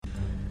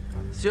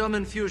Serum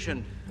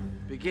infusion,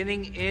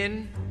 beginning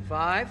in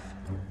 5,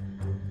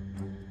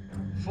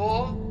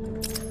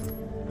 4,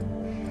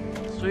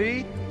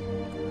 3,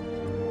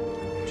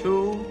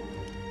 2,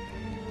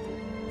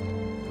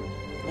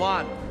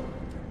 1.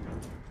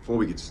 Before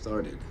we get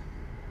started,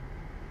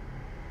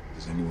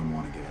 does anyone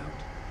want to get out?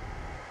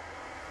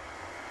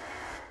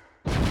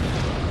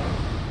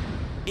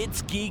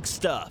 It's Geek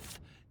Stuff,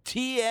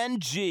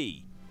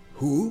 TNG.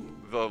 Who?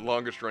 The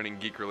longest running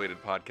geek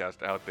related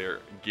podcast out there,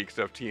 Geek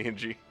Stuff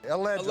TNG.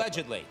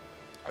 Allegedly.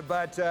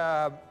 But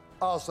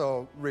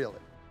also really.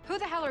 Who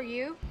the hell are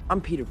you? I'm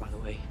Peter, by the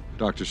way.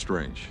 Doctor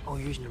Strange. Oh,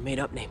 you're using your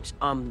made-up names.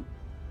 I'm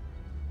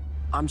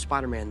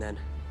Spider-Man, then.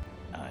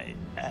 I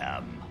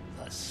am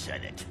the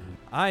Senate.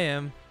 I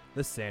am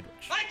the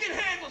Sandwich. I can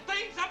handle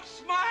things. I'm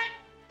smart.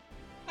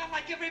 Not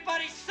like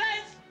everybody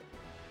says.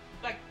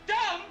 Like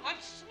dumb, I'm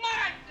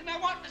smart, and I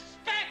want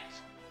respect.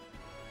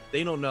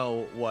 They don't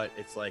know what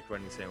it's like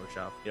running a sandwich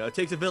shop. You know, it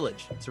takes a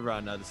village to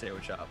run the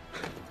sandwich shop.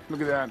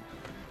 Look at that.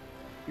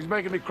 He's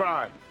making me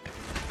cry.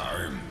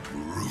 I'm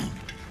Groot.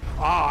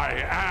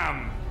 I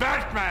am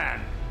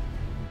Batman.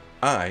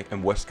 I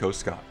am West Coast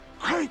Scott.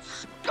 Great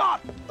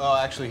Scott! Oh,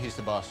 actually, he's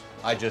the boss.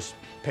 I just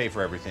pay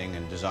for everything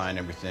and design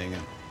everything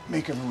and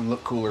make everyone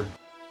look cooler.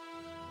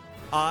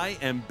 I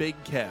am Big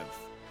Kev.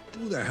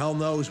 Who the hell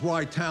knows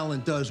why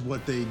talent does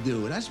what they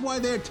do? That's why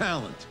they're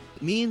talent.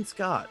 Me and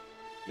Scott.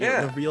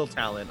 Yeah. The real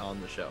talent on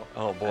the show.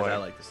 Oh, boy. As I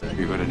like to say.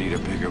 You're gonna need a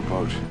bigger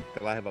boat.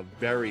 I have a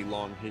very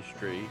long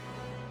history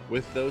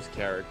with those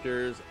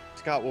characters.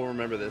 Scott will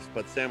remember this,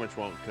 but Sandwich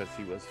won't because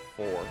he was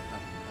 4.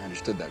 I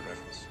understood that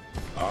reference.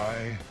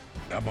 I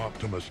am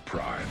Optimus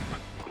Prime.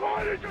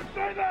 Why did you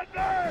say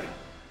that name?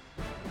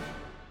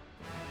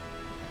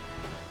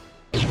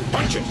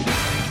 Punch it!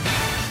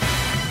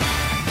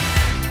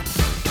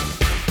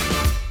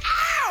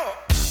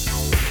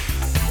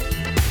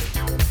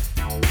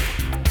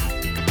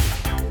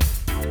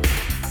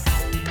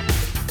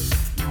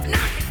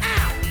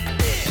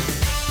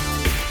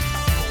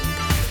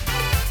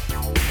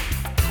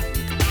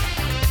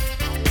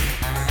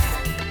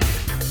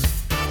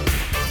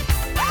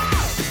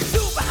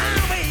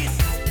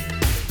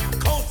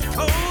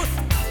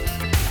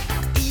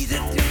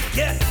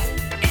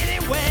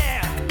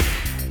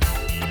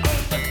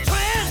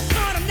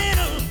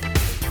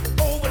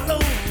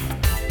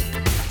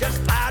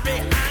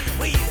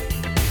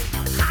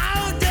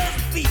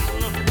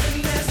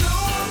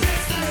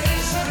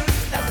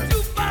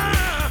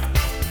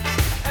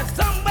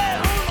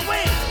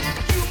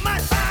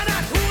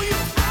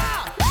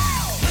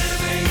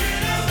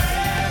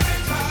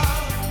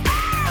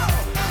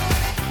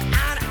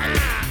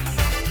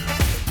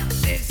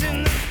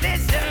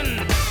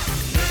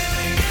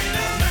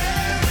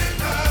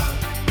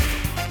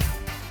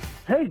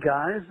 Hey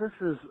guys, this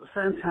is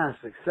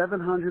fantastic.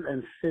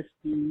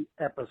 750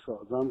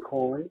 episodes I'm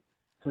calling.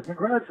 So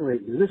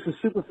congratulate you. This is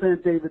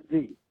Superfan David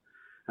D.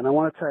 And I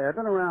want to tell you, I've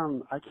been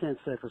around, I can't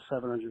say for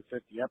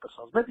 750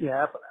 episodes, maybe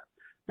half of that.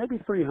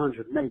 Maybe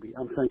 300, maybe,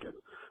 I'm thinking.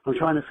 I'm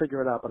trying to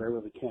figure it out, but I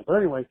really can't. But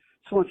anyway,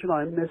 just want you to know,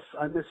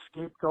 I miss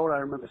Scapegoat. I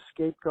remember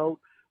Scapegoat.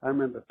 I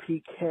remember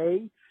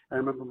PK. I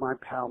remember my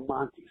pal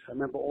Montes. I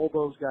remember all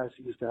those guys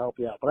who used to help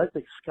you out. But I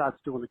think Scott's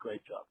doing a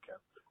great job, Kev.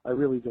 I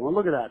really do. And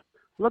look at that.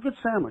 Look at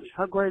Sandwich.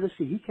 How great is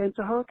he? He came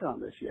to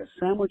Huracan this year.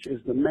 Sandwich is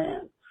the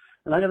man.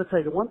 And I got to tell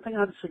you, the one thing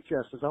I'd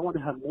suggest is I want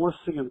to have more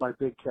singing by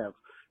Big Kev.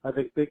 I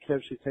think Big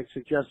Kev should take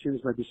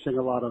suggestions, maybe sing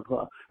a lot of,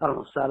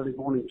 Saturday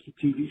morning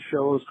TV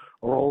shows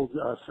or old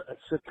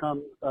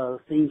sitcom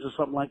themes or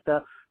something like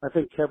that. I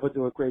think Kev would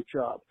do a great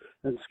job.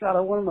 And Scott, I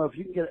want to know if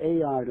you can get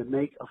AI to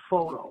make a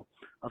photo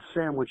of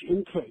Sandwich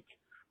in cake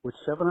with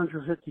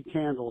 750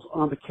 candles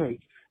on the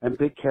cake and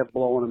Big Kev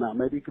blowing them out.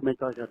 Maybe you could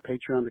make like a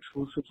Patreon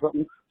exclusive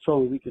something so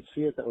we could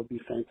see it. That would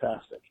be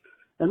fantastic.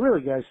 And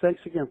really, guys,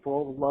 thanks again for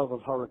all the love of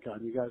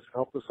Huracan. You guys have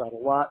helped us out a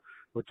lot.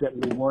 We're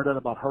getting the word out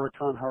about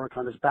Huracan.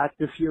 Huracan is back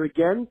this year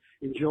again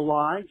in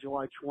July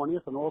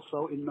 20th, and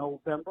also in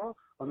November,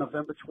 on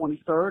November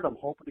 23rd. I'm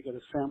hoping to get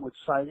a Sandwich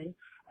sighting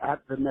at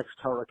the next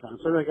Huracan.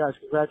 So anyway, guys,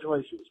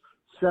 congratulations.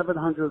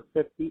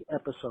 750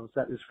 episodes.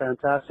 That is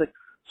fantastic.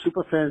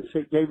 Superfan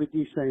David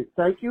D saying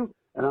thank you,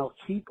 and I'll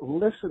keep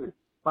listening.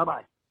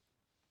 Bye-bye.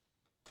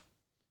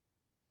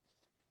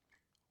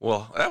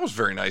 Well, that was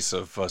very nice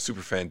of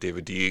Superfan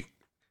David D.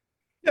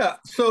 Yeah,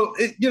 so,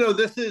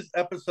 this is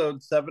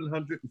episode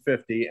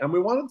 750, and we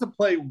wanted to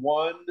play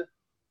one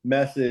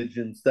message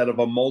instead of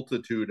a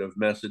multitude of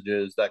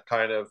messages that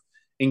kind of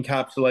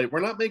encapsulate.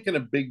 We're not making a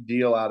big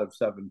deal out of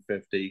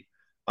 750.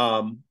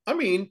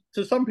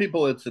 To some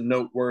people, it's a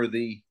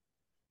noteworthy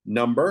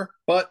number,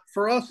 but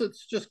for us,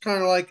 it's just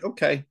kind of like,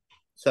 okay,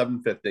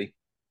 750.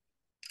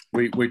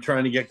 We're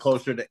trying to get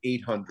closer to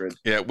 800.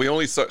 Yeah, we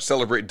only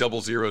celebrate double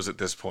zeros at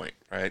this point,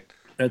 right?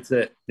 That's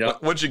it. Yeah.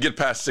 Once you get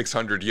past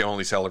 600, you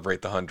only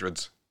celebrate the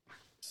hundreds.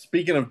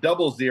 Speaking of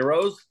double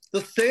zeros,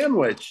 the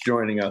Sandwich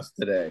joining us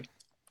today.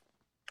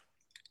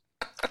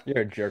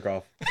 You're a jerk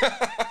off.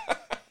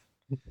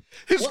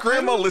 His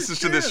grandma listens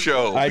to this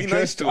show. I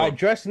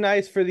dressed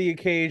nice for the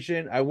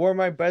occasion. I wore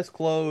my best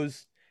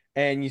clothes,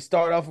 and you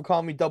start off with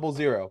calling me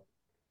 00.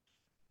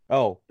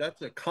 Oh,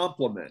 That's a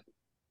compliment.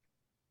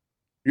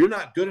 You're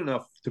not good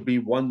enough to be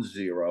 10.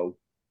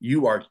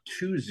 You are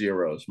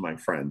 20, my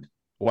friend.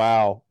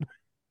 wow.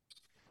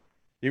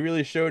 You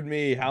really showed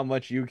me how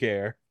much you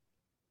care.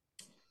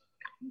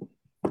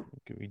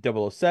 Could be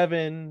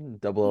 007,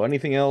 00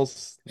 anything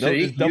else. No,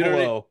 See, just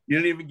 00. you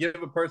didn't even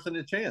give a person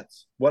a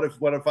chance. What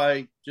if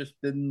I just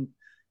didn't,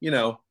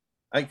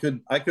 I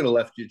could have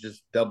left you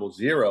just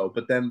 00,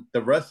 but then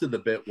the rest of the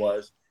bit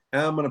was,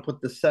 I'm going to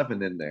put the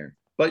 7 in there.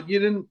 But you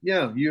didn't,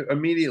 you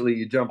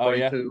immediately jump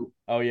to,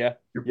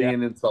 you're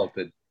being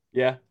insulted.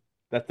 Yeah.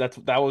 That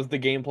was the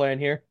game plan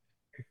here.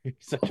 You're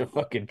such a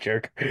fucking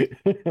jerk.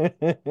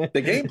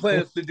 The game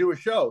plan is to do a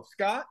show.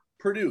 Scott,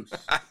 produce.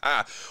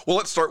 Well,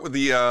 let's start with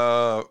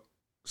the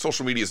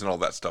social medias and all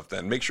that stuff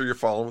then. Make sure you're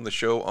following the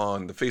show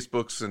on the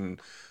Facebooks and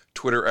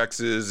Twitter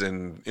X's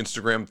and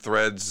Instagram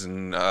threads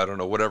and I don't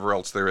know, whatever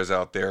else there is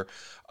out there.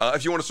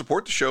 If you want to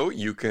support the show,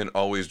 you can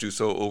always do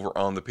so over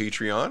on the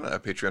Patreon,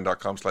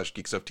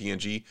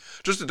 patreon.com/geekstufftng.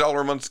 Just $1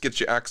 a month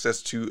gets you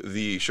access to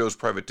the show's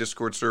private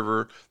Discord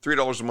server.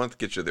 $3 a month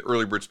gets you the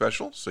early bird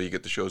special, so you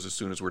get the shows as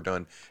soon as we're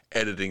done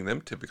editing them.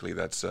 Typically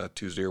that's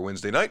Tuesday or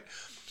Wednesday night.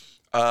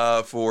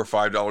 For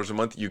 $5 a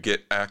month, you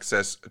get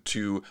access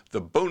to the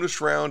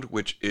bonus round,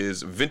 which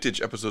is vintage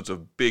episodes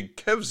of Big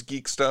Kev's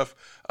Geek Stuff,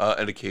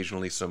 and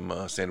occasionally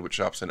some sandwich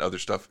shops and other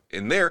stuff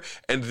in there.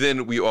 And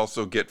then we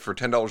also get, for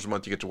 $10 a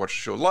month, you get to watch the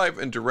show live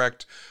and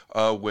direct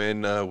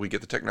when we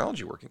get the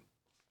technology working.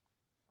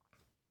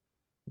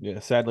 Yeah,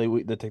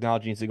 sadly, the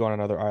technology needs to go on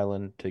another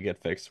island to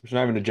get fixed, which is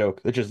not even a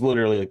joke. It's just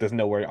literally like there's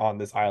nowhere on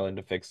this island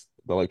to fix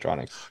the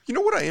electronics. You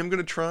know what I am going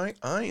to try?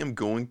 I am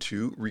going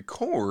to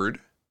record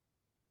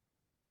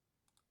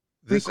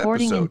this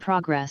Recording episode. in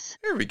progress.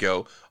 There we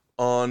go.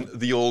 On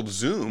the old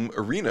Zoom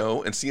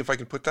Reno and see if I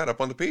can put that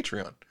up on the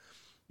Patreon.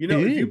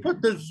 If you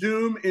put the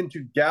Zoom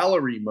into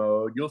gallery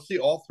mode, you'll see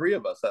all three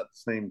of us at the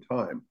same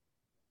time.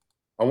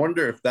 I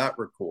wonder if that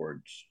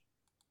records.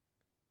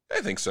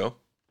 I think so.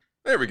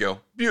 There we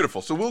go.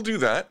 Beautiful. So we'll do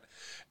that.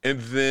 And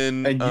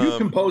then... And you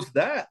can post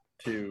that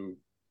to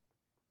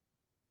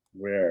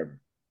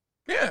where?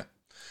 Yeah.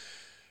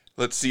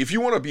 Let's see. If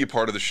you want to be a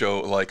part of the show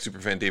like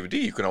Superfan David D,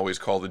 you can always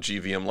call the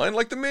GVM line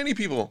like the many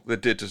people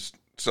that did to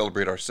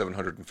celebrate our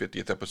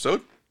 750th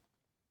episode.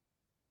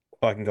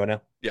 Oh, I can go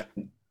now? Yeah.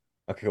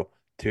 Okay, cool.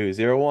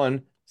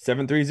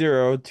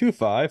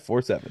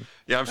 201-730-2547.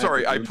 Yeah, I'm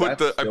sorry. I put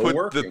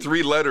the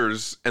 3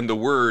 letters and the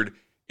word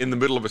in the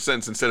middle of a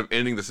sentence instead of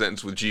ending the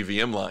sentence with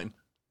GVM line.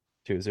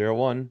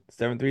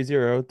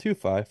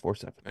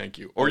 201-730-2547. Thank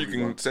you. Or you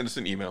can send us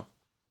an email.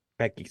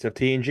 At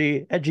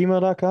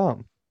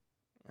geekstufftng@gmail.com.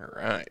 All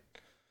right.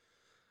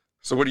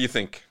 So what do you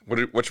think?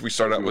 What should we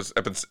start out with?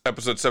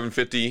 Episode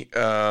 750.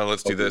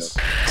 Let's do this.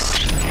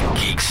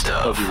 Geek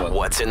Stuff.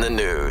 What's in the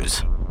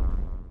news?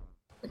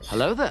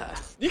 Hello there.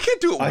 You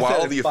can't do it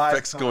while the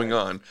effect's going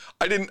on.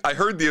 I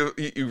heard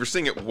you were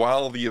saying it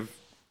while the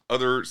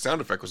other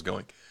sound effect was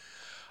going.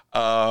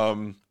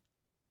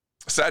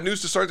 Sad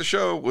news to start the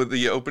show with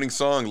the opening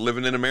song,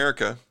 Living in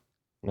America.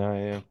 Oh,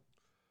 yeah.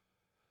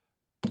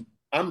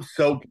 I'm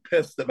so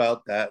pissed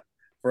about that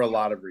for a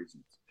lot of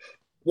reasons.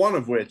 One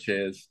of which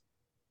is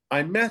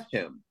I met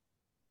him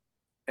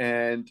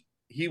and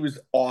he was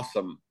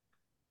awesome,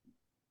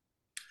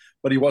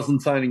 but he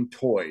wasn't signing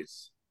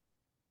toys.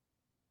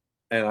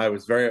 And I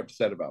was very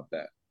upset about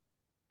that.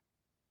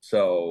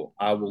 So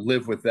I will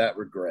live with that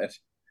regret.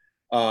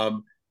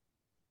 I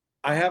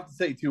have to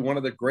say, too, one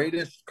of the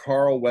greatest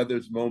Carl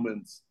Weathers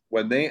moments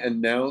when they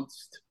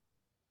announced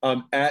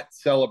at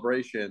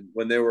Celebration,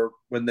 when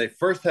they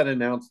first had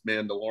announced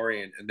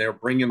Mandalorian and they were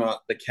bringing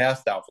out the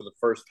cast out for the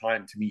first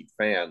time to meet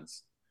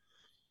fans.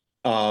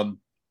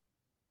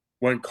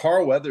 When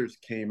Carl Weathers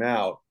came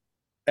out,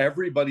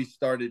 everybody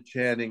started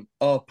chanting,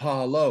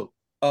 Apollo,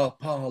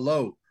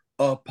 Apollo,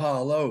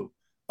 Apollo,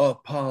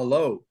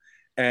 Apollo.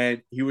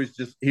 And he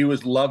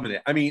was loving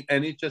it. I mean,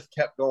 and it just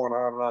kept going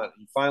on and on.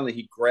 And finally,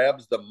 he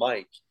grabs the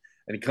mic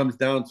and he comes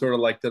down sort of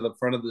like to the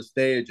front of the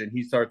stage and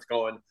he starts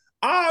going,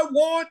 I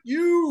want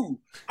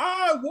you,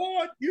 I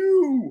want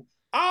you,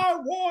 I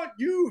want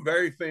you.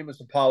 Very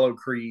famous Apollo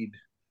Creed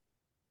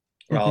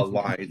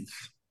lines.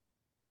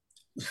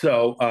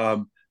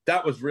 So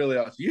that was really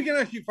awesome. You can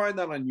actually find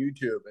that on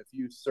YouTube if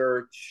you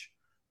search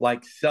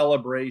like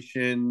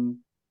Celebration,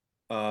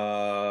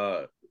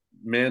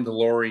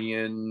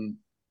 Mandalorian,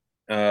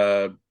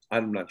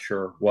 I'm not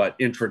sure what,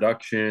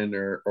 introduction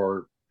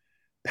or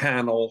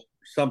panel,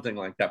 something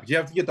like that. But you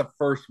have to get the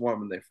first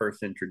one when they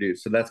first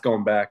introduced. So that's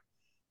going back.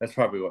 That's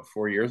probably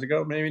 4 years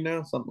ago, maybe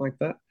now, something like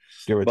that.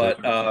 But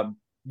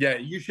yeah,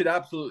 you should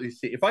absolutely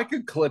see. If I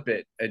could clip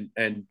it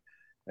and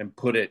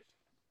put it,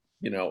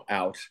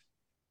 out,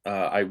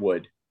 I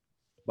would.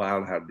 But I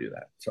don't know how to do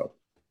that. So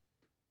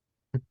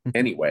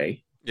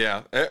anyway,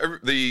 yeah,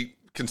 the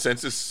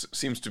consensus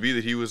seems to be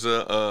that he was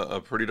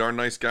a pretty darn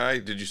nice guy.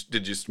 Did you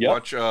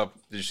watch? Did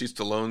you see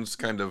Stallone's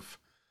kind of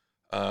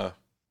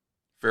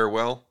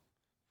farewell?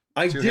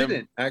 I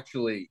didn't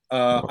actually.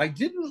 I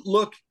didn't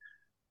look.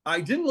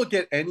 I didn't look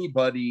at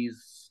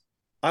anybody's.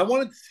 I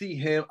wanted to see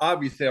him.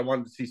 Obviously, I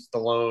wanted to see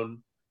Stallone.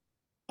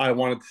 I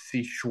wanted to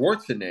see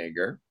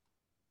Schwarzenegger,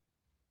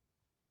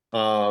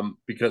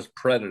 because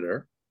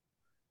Predator.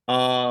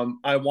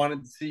 I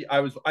wanted to see.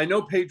 I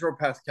know Pedro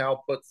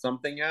Pascal put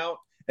something out,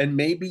 and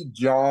maybe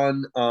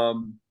John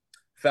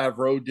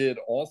Favreau did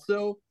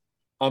also.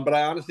 But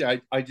I honestly,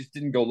 I just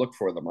didn't go look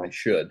for them. I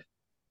should.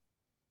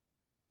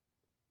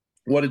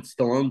 What did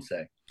Stallone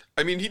say?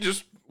 I mean, he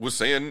just was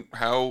saying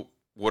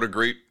what a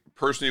great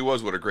person he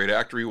was, what a great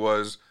actor he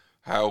was,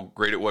 how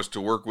great it was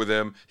to work with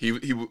him. He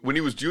when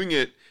he was doing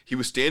it, he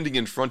was standing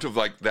in front of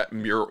like that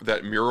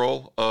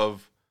mural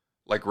of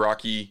like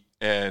Rocky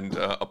and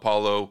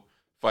Apollo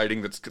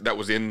fighting that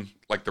was in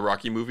like the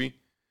Rocky movie.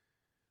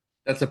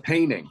 That's a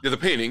painting. Yeah, the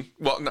painting.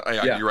 Well, no,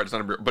 yeah, you're right. It's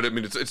not a mural, but I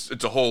mean,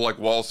 it's a whole like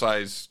wall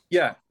size.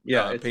 Yeah,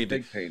 it's painting. a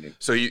big painting.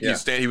 So he was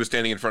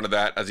standing in front of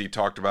that as he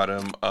talked about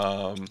him.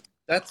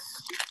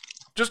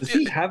 Does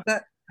he have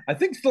that? I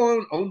think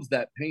Stallone owns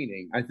that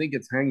painting. I think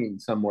it's hanging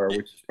somewhere,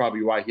 which is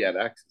probably why he had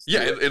access to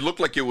it. It looked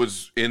like it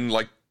was in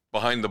like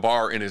behind the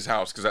bar in his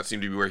house because that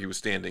seemed to be where he was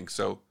standing.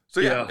 So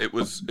yeah, it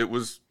was it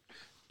was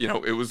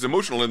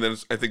emotional. And then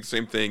I think the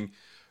same thing,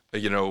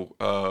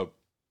 Adam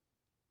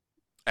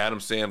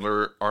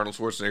Sandler, Arnold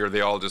Schwarzenegger,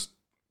 they all just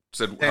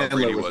said how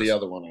great he was. The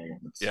other one I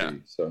wanted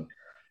to see.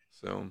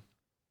 So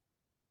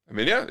I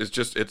mean, yeah,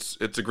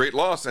 it's a great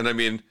loss. And I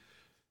mean,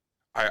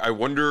 I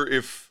wonder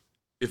if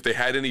they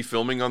had any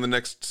filming on the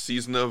next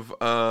season of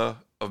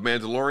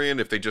Mandalorian,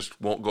 if they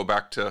just won't go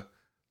back to,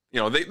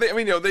 they'll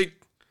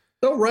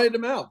write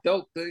him out.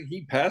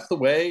 He passed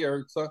away,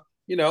 or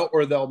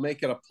or they'll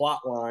make it a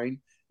plot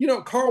line.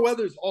 Carl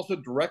Weathers also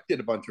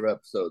directed a bunch of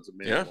episodes of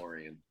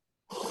Mandalorian.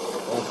 Yeah.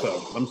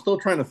 Also, I'm still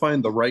trying to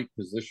find the right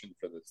position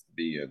for this to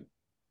be in.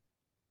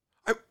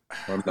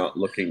 I'm not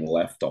looking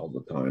left all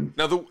the time.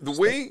 Now the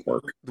way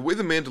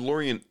the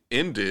Mandalorian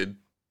ended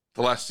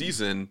the last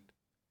season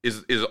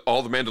is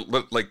all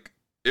the like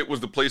it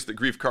was the place that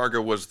Grief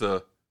Karga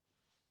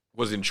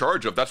was in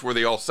charge of. That's where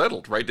they all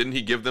settled, right? Didn't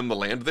he give them the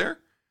land there?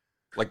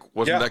 Like,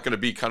 wasn't that going to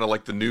be kind of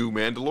like the new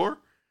Mandalore?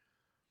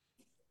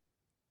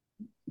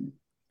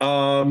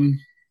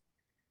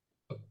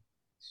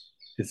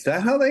 Is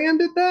that how they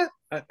ended that?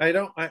 I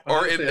don't.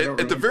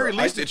 At the very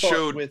least, it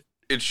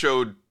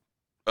showed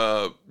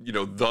the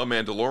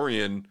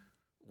Mandalorian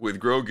with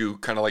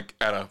Grogu kind of like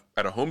at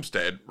a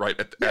homestead, right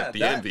at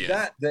the end.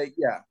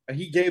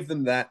 He gave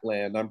them that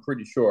land. I'm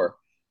pretty sure,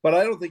 but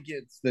I don't think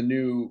it's the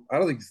new. I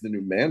don't think it's the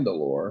new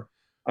Mandalore.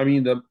 I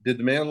mean, did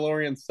the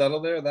Mandalorians settle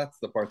there? That's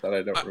the part that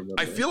I don't remember.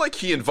 I feel like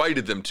he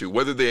invited them to.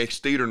 Whether they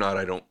stayed or not,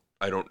 I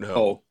don't know.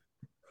 Oh,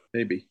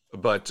 maybe.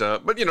 But I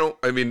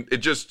mean,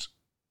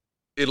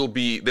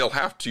 they'll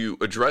have to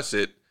address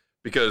it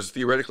because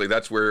theoretically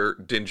that's where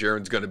Din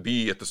Djarin's going to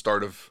be at the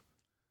start of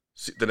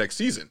the next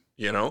season.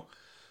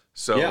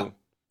 So,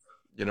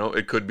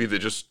 it could be that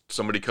just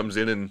somebody comes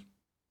in and,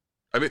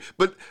 I mean,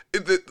 but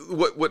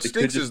what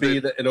stinks is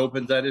that it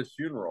opens at his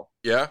funeral.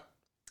 Yeah.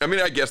 I mean,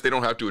 I guess they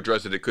don't have to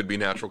address it. It could be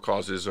natural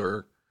causes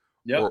or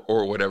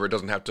whatever. It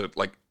doesn't have to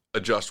like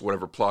adjust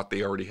whatever plot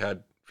they already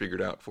had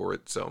figured out for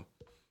it. So,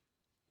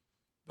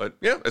 but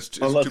yeah, it's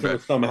unless too bad. It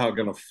was somehow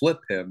going to flip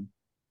him,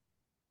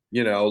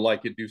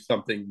 like it do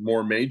something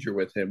more major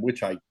with him,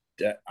 which I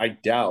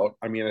doubt.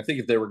 I mean, I think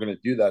if they were going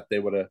to do that, they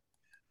would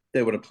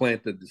have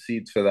planted the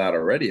seeds for that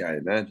already, I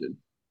imagine.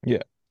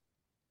 Yeah.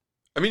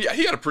 I mean,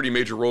 he had a pretty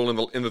major role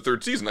in the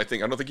third season. I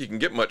don't think he can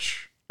get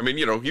much. I mean,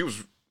 he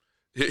was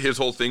his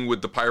whole thing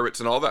with the pirates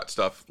and all that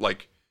stuff.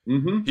 Like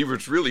he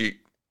was really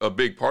a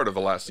big part of the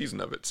last season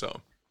of it.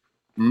 So,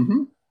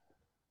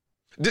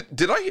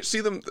 did I see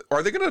them?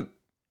 Are they going to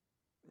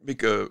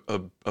make a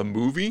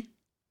movie,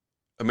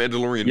 a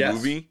Mandalorian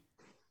movie?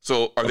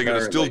 So, are they going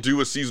to still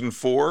do a season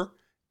 4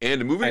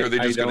 and a movie, or are they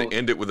just going to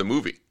end it with a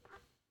movie?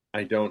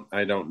 I don't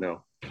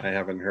know. I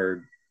haven't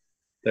heard.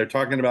 They're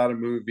talking about a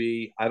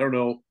movie. I don't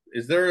know.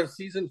 Is there a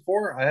season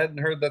 4? I hadn't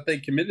heard that they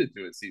committed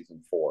to a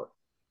season 4.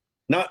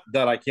 Not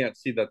that I can't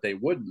see that they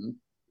wouldn't,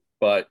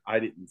 but I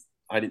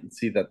didn't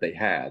see that they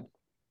had.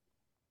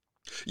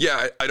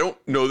 Yeah, I don't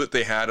know that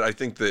they had. I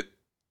think that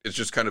it's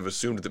just kind of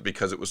assumed that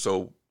because it was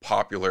so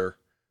popular,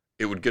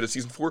 it would get a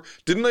season 4.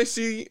 Did I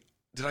see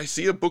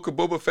a Book of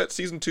Boba Fett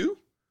season 2?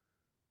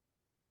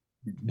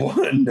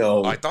 What?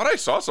 No. I thought I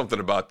saw something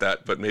about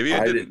that, but maybe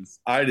I didn't.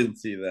 I didn't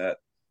see that.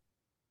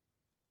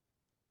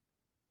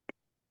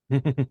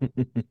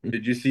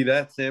 Did you see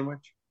that,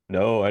 Sandwich?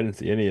 No, I didn't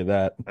see any of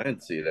that. I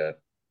didn't see that.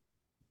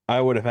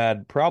 I would have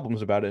had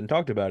problems about it and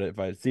talked about it if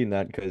I had seen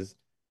that, because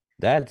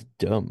that's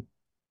dumb.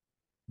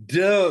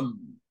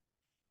 Dumb.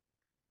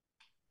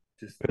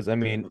 Because I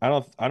mean, I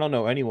don't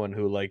know anyone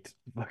who liked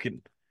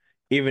fucking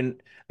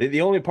even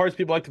the only parts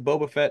people like to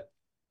Boba Fett,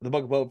 the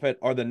Book of Boba Fett,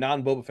 are the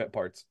non-Boba Fett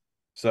parts.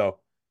 So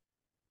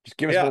just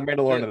give us more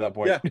Mandalorian at that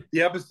point. Yeah,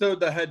 the episode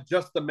that had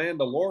just the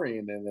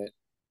Mandalorian in it.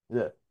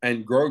 Yeah.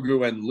 And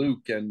Grogu and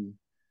Luke and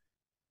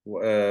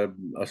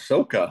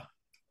Ahsoka.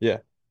 Yeah.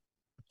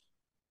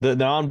 The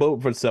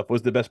non-Boba Fett stuff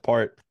was the best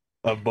part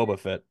of Boba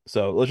Fett.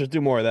 So let's just do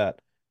more of that.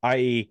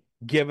 I.e.,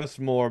 give us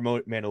more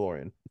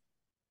Mandalorian.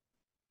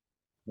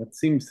 That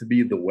seems to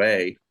be the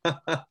way. See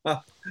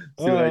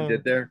what I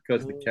did there?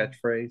 Because the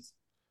catchphrase.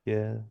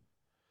 Yeah.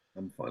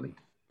 I'm funny.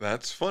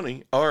 That's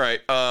funny. All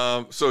right.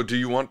 So do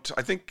you want?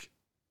 I think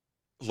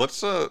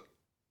let's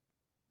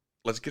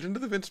get into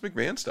the Vince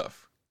McMahon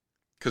stuff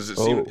because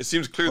it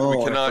seems clear that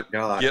we cannot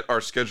get our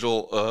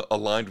schedule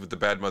aligned with the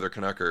Bad Mother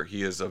Canucker.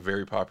 He is a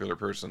very popular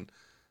person.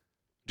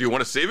 Do you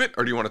want to save it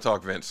or do you want to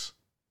talk Vince?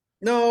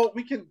 No,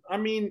 we can. I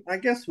mean, I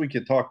guess we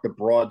could talk the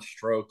broad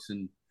strokes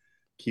and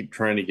keep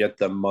trying to get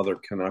the Mother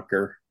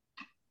Canucker.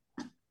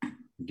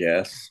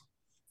 Yes.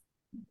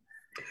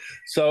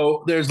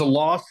 So there's a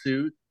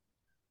lawsuit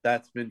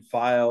that's been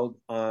filed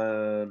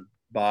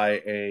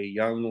by a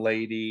young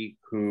lady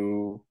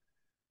who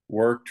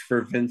worked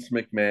for Vince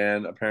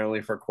McMahon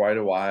apparently for quite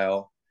a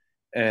while,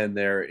 and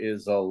there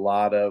is a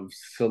lot of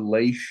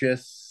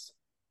salacious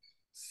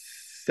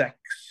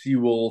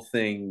sexual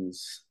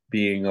things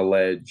being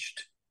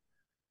alleged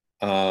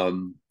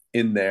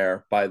in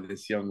there by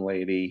this young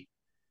lady.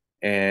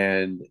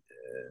 And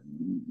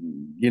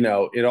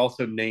it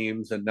also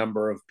names a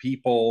number of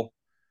people,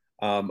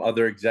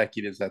 other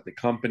executives at the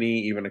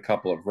company, even a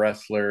couple of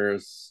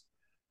wrestlers,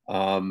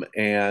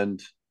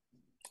 and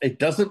it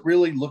doesn't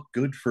really look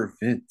good for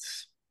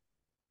Vince.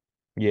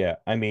 Yeah,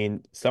 I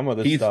mean, some of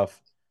the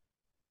stuff.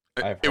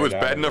 It was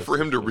bad enough for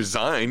him to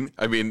resign.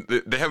 I mean,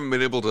 they haven't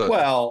been able to,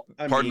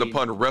 pardon the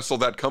pun, wrestle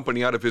that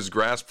company out of his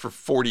grasp for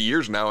 40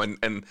 years now,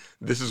 and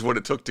this is what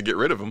it took to get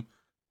rid of him.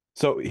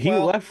 So he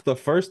left the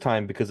first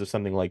time because of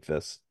something like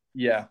this.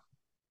 Yeah,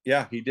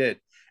 he did.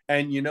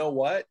 And you know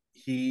what?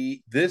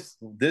 This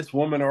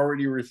woman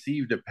already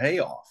received a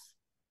payoff.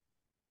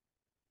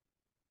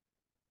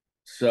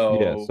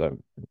 So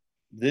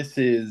this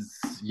is,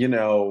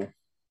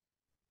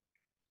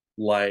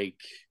 like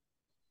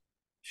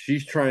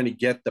she's trying to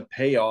get the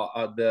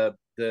payoff,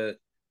 the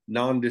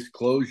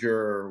non-disclosure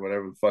or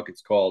whatever the fuck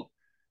it's called.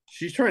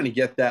 She's trying to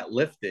get that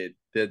lifted,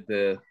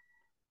 the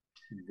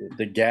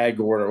gag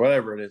order,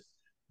 whatever it is.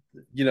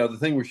 The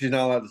thing where she's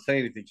not allowed to say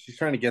anything. She's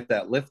trying to get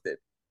that lifted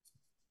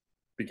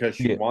because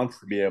she wants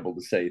to be able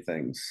to say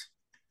things.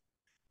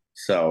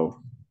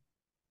 So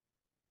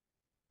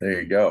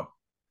there you go.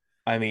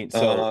 I mean,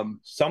 so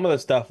some of the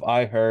stuff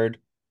I heard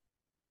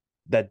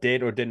that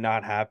did or did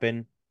not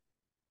happen.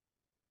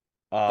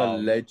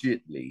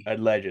 Allegedly,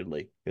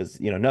 because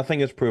nothing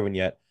is proven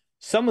yet.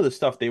 Some of the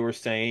stuff they were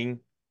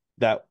saying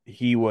that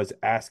he was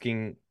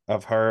asking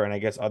of her and I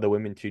guess other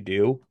women to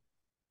do,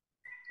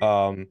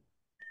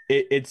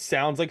 it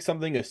sounds like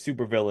something a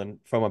supervillain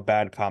from a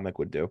bad comic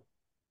would do.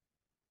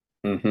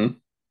 Mm-hmm.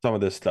 Some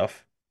of this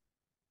stuff.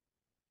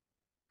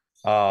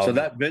 So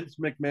that Vince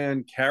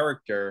McMahon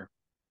character,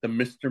 the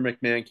Mr.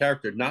 McMahon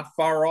character, not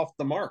far off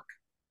the mark.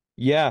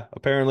 Yeah,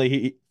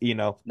 apparently he,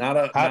 not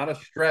a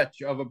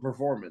stretch of a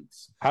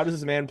performance. How does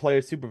this man play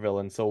a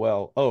supervillain so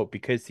well? Oh,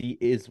 because he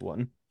is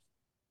one.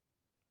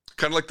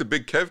 Kind of like the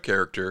Big Kev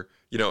character,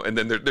 and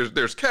then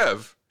there's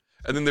Kev,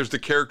 and then there's the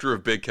character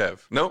of Big Kev.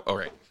 No, all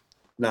right,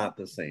 not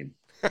the same.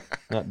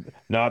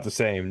 not the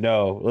same.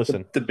 No,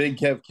 listen, the Big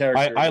Kev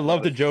character. I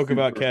love to joke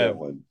about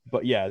Kev,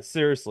 but yeah,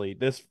 seriously,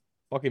 this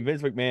fucking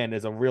Vince McMahon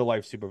is a real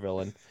life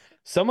supervillain.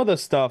 Some of the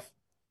stuff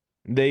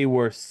they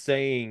were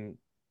saying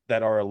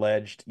that are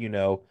alleged,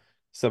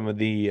 some of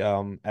the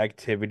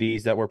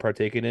activities that were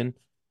partaken in.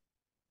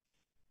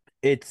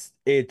 It's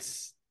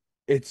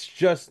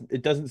just,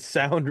 it doesn't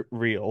sound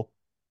real.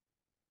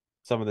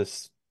 Some of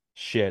this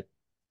shit,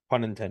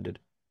 pun intended.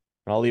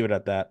 And I'll leave it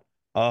at that.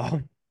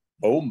 Oh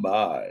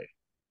my.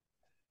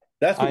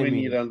 That's what we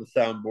need on the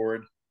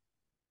soundboard.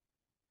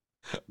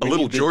 A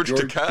little George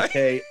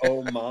Takei.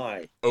 Oh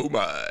my. Oh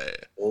my.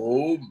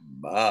 Oh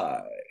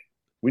my.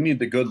 We need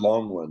the good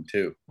long one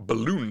too.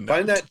 Balloon.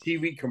 Find that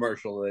TV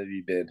commercial that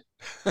he did.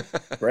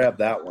 Grab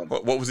that one.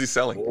 What was he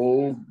selling?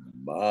 Oh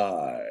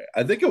my.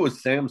 I think it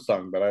was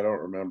Samsung, but I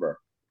don't remember.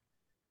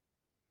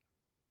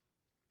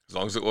 As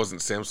long as it wasn't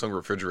Samsung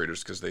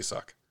refrigerators, because they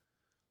suck.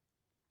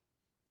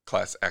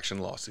 Class action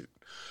lawsuit.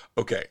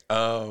 Okay.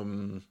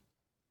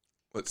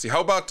 Let's see.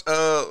 How about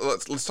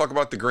let's talk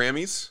about the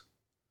Grammys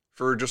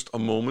for just a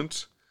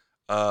moment.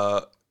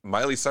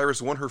 Miley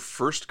Cyrus won her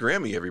first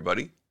Grammy,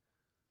 everybody.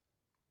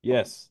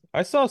 Yes,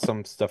 I saw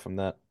some stuff from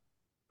that.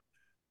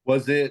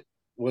 Was it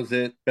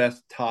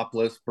best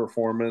topless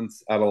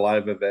performance at a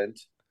live event?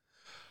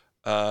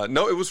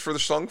 No, it was for the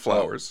song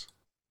Flowers.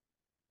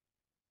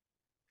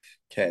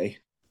 Okay.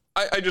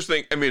 I just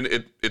think,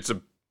 it's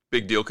a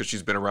big deal because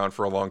she's been around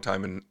for a long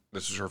time and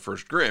this is her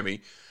first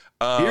Grammy.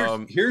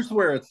 Here's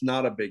where it's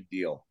not a big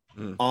deal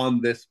on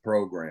this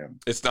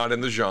program. It's not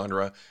in the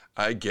genre.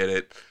 I get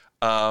it.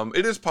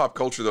 It is pop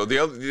culture though. The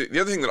other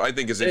thing that I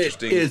think is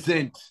interesting. It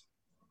isn't.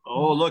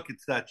 Oh, look,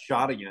 it's that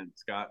shot again,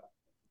 Scott.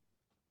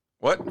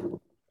 What?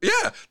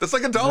 Yeah, that's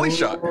like a dolly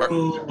shot.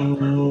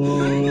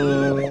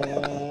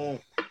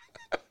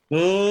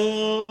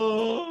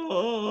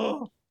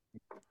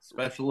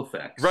 Special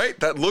effects. Right?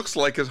 That looks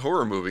like a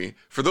horror movie.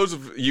 For those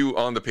of you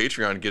on the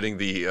Patreon getting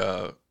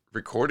the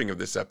recording of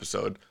this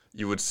episode,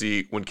 you would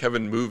see when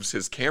Kevin moves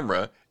his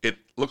camera, it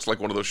looks like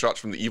one of those shots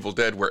from The Evil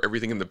Dead where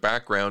everything in the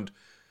background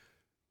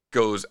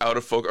goes out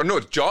of focus. Or no,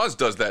 Jaws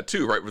does that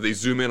too, right? Where they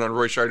zoom in on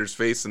Roy Scheider's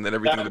face and then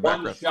everything in the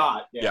background.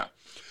 Shot, yeah.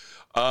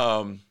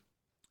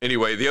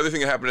 Anyway, the other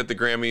thing that happened at the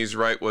Grammys,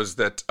 right, was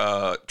that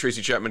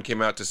Tracy Chapman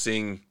came out to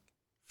sing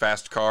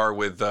Fast Car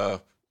with,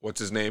 what's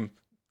his name,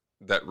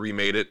 that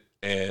remade it,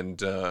 and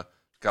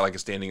got like a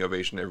standing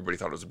ovation. Everybody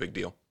thought it was a big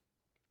deal.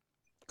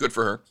 Good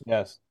for her.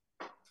 Yes.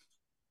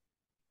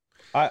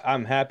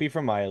 I'm happy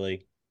for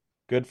Miley.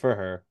 Good for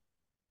her.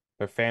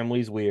 Her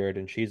family's weird,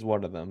 and she's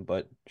one of them,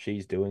 but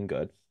she's doing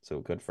good, so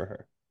good for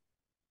her.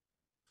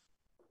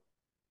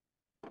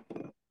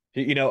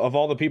 You know, of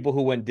all the people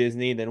who went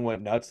Disney, then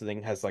went nuts, and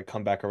then has like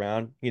come back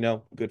around, you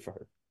know, good for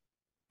her.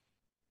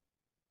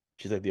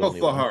 She's like the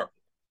only one. Her.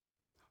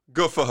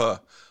 Go for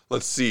her.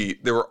 Let's see.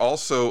 There were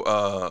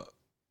also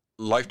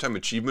Lifetime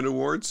Achievement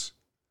Awards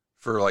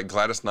for like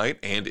Gladys Knight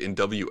and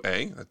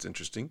NWA. That's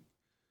interesting.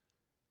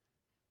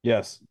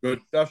 Yes.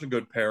 Good. That's a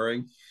good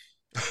pairing.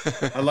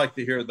 I'd like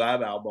to hear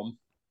that album.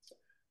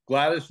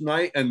 Gladys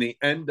Knight and the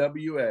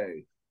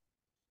NWA.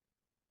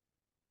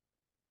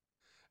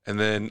 And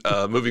then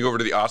moving over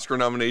to the Oscar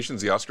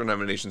nominations. The Oscar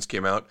nominations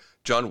came out.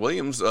 John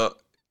Williams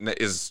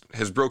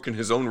has broken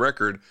his own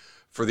record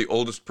for the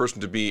oldest person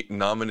to be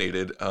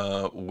nominated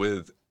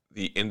with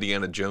the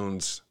Indiana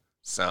Jones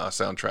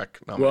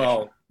soundtrack nomination.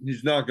 Well,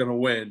 he's not going to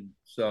win,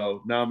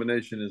 so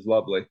nomination is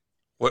lovely.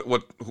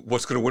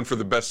 What's going to win for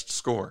the best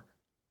score?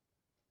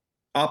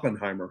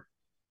 Oppenheimer.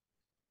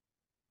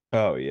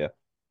 Oh yeah.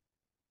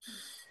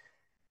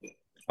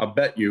 I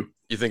bet you.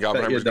 You think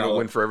Oppenheimer's going to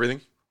win for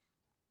everything?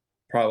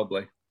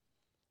 Probably.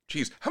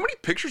 Jeez, how many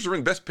pictures are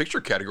in Best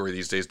Picture category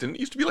these days? Didn't it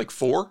used to be like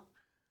 4?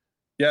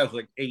 Yeah, it's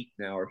like 8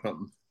 now or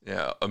something.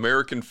 Yeah,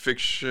 American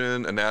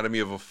Fiction, Anatomy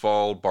of a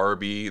Fall,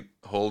 Barbie,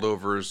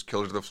 Holdovers,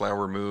 Killers of the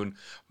Flower Moon,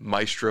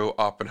 Maestro,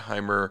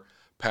 Oppenheimer,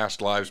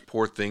 Past Lives,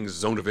 Poor Things,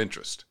 Zone of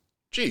Interest.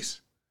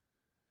 Jeez.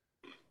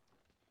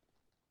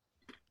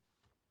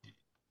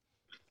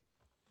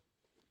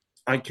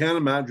 I can't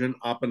imagine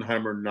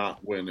Oppenheimer not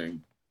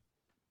winning.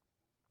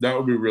 That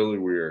would be really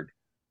weird.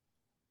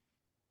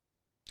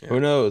 Yeah. Who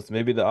knows?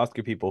 Maybe the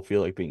Oscar people feel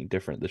like being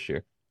different this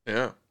year.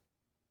 Yeah.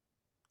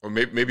 Or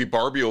maybe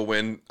Barbie will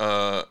win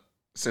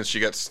since she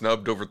got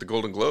snubbed over at the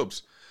Golden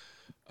Globes.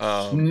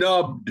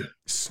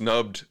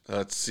 Snubbed.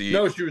 Let's see.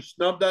 No, she was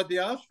snubbed at the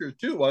Oscars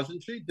too,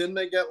 wasn't she? Didn't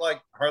they get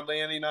like hardly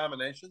any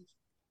nominations?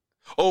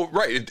 Oh,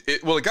 right.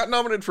 It got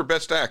nominated for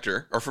Best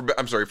Actor, or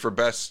for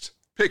Best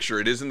Picture.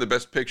 It is in the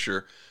Best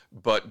Picture,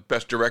 but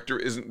Best Director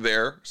isn't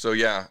there. So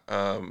yeah,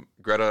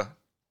 Greta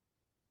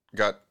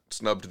got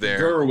snubbed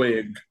there.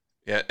 Gerwig.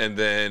 Yeah, and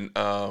then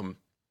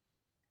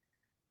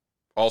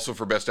also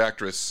for Best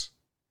Actress,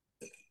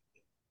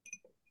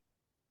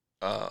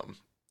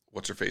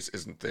 what's her face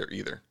isn't there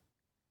either.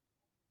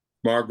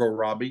 Margot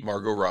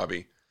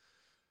Robbie.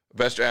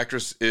 Best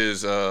Actress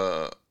is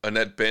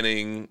Annette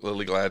Bening,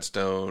 Lily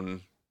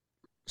Gladstone,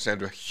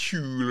 Sandra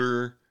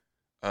Hüller.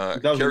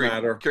 Doesn't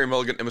matter. Carey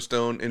Mulligan, Emma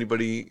Stone.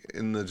 Anybody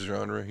in the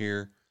genre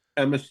here?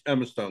 Emma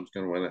Stone's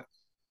going to win it.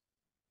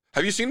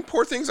 Have you seen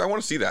Poor Things? I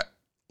want to see that.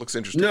 Looks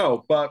interesting.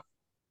 No, but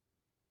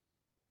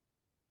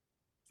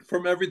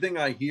from everything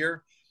I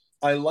hear,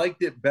 I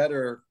liked it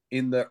better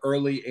in the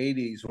early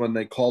 80s when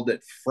they called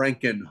it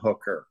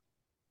Frankenhooker.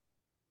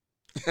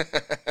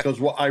 Because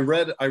I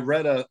read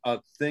a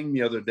thing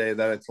the other day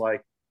that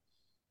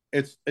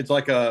it's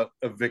like a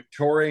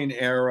Victorian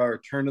era or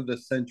turn of the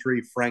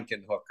century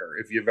Frankenhooker,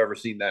 if you've ever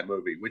seen that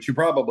movie, which you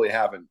probably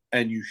haven't,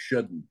 and you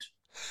shouldn't.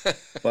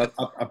 But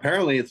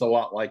apparently it's a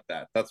lot like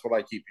that. That's what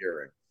I keep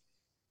hearing.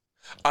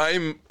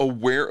 I'm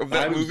aware of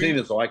that movie. I haven't seen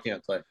it, so I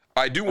can't say.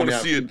 I do want to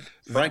see it.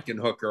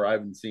 Frankenhooker, I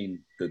haven't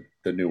seen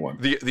the new one.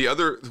 The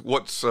other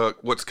what's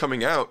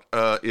coming out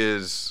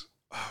is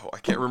I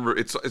can't remember.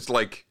 It's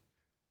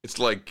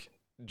like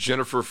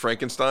Jennifer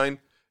Frankenstein.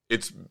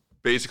 It's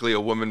basically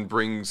a woman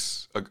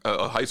brings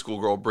a high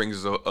school girl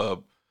brings a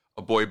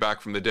boy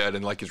back from the dead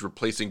and like is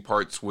replacing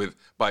parts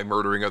by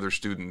murdering other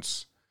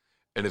students,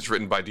 and it's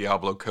written by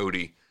Diablo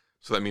Cody.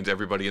 So that means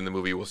everybody in the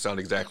movie will sound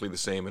exactly the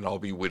same and all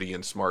be witty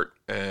and smart,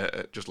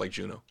 just like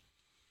Juno.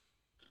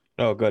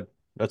 Oh, good.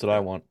 That's what I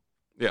want.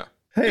 Yeah.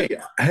 Hey.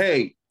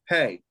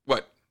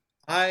 What?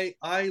 I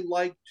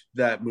liked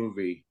that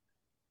movie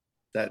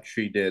that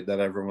she did that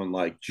everyone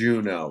liked,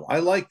 Juno. I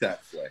like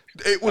that flick.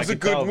 It was a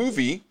good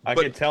movie. I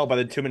could tell by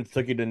the 2 minutes it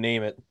took you to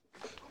name it.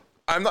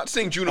 I'm not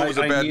saying Juno was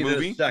a bad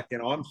movie. A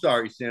second. Oh, I'm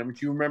sorry, Sam,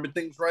 but you remember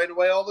things right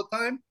away all the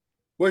time?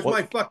 Where's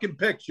my fucking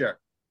picture?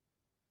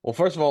 Well,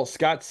 first of all,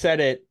 Scott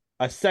said it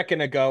a second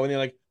ago, and they're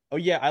like, "Oh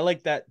yeah, I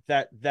like that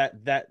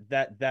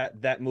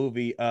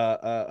movie,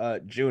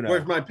 Juno."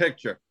 Where's my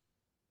picture?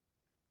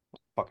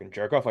 Fucking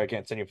jerk off! I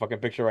can't send you a fucking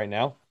picture right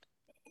now.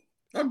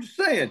 I'm just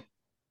saying.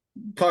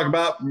 Talk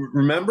about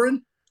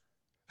remembering.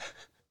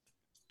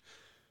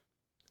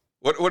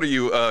 What are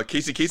you,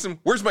 Casey Kasem?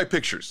 Where's my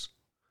pictures?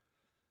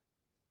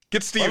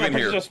 Get Steve in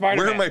here.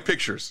 Where are my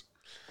pictures?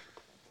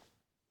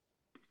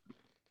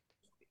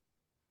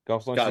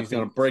 Golf Lunch God's season,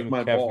 gonna break some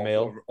my Kev balls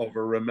Mail.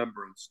 over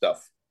remembering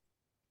stuff.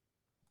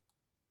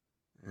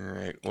 All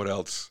right, what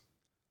else?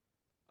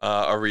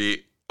 Are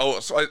we? Oh,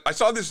 so I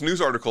saw this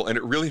news article and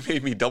it really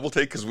made me double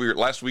take because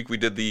last week we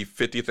did the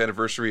 50th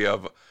anniversary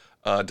of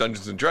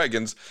Dungeons and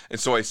Dragons, and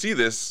so I see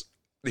this.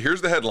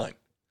 Here's the headline: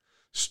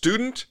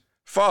 Student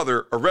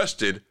father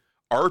arrested.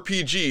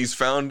 RPGs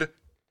found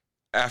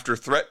after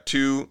threat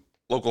to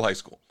local high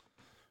school.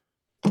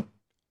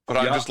 But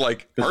I'm just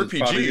like, RPGs. It's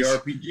probably the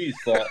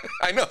RPG's fault.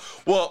 I know.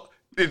 Well,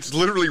 it's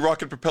literally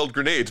rocket propelled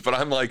grenades, but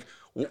I'm like,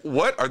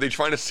 what? Are they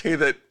trying to say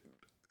that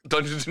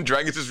Dungeons and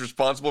Dragons is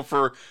responsible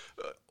for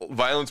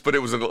violence, but it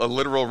was a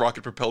literal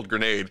rocket propelled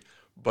grenade?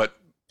 But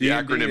the D&D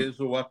acronym is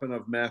a weapon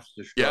of mass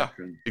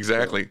destruction. Yeah,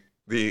 exactly.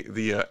 The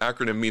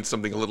acronym means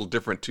something a little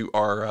different to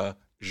our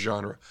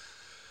genre.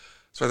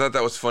 So I thought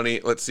that was funny.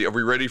 Let's see. Are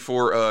we ready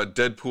for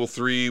Deadpool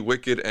 3,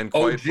 Wicked, and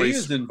Quiet OG Place?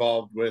 is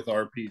involved with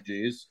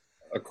RPGs,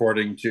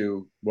 according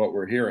to what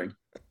we're hearing.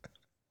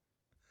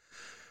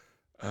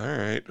 All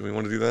right. Do we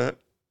want to do that?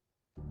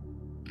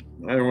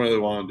 I don't really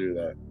want to do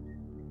that.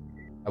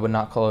 I would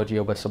not call OG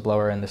a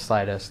whistleblower in the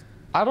slightest.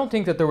 I don't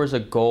think that there was a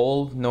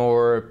goal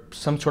nor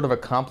some sort of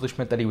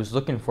accomplishment that he was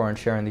looking for in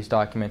sharing these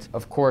documents.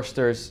 Of course,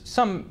 there's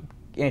some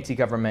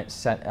anti-government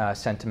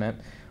sentiment,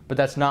 but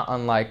that's not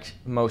unlike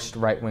most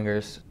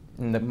right-wingers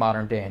in the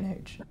modern day and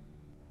age.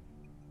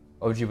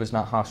 OG was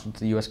not hostile to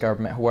the U.S.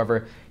 government.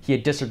 However, he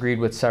had disagreed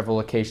with several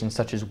occasions,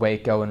 such as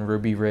Waco and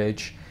Ruby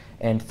Ridge,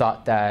 and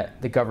thought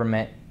that the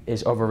government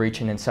is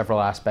overreaching in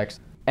several aspects.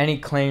 Any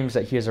claims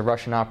that he is a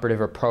Russian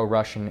operative or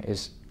pro-Russian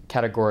is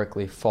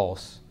categorically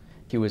false.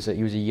 He was a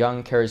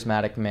young,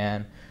 charismatic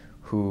man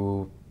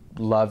who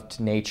loved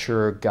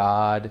nature,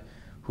 God,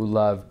 who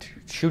loved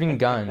shooting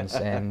guns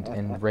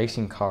and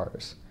racing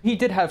cars. He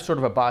did have sort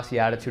of a bossy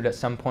attitude at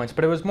some points,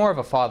 but it was more of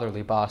a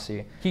fatherly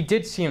bossy. He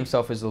did see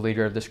himself as the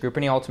leader of this group,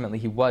 and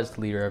he was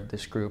the leader of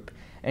this group.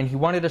 And he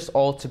wanted us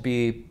all to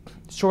be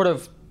sort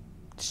of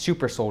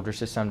super soldiers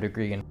to some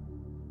degree. And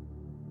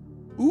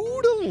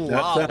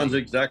that sounds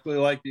exactly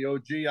like the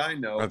OG I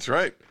know. That's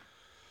right.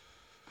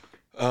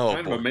 Oh,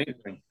 kind of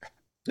amazing.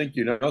 Think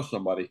you know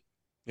somebody.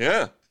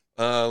 Yeah.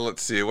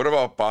 Let's see. What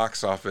about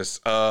box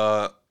office?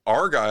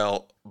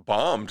 Argyle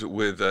bombed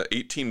with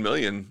 18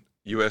 million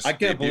US. I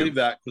can't believe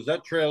that, because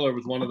that trailer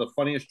was one of the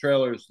funniest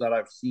trailers that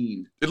I've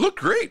seen. It looked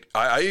great.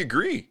 I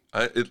agree.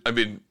 I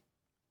mean,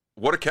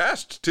 what a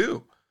cast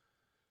too.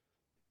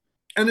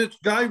 And it's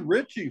Guy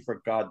Ritchie,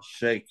 for God's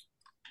sake.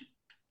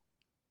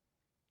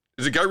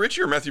 Is it Guy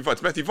Ritchie or Matthew Vaughn?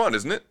 It's Matthew Vaughn,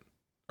 isn't it?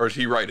 Or did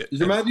he write it?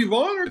 Is it Matthew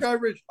Vaughn or Guy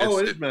Ritchie? Oh,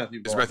 it is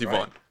Matthew Vaughn. It's Matthew right?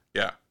 Vaughn.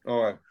 Yeah.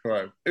 All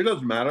right. It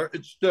doesn't matter.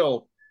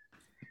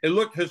 It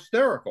looked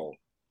hysterical.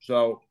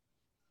 So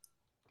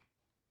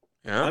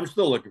yeah, I'm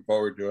still looking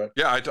forward to it.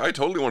 Yeah, I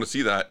totally want to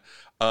see that.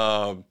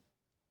 The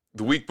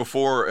week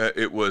before,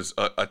 it was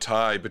a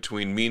tie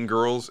between Mean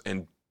Girls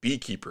and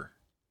Beekeeper.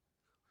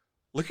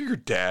 Look at your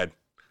dad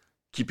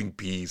keeping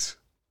bees.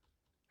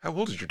 How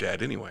old is your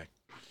dad anyway?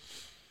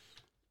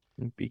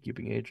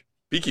 Beekeeping age.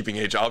 Beekeeping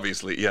age,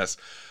 obviously, yes.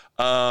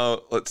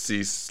 Let's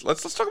see.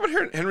 Let's talk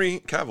about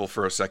Henry Cavill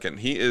for a second.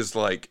 He is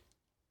like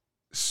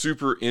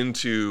super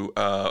into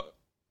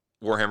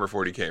Warhammer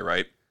 40K,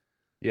 right?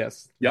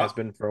 Yes. Yeah. Has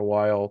been for a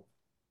while.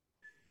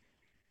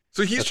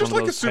 So he's just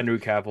like a Henry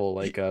Cavill,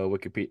 like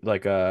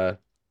Wikipedia,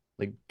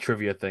 like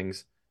trivia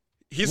things.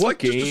 He's what like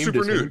game just a super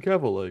does nerd. Henry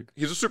Cavill like?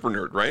 He's a super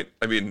nerd, right?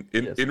 I mean,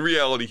 in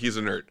reality, he's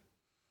a nerd.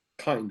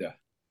 Kinda.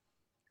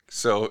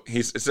 So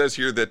it says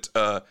here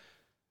that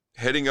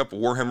heading up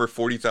Warhammer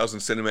 40,000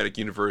 cinematic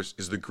universe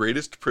is the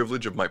greatest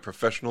privilege of my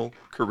professional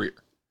career.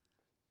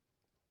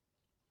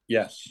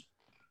 Yes.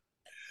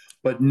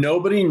 But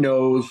nobody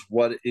knows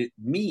what it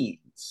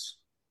means.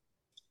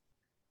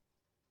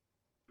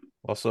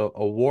 Also, a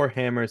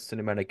Warhammer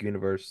cinematic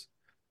universe.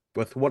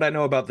 With what I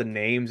know about the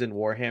names in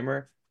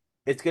Warhammer,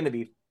 it's going to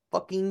be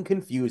fucking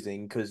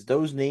confusing because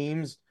those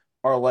names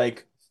are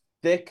like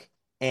thick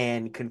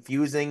and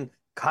confusing,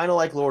 kind of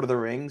like Lord of the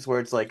Rings,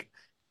 where it's like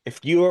if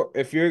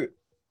you're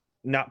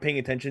not paying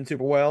attention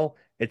super well,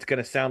 it's going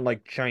to sound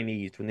like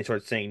Chinese when they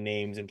start saying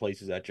names and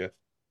places at you. At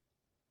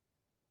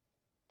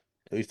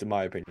least in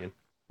my opinion,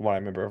 from what I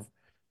remember of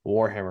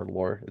Warhammer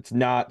lore. It's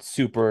not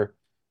super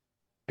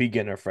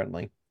beginner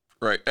friendly.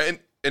 Right.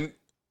 And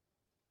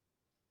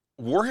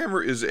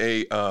Warhammer is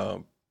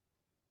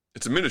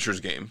it's a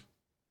miniatures game.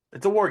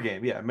 It's a war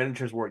game, yeah,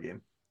 miniatures war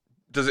game.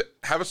 Does it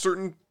have a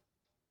certain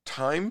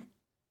time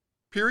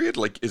period?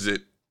 Like is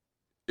it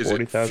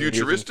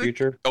futuristic?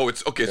 Oh,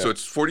 it's okay, yeah. So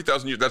it's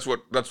 40,000 years. That's what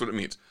it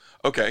means.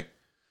 Okay.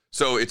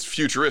 So it's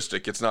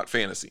futuristic, it's not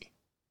fantasy.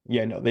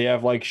 Yeah, no, they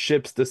have like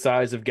ships the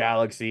size of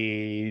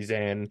galaxies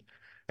and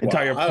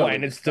entire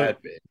planets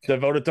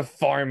devoted to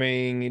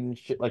farming and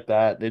shit like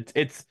that.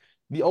 It's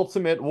the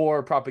ultimate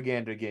war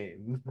propaganda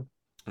game.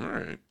 All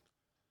right.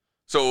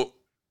 So,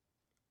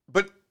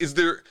 but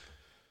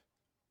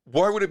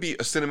why would it be a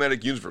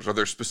cinematic universe? Are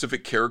there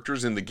specific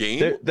characters in the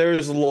game?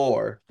 There's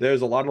lore.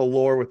 There's a lot of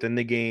lore within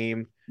the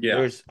game. Yeah.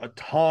 There's a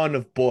ton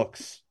of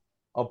books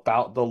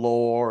about the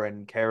lore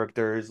and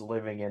characters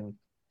living in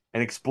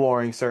and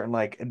exploring certain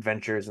like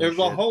adventures. And There's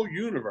shit. a whole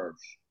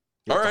universe.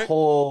 It's All a right.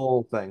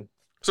 whole thing.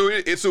 So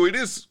it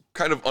is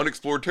kind of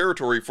unexplored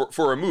territory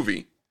for a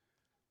movie,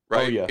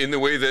 right? Oh, yeah. In the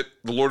way that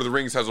the Lord of the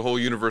Rings has a whole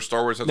universe,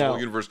 Star Wars has a whole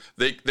universe.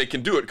 They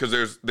can do it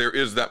because there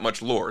is that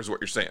much lore, is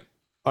what you're saying.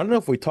 I don't know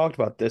if we talked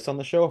about this on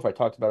the show, if I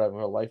talked about it in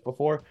real life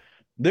before.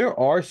 There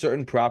are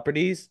certain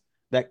properties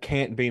that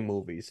can't be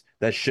movies,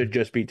 that should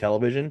just be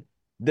television.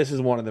 This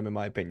is one of them, in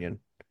my opinion.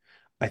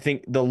 I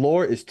think the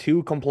lore is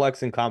too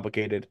complex and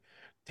complicated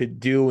to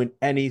do in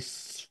any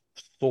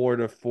sort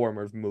of form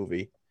of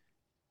movie.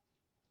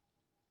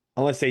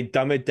 Unless they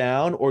dumb it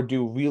down or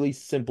do really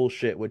simple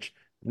shit, which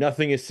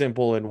nothing is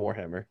simple in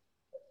Warhammer.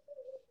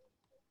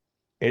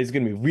 It's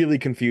going to be really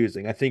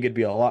confusing. I think it'd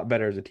be a lot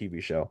better as a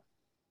TV show.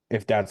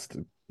 If that's,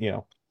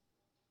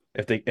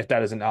 if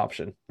that is an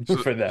option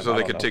for them. So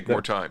they could take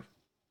more time.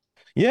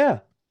 Yeah.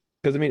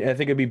 Because, I mean, I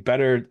think it'd be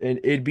better, and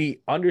it'd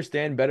be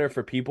understand better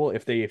for people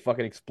if they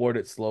fucking explored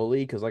it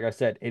slowly. Because, like I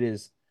said, it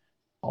is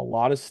a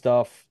lot of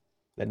stuff.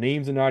 The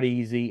names are not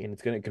easy, and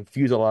it's going to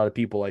confuse a lot of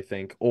people, I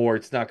think. Or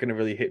it's not going to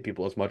really hit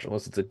people as much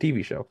unless it's a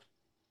TV show.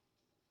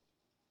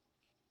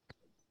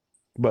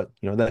 But,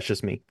 that's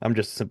just me. I'm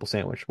just a simple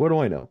sandwich. What do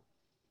I know?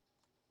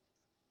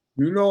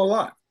 You know a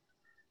lot.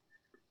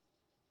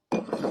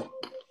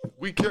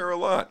 We care a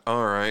lot.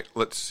 All right.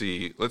 Let's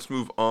see. Let's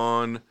move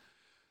on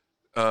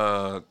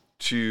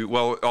to,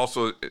 well,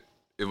 also,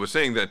 it was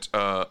saying that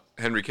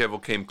Henry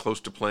Cavill came close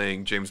to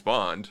playing James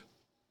Bond,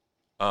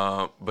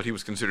 but he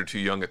was considered too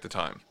young at the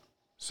time.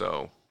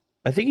 So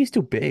I think he's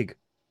too big.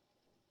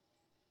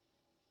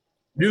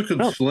 You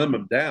can slim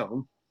him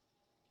down.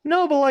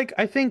 No, but like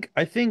I think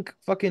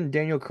fucking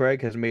Daniel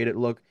Craig has made it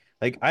look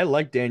like I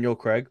like Daniel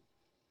Craig,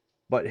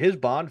 but his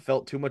Bond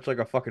felt too much like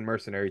a fucking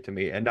mercenary to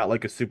me and not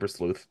like a super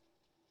sleuth.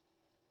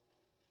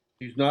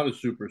 He's not a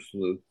super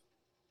sleuth.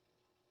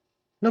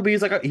 No, but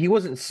he's like he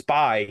wasn't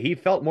spy. He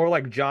felt more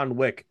like John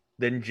Wick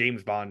than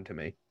James Bond to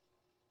me.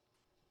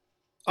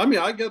 I mean,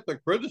 I get the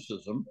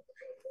criticism,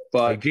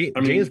 but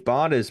like, James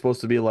Bond is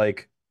supposed to be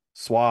like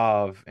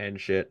suave and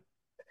shit.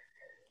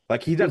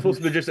 Like he's not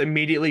supposed to just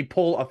immediately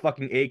pull a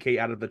fucking AK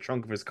out of the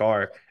trunk of his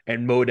car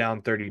and mow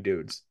down 30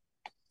 dudes.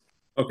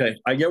 Okay,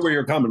 I get where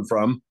you're coming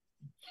from.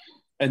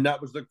 And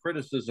that was the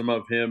criticism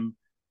of him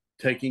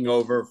taking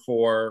over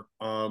for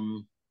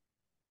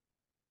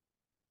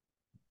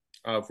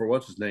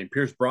what's his name?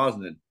 Pierce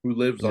Brosnan, who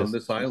lives on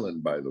this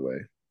island, by the way.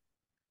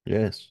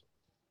 Yes.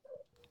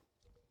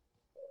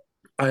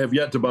 I have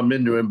yet to bump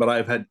into him, but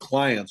I've had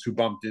clients who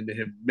bumped into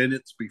him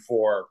minutes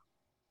before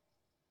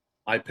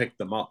I picked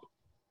them up.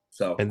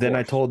 So, and then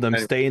I told them,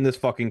 stay in this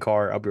fucking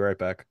car. I'll be right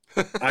back.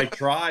 I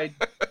tried.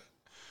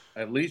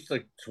 At least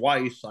like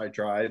twice I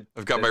tried.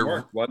 I've got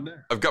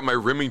my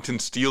Remington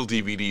Steele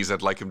DVDs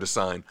I'd like him to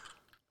sign.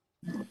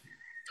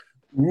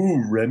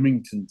 Ooh,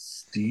 Remington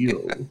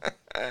Steele.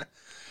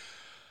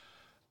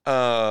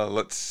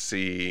 Let's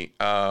see.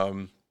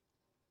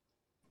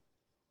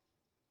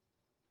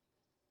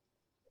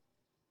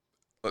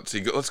 Let's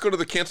see. Let's go to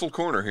the canceled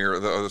corner here.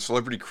 The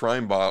celebrity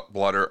crime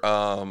blotter.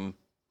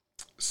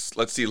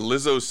 Let's see.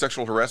 Lizzo's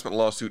sexual harassment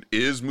lawsuit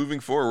is moving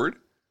forward.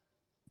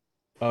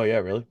 Oh yeah,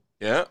 really?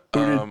 Yeah.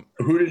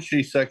 Who did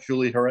she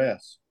sexually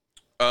harass?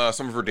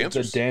 Some of her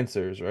dancers. The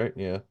dancers, right?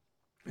 Yeah.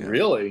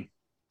 Really?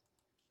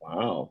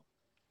 Wow.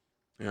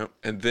 Yeah.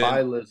 And then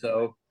bye,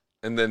 Lizzo.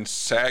 And then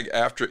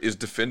SAG-AFTRA is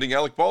defending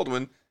Alec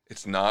Baldwin.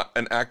 It's not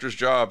an actor's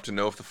job to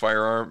know if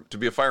to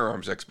be a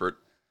firearms expert.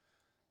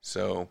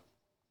 So,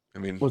 I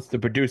mean, what's the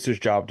producer's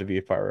job to be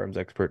a firearms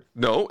expert?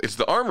 No, it's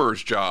the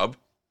armorer's job.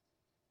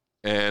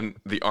 And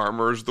the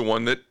armorer's the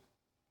one that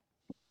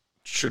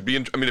should be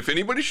in. I mean, if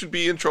anybody should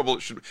be in trouble,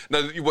 it should.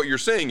 Now, what you're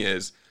saying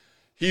is,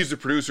 he's the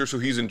producer, so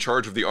he's in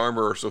charge of the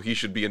armorer, so he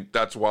should be in.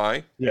 That's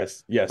why.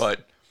 Yes.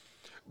 But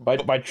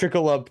by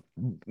trickle up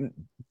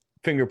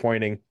finger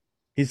pointing,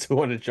 he's the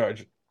one in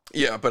charge.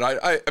 Yeah, but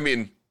I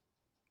mean,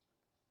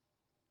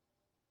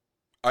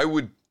 I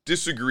would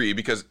disagree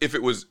because if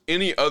it was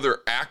any other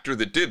actor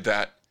that did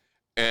that,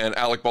 and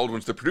Alec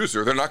Baldwin's the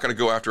producer, they're not going to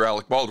go after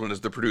Alec Baldwin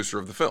as the producer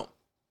of the film.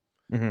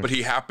 Mm-hmm. But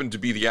he happened to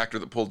be the actor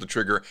that pulled the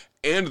trigger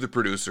and the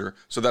producer,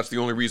 so that's the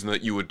only reason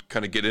that you would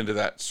kind of get into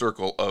that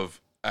circle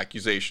of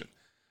accusation.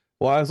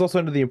 Well, I was also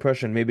under the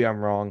impression, maybe I'm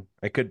wrong,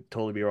 I could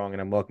totally be wrong,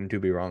 and I'm welcome to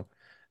be wrong,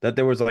 that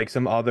there was like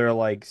some other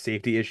like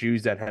safety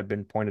issues that had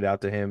been pointed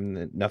out to him,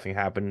 that nothing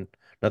happened,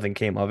 nothing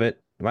came of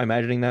it. Am I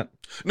imagining that?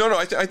 No,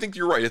 I think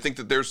you're right. I think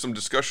that there's some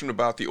discussion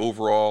about the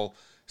overall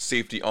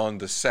safety on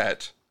the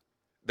set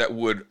that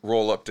would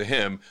roll up to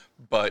him,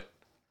 but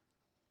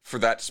for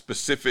that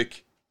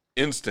specific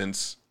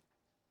instance,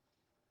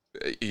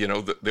 you know,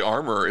 the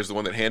armorer is the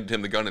one that handed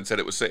him the gun and said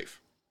it was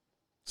safe.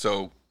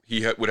 So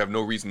he would have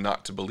no reason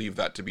not to believe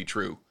that to be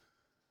true.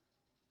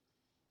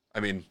 I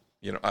mean,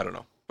 you know, I don't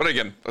know. But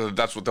again,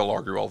 that's what they'll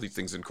argue, all these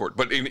things in court.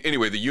 But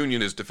anyway, the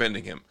union is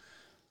defending him.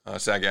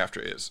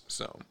 SAG-AFTRA is.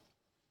 So,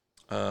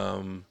 I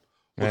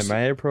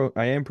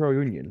am pro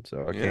union,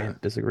 so I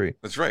can't disagree.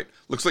 That's right.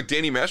 Looks like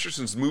Danny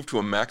Masterson's moved to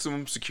a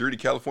maximum security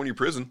California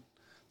prison,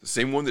 the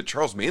same one that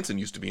Charles Manson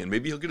used to be in.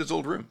 Maybe he'll get his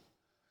old room.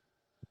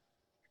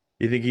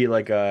 You think he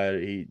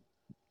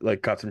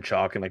got some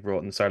chalk and like wrote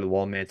on the side of the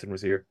wall Manson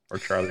was here or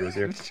Charlie was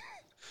here?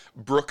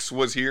 Brooks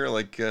was here,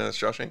 like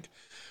Shawshank.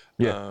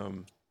 Yeah.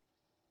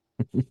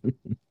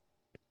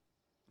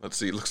 Let's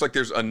see. Looks like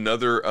there's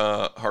another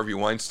Harvey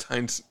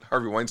Weinstein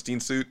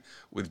suit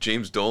with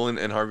James Dolan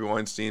and Harvey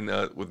Weinstein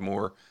with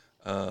more.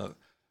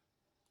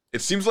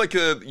 It seems like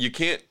you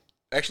can't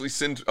actually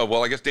send.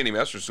 Well, I guess Danny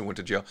Masterson went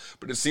to jail,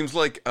 but it seems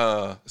like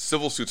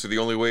civil suits are the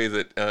only way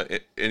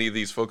that any of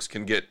these folks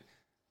can get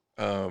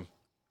called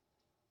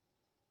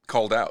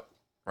out.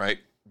 Right?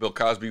 Bill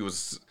Cosby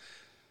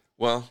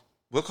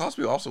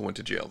also went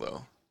to jail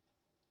though.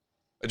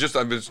 I'm just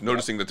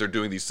noticing that they're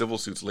doing these civil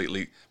suits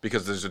lately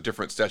because there's a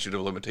different statute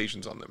of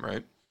limitations on them,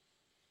 right?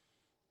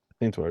 I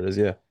think that's what it is,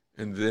 yeah.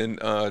 And then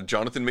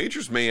Jonathan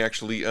Majors may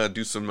actually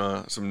do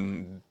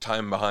some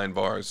time behind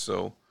bars,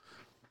 so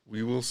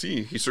we will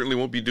see. He certainly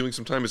won't be doing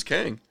some time as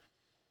Kang.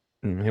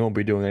 He won't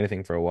be doing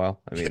anything for a while.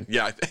 I mean,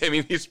 yeah, I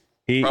mean he's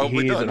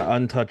probably he's done. an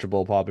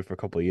untouchable probably for a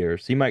couple of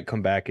years. He might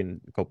come back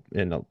in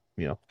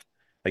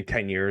like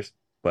 10 years,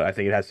 but I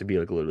think it has to be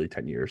like literally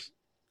 10 years.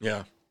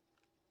 Yeah.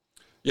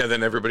 Yeah,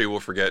 then everybody will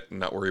forget and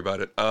not worry about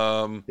it.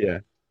 Yeah.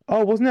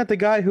 Oh, wasn't that the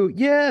guy who?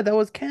 Yeah, that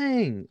was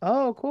Kang.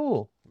 Oh,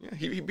 cool. Yeah,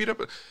 he beat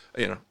up,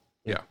 Yeah.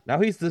 Now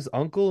he's this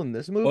uncle in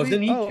this movie.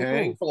 Wasn't he cool.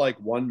 Kang for like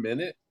 1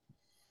 minute?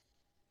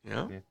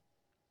 Yeah.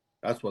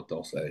 That's what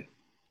they'll say.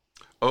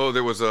 Oh,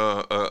 there was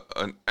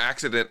an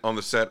accident on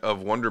the set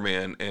of Wonder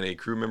Man, and a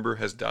crew member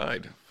has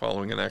died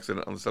following an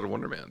accident on the set of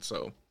Wonder Man.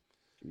 So,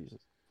 Jesus,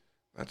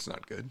 that's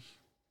not good.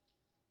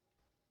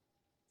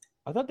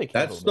 I thought they.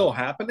 That's still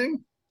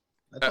happening.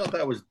 I thought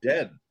that was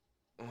dead.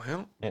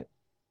 Well,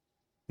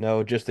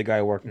 no, just the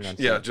guy working on set.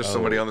 Yeah, just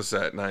somebody on the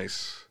set.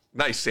 Nice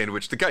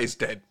Sandwich. The guy's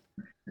dead.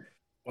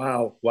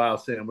 Wow,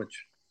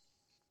 Sandwich.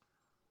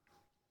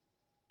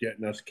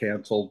 Getting us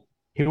canceled.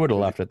 He would have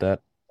laughed at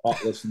that.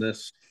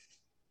 Thoughtlessness.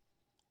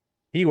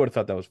 He would have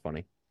thought that was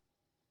funny.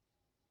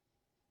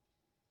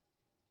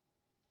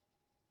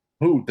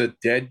 Who, the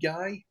dead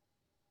guy?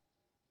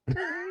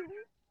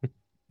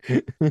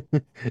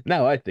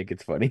 No, I think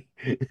it's funny.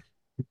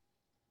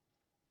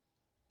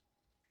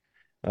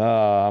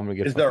 I'm gonna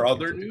get. Is there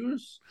other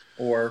news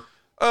or?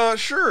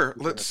 Sure.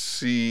 Let's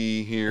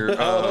see here.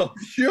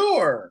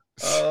 Sure.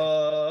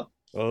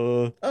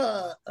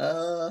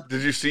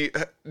 Did you see?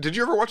 Did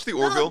you ever watch the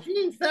Orville?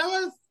 Gee,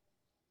 fellas.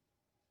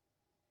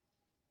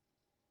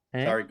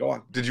 Sorry, go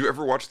on. Did you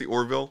ever watch the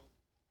Orville?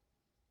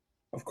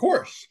 Of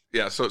course.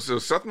 Yeah. So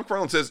Seth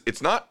MacFarlane says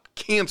it's not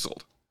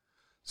canceled.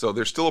 So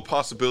there's still a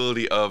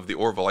possibility of the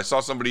Orville. I saw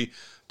somebody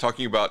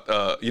talking about,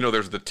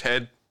 there's the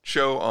Ted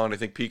show on, I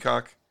think,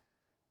 Peacock.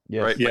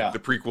 Yes. Right? Yeah. Like the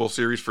prequel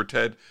series for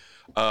Ted.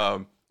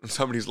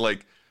 Somebody's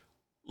like,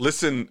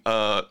 listen,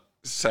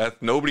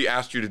 Seth, nobody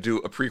asked you to do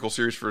a prequel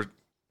series for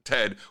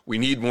Ted. We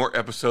need more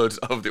episodes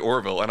of the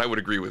Orville. And I would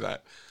agree with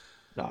that.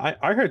 No,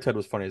 I heard Ted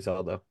was funny as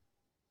hell, though.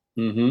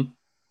 Mm-hmm.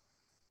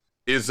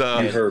 You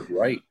heard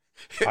right.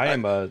 I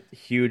am a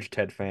huge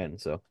Ted fan,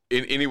 so.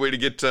 In any way to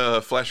get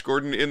Flash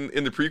Gordon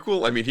in the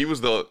prequel? I mean, he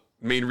was the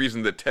main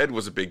reason that Ted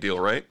was a big deal,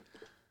 right?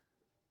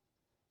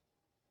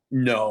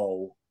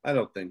 No, I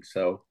don't think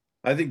so.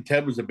 I think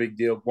Ted was a big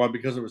deal, one,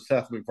 because it was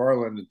Seth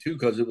MacFarlane, and two,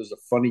 because it was a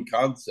funny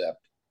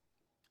concept.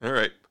 All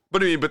right.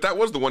 But that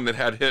was the one that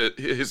had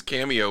his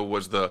cameo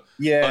was the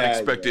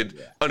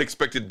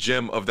unexpected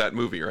gem of that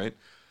movie, right?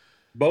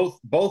 Both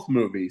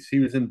movies. He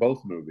was in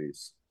both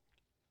movies.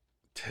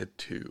 Ted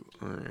 2.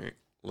 All right.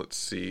 Let's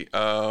see.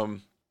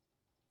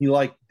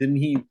 Didn't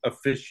he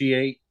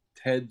officiate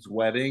Ted's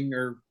wedding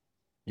or?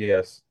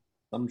 Yes.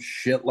 Some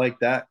shit like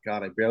that.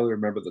 God, I barely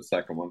remember the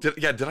second one.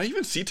 Did I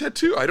even see Ted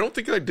 2? I don't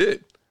think I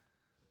did.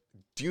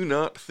 Do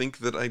not think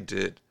that I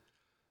did.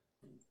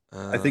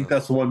 I think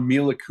that's the one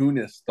Mila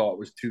Kunis thought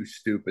was too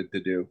stupid to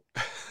do.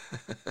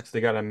 So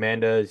they got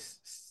Amanda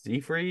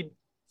Seyfried?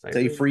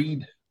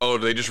 Oh,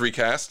 did they just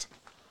recast?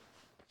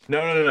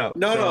 No.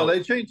 No,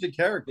 they changed the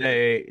character.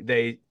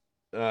 They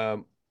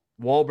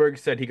Wahlberg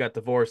said he got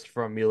divorced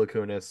from Mila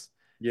Kunis.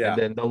 Yeah.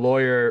 And then the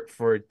lawyer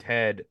for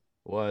Ted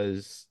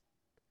was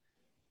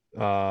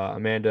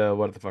Amanda,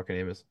 what the fuck her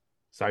name is?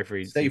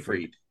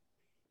 Seyfried.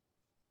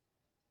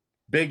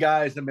 Big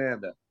Eyes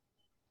Amanda.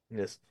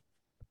 Yes.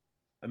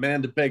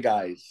 Amanda Big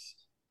Eyes.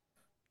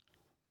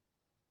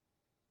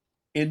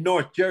 In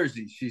North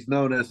Jersey, she's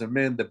known as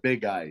Amanda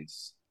Big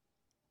Eyes.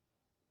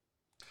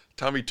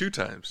 Tommy 2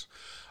 times.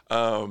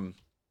 I'm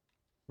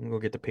gonna go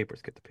get the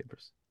papers.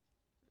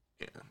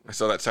 Yeah, I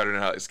saw that Saturday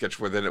Night sketch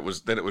where then it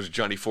was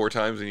Johnny 4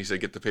 times, and he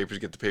said, "Get the papers,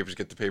 get the papers,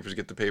 get the papers,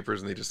 get the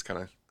papers," and they just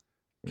kind of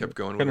kept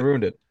going. Kind of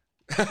ruined it.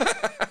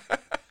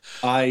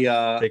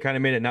 They kind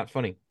of made it not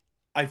funny.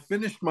 I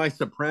finished my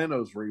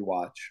Sopranos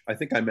rewatch. I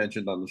think I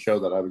mentioned on the show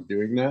that I was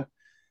doing that.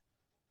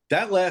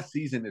 That last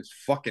season is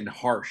fucking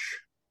harsh.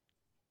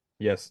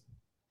 Yes.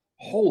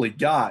 Holy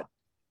God,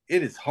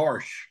 it is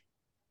harsh.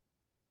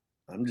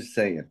 I'm just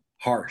saying,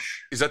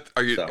 harsh. Is that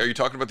are you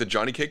talking about the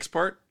Johnny Cakes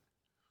part?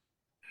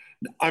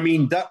 I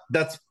mean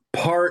that's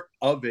part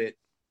of it.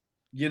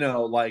 You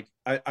know, like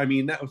I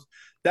mean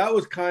that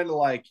was kind of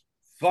like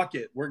fuck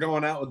it, we're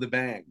going out with a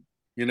bang.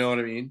 You know what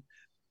I mean?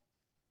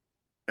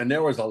 And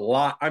there was a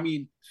lot. I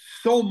mean,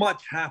 so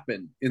much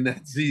happened in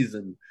that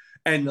season,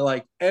 and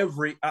like I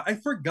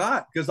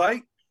forgot because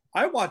I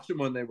watched them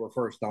when they were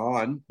first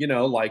on.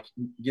 Like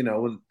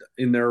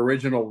in their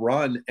original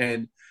run,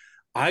 and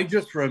I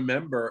just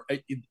remember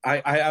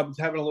I was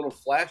having a little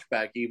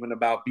flashback even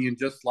about being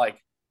just like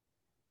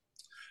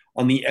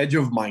on the edge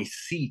of my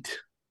seat,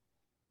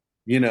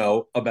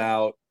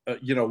 about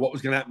what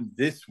was going to happen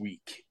this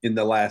week in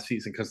the last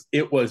season, because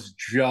it was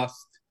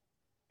just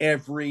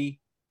every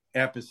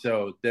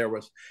episode there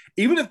was,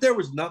 even if there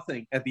was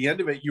nothing at the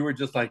end of it, you were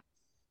just like,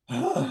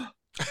 oh,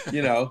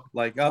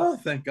 like, oh,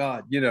 thank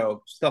God,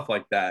 stuff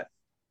like that.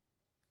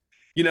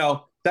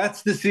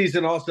 That's the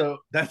season also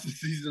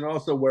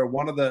where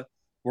one of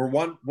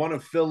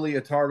Phil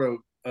Leotardo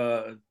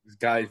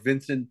guys,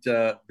 Vincent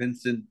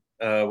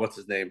what's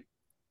his name,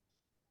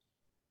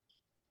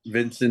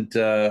 Vincent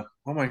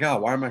oh my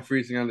God, why am I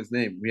freezing on his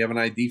name? We have an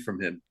ID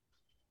from him.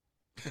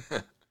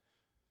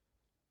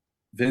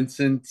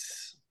 Vincent,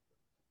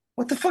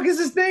 what the fuck is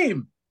his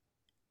name?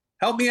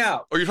 Help me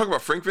out. Oh, you're talking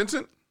about Frank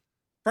Vincent?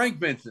 Frank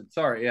Vincent.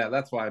 Sorry, yeah,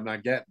 that's why I'm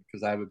not getting,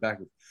 because I have it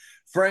backwards.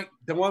 Frank,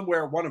 the one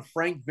where one of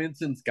Frank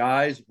Vincent's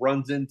guys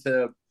runs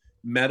into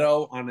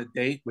Meadow on a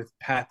date with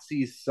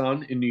Patsy's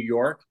son in New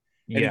York,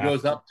 and he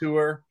goes up to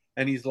her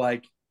and he's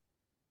like,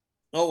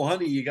 "Oh,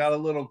 honey, you got a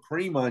little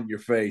cream on your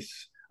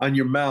face, on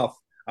your mouth.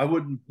 I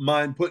wouldn't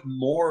mind putting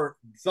more,"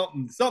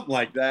 something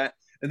like that.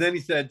 And then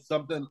he said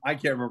something, I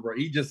can't remember.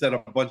 He just said a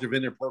bunch of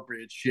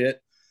inappropriate shit.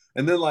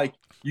 And then, like,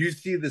 you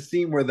see the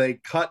scene where they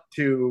cut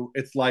to,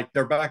 it's like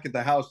they're back at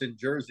the house in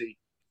Jersey,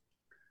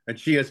 and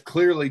she has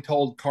clearly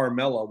told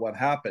Carmela what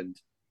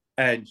happened.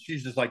 And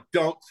she's just like,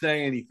 don't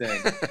say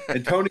anything.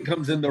 And Tony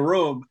comes in the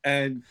room,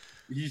 and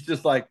he's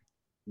just like,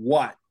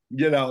 what?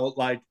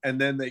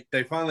 And then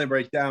they finally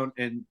break down,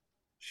 and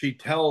she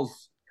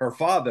tells her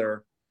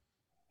father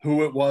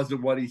who it was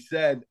and what he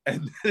said.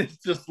 And then it's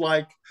just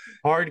like,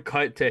 hard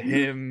cut to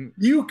him.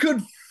 You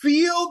could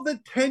feel the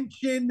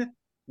tension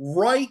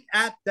right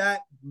at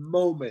that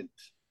moment.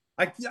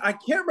 I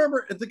can't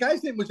remember the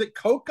guy's name. Was it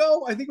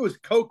Coco? I think it was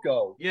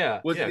Coco.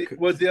 Yeah.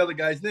 Was the other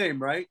guy's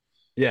name, right?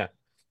 Yeah.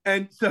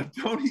 And so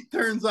Tony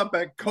turns up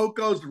at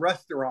Coco's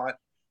restaurant,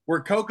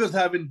 where Coco's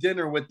having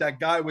dinner with that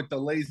guy with the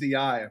lazy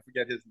eye. I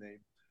forget his name.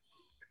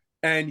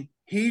 And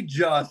he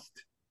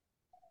just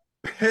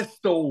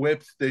pistol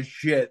whips the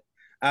shit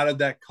out of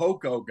that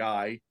Coco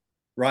guy,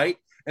 right?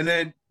 And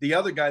then the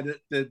other guy,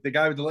 the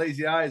guy with the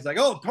lazy eye, is like,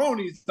 "Oh,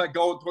 Tony's like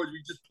going towards me."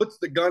 He just puts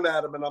the gun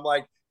at him, and I'm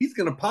like, he's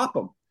gonna pop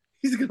him.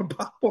 He's gonna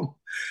pop him,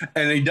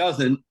 and he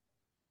doesn't.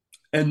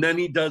 And then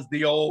he does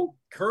the old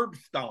curb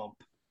stomp.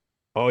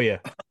 Oh yeah,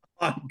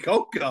 on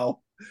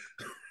Coco,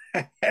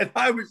 and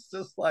I was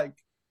just like,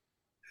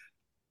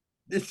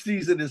 this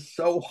season is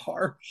so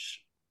harsh.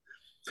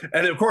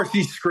 And of course,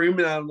 he's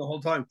screaming at him the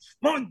whole time,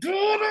 "My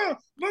daughter,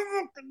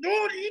 my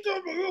daughter, you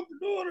don't my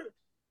daughter."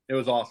 It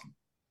was awesome.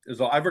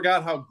 I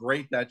forgot how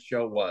great that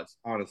show was,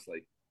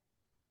 honestly.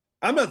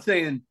 I'm not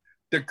saying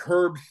the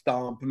curb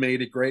stomp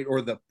made it great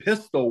or the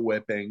pistol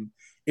whipping.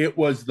 It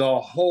was the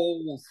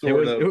whole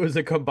It was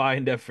a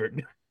combined effort.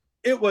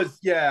 It was,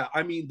 yeah.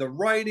 I mean, the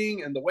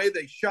writing and the way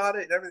they shot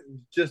it and everything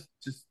was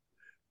just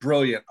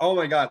brilliant. Oh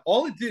my God.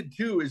 All it did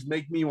too is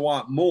make me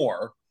want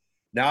more.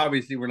 Now,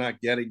 obviously, we're not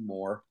getting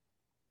more.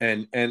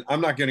 And I'm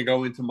not going to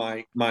go into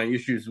my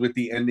issues with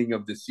the ending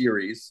of the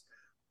series.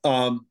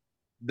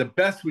 The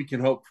best we can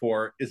hope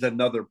for is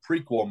another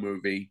prequel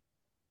movie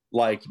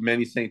like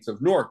Many Saints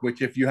of Newark,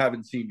 which if you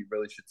haven't seen, you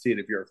really should see it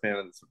if you're a fan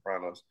of The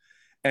Sopranos.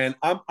 And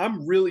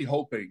I'm really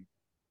hoping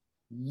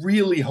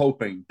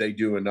they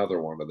do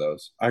another one of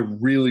those. I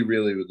really,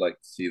 really would like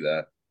to see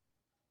that.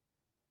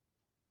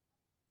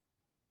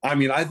 I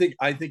mean, I think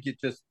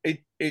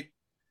it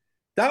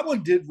that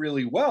one did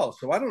really well.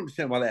 So I don't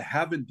understand why they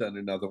haven't done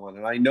another one.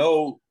 And I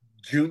know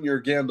Junior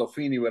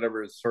Gandolfini,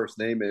 whatever his first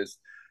name is,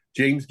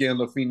 James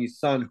Gandolfini's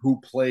son,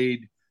 who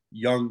played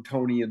young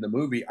Tony in the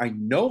movie, I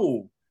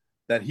know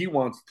that he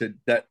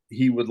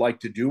would like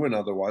to do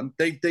another one.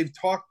 They've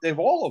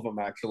all of them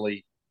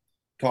actually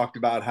talked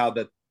about how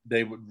that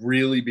they would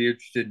really be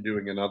interested in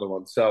doing another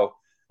one. So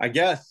I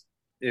guess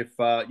if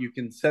you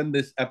can send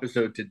this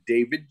episode to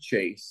David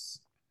Chase,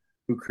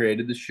 who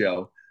created the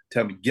show,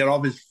 tell me, get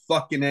off his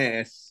fucking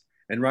ass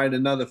and write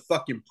another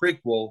fucking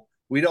prequel,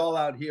 we'd all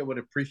out here would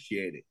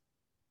appreciate it.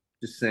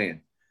 Just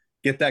saying.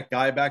 Get that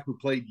guy back who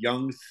played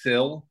young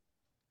Syl.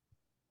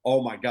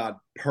 Oh my God,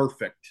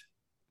 perfect.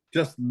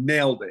 Just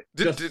nailed it.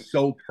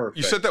 So perfect.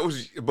 You said that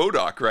was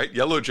MODOK, right?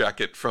 Yellow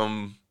Jacket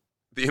from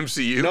the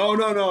MCU?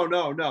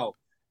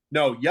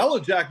 No, Yellow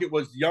Jacket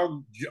was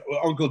young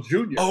Uncle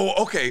Junior. Oh,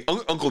 okay.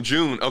 Uncle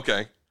June,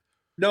 okay.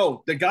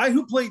 No, the guy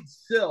who played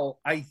Syl,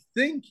 I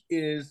think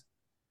is,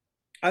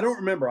 I don't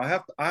remember. I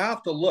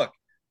have to look.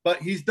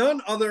 But he's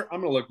done other,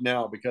 I'm going to look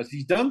now because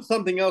he's done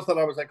something else that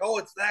I was like, oh,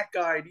 it's that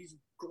guy. And he's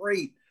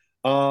great.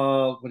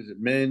 What is it?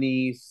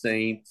 Many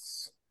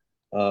Saints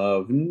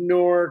of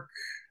Newark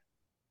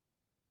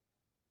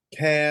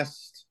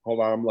cast.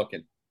 Hold on, I'm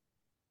looking.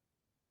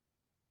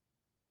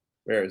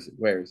 Where is it?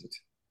 Where is it?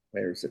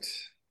 Where is it?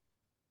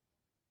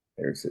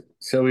 Where is it?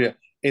 So yeah,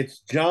 it's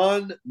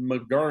John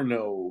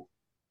Magaro.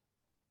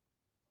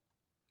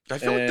 I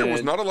feel like there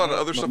was not a lot of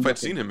other stuff I'd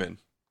seen him in.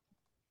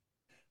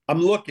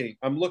 I'm looking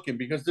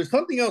because there's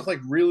something else like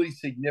really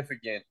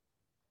significant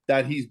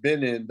that he's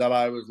been in that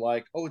I was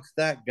like, oh, it's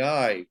that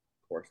guy. Of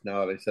course,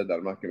 now that I said that,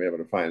 I'm not going to be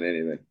able to find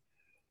anything.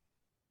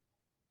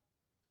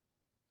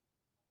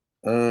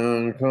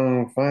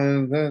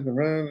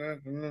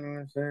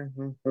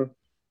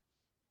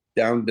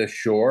 Down the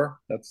Shore.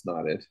 That's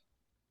not it. Is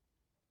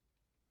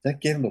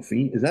that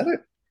Gandolfini? Is that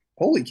it?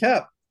 Holy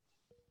crap!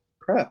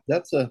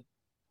 That's a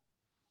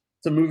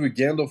movie with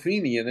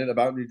Gandolfini in it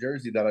about New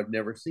Jersey that I've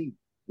never seen.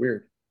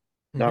 Weird.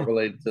 Not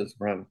related to The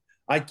Sopranos.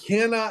 I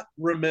cannot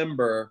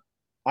remember.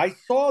 I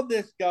saw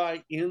this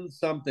guy in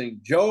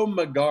something. Joe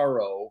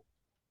Magaro.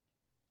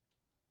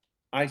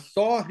 I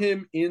saw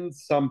him in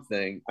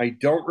something. I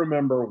don't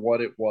remember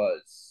what it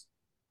was.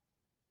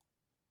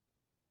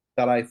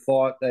 That I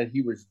thought that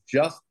he was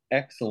just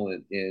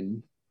excellent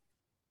in.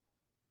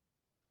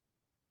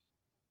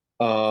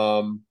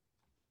 But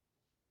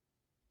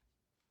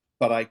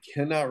I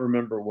cannot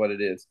remember what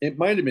it is. It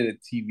might have been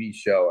a TV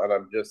show, and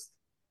I'm just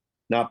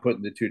not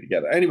putting the two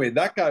together. Anyway,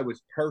 that guy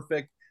was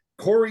perfect.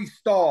 Corey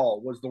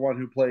Stoll was the one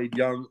who played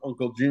young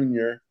Uncle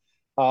Junior,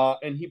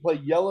 and he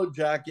played Yellow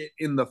Jacket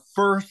in the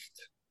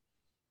first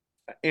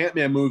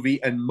Ant-Man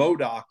movie and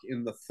MODOK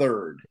in the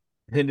third.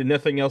 And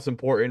nothing else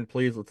important.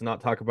 Please, let's not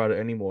talk about it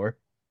anymore.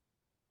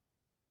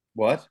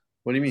 What?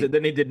 What do you mean? So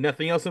then he did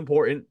nothing else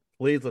important.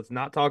 Please, let's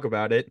not talk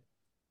about it.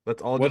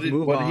 Let's all just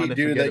move on. What did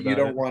he do that you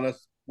don't want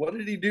us? What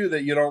did he do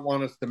that you don't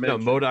want us to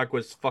mention? No, MODOK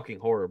was fucking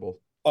horrible.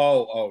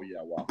 Oh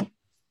yeah, well,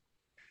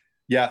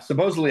 yeah.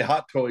 Supposedly,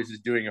 Hot Toys is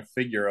doing a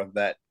figure of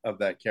that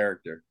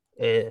character.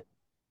 They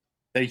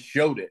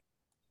showed it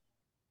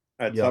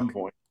at some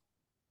point.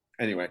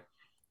 Anyway,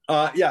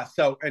 yeah.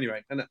 So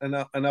anyway,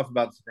 enough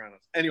about The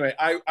Sopranos. Anyway,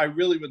 I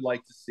really would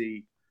like to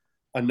see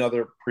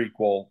another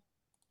prequel,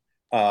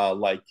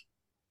 like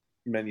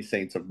Many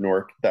Saints of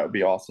Newark. That would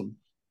be awesome.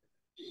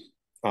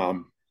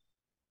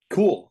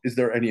 Cool. Is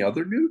there any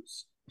other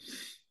news?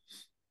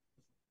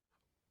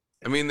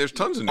 I mean, there's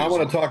tons of news. I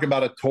want to talk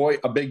about a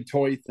big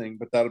toy thing,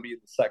 but that'll be in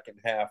the second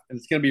half. And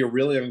it's going to be a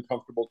really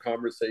uncomfortable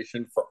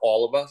conversation for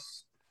all of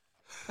us.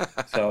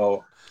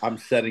 So I'm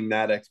setting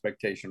that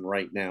expectation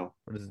right now.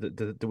 What is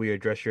it? Do we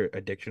address your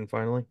addiction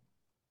finally?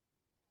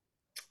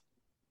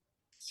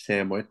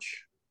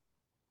 Sandwich.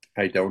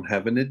 I don't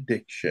have an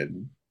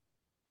addiction.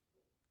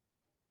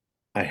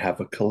 I have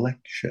a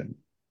collection.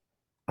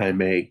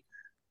 I'm a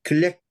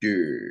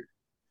collector.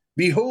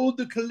 Behold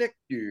the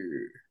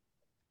collector.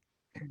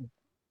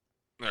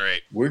 All right.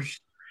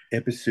 Worst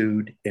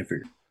episode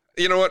ever.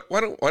 You know what?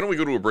 Why don't we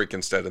go to a break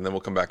instead, and then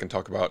we'll come back and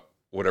talk about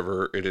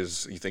whatever it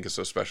is you think is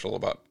so special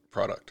about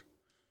product.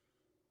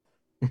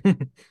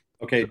 Okay.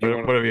 Is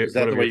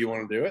that the way you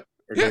want to do it?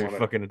 Or yeah. What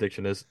fucking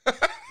addiction is.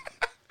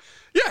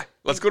 Yeah.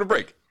 Let's go to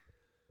break.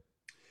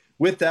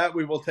 With that,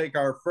 we will take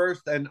our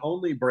first and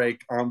only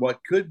break on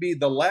what could be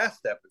the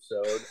last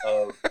episode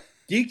of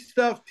Geek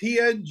Stuff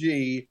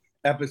TNG,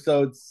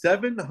 episode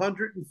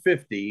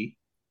 750.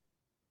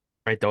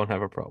 I don't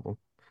have a problem.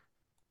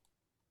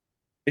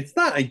 It's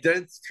not.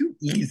 It's too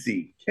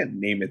easy. Can't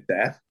name it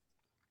that.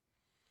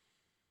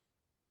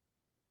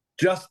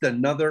 Just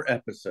another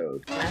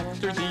episode.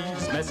 After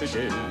these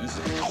messages,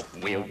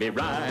 we'll be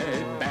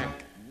right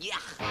back. Yeah.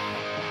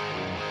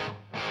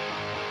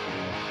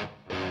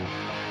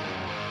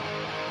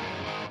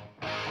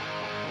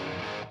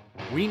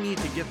 We need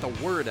to get the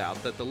word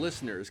out that the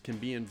listeners can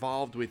be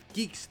involved with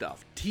Geek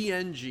Stuff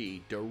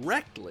TNG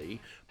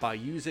directly by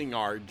using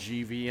our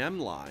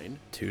GVM line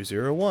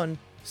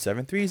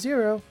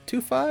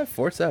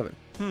 201-730-2547.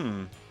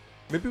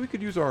 Maybe we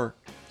could use our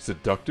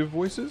seductive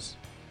voices?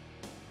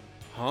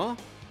 Huh?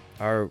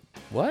 Our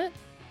what?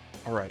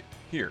 All right,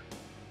 here.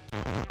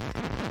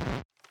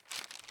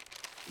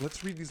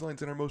 Let's read these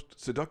lines in our most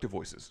seductive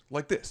voices,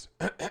 like this.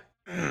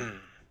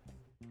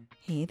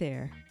 Hey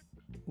there.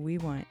 We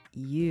want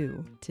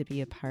you to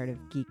be a part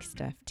of Geek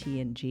Stuff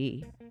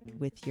TNG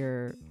with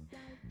your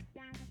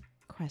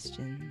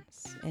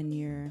questions and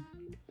your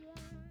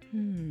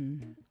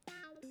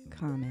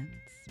comments.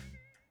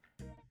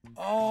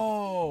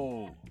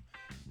 Oh!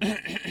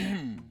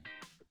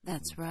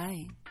 That's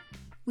right.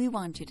 We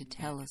want you to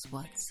tell us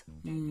what's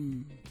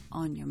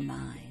on your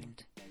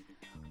mind.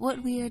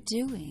 What we are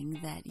doing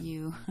that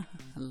you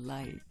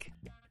like.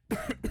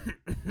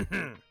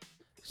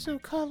 So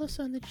call us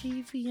on the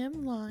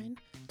GVM line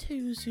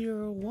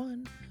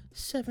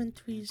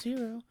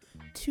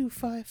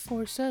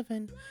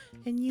 201-730-2547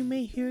 and you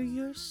may hear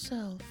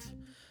yourself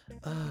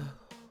on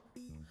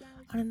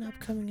an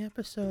upcoming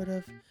episode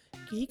of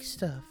Geek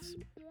Stuff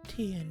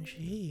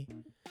TNG.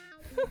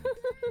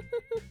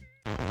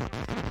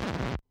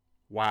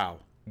 Wow.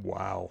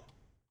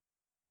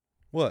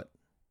 What?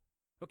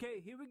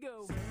 Okay, here we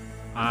go.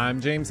 I'm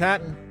James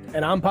Hatton.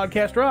 And I'm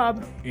Podcast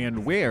Rob.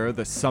 And we're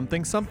the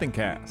Something Something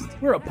Cast.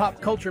 We're a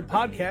pop culture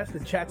podcast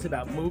that chats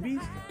about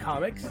movies,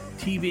 comics,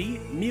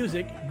 TV,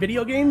 music,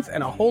 video games,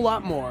 and a whole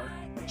lot more.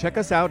 Check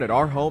us out at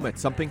our home at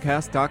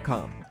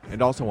somethingcast.com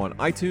and also on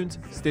iTunes,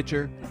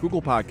 Stitcher,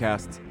 Google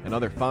Podcasts, and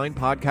other fine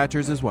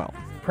podcatchers as well.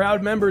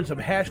 Proud members of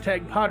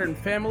Hashtag Podern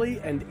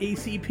Family and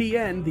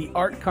ACPN, the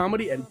Art,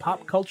 Comedy, and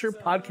Pop Culture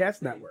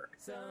Podcast Network.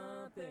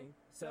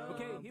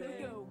 Okay, here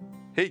we go.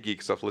 Hey,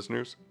 Geek Stuff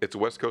listeners. It's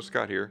West Coast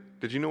Scott here.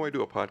 Did you know I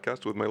do a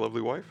podcast with my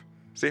lovely wife?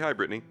 Say hi,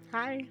 Brittany.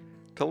 Hi.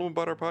 Tell them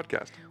about our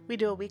podcast. We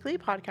do a weekly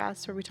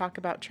podcast where we talk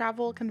about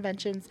travel,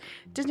 conventions,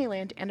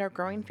 Disneyland, and our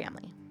growing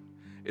family.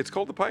 It's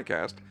called the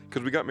Piecast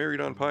because we got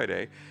married on Pi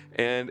Day,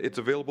 and it's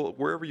available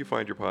wherever you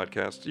find your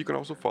podcasts. You can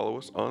also follow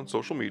us on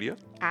social media.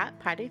 At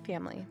Pi Day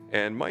Family.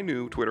 And my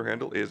new Twitter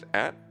handle is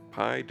at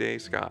Pi Day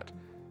Scott.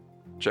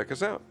 Check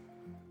us out.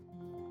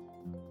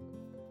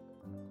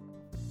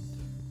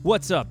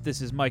 What's up?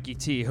 This is Mikey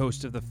T,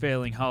 host of the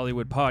Failing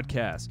Hollywood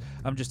podcast.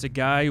 I'm just a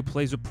guy who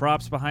plays with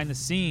props behind the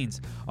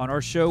scenes. On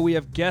our show, we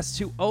have guests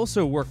who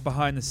also work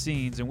behind the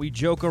scenes, and we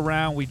joke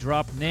around, we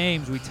drop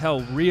names, we tell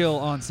real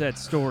on-set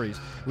stories.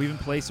 We even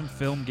play some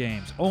film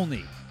games,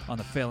 only on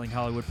the Failing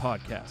Hollywood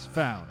podcast,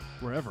 found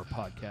wherever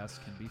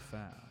podcasts can be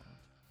found.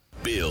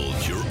 Build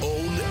your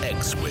own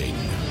X-Wing.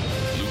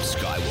 Luke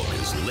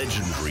Skywalker's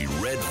legendary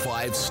Red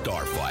 5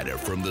 starfighter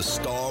from the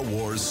Star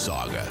Wars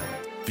saga.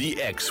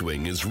 The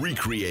X-Wing is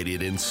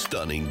recreated in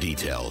stunning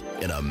detail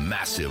in a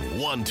massive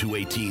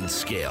 1:18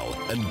 scale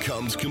and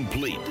comes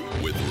complete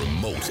with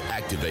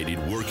remote-activated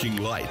working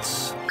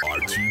lights,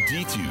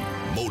 R2-D2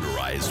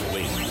 motorized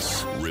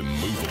wings,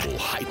 removable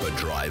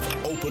hyperdrive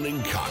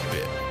opening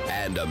cockpit,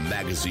 and a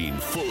magazine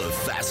full of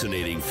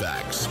fascinating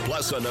facts,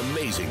 plus an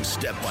amazing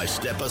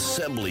step-by-step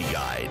assembly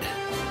guide.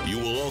 You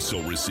will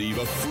also receive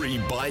a free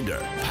binder,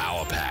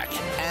 power pack,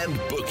 and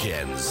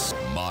bookends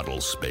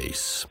model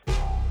space.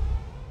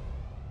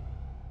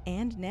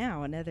 And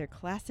now another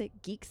classic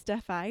Geek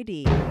Stuff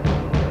ID. Hey,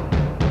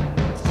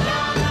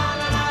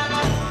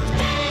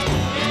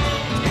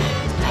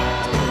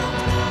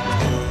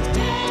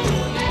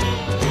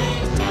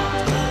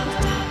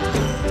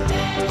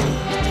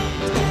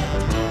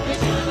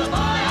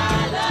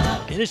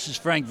 this is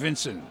Frank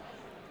Vincent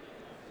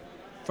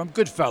from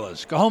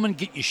Goodfellas. Go home and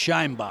get your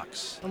shine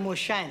box. No more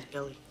shines,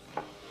 Billy.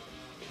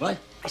 What?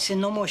 I said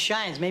no more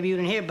shines. Maybe you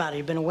didn't hear about it.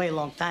 You've been away a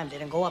long time. They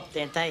didn't go up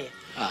there and tell you.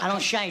 I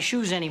don't shine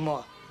shoes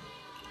anymore.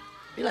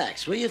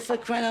 Relax, will you? For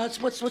crying out,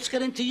 what's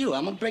got into you?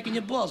 I'm breaking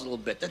your balls a little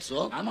bit, that's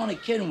all. I'm only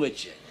kidding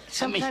with you.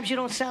 Sometimes you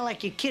don't sound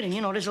like you're kidding. You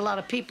know, there's a lot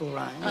of people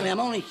around. I'm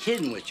only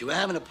kidding with you. We're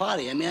having a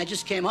party. I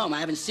just came home. I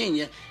haven't seen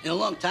you in a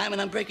long time,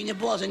 and I'm breaking your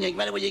balls, and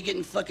right away you're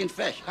getting fucking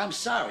fresh. I'm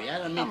sorry. I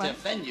don't mean to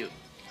offend you.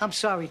 I'm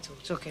sorry, too.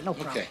 It's okay. No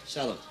problem. Okay,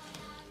 salute.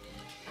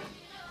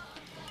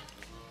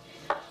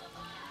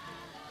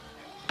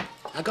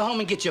 Now go home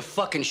and get your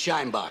fucking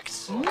shine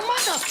box.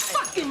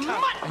 Motherfucking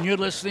mother! And you're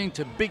listening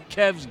to Big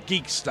Kev's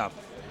Geek Stuff.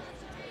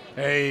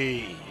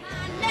 Hey.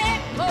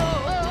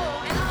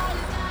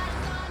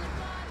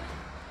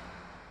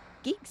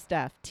 Geek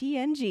Stuff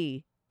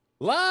TNG.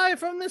 Live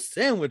from the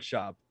Sandwich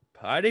Shop,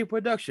 Pi Day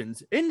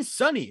Productions in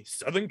sunny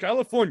Southern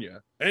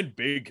California and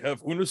Big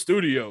Kev Una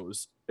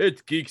Studios.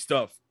 It's Geek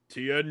Stuff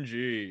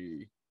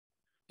TNG.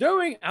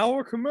 During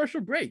our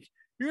commercial break,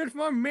 you heard from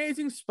our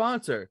amazing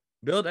sponsor,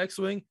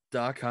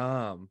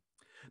 BuildXWing.com.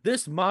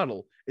 This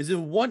model is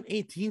in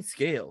 1/18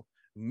 scale,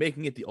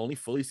 making it the only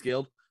fully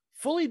scaled,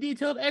 fully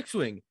detailed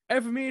X-Wing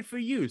ever made for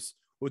use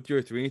with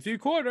your 3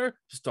 3/4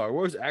 Star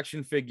Wars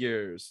action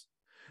figures.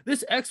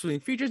 This X-Wing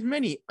features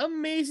many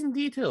amazing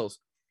details,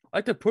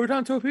 like the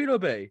proton torpedo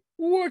bay,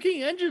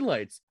 working engine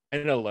lights,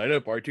 and a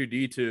light-up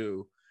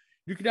R2-D2.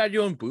 You can add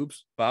your own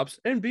boops, bops,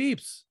 and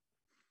beeps.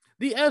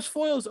 The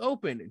S-foil is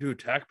open to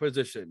attack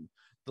position.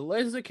 The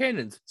laser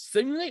cannons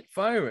simulate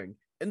firing,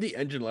 and the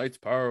engine lights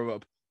power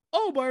up,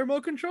 all by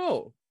remote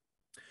control.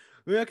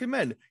 We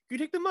recommend you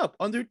take them up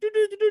on their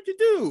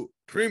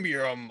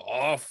premium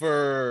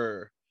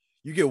offer.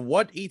 You get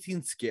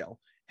 1/18 scale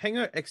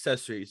hanger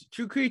accessories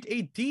to create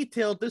a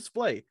detailed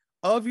display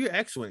of your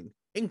X-Wing,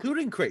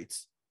 including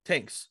crates,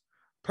 tanks,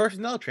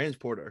 personnel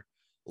transporter,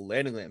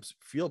 landing lamps,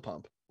 fuel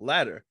pump,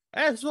 ladder,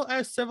 as well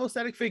as several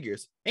static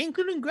figures,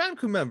 including ground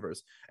crew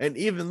members, and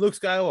even Luke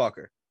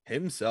Skywalker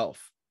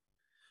himself.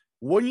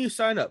 When you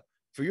sign up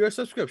for your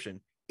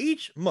subscription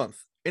each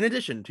month, in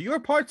addition to your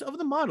parts of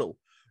the model,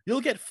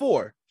 you'll get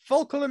 4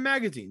 full-color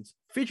magazines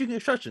featuring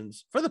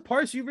instructions for the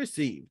parts you've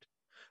received,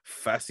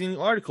 fascinating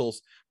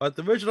articles about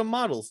the original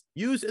models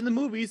used in the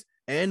movies,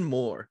 and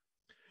more.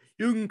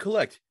 You can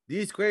collect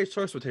these great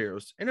source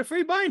materials in a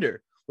free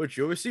binder, which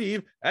you'll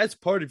receive as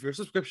part of your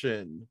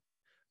subscription.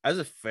 As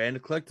a fan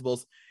of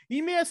collectibles,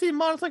 you may have seen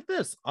models like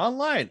this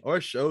online or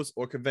at shows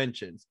or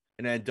conventions,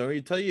 and I don't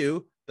need to tell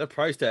you, the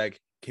price tag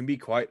can be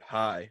quite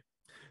high.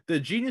 The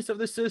genius of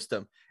this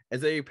system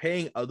is that you're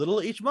paying a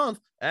little each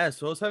month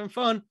as well as having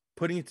fun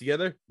putting it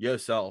together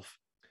yourself.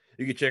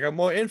 You can check out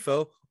more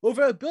info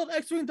over at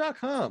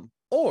BuildXWing.com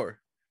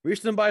or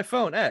reach them by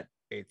phone at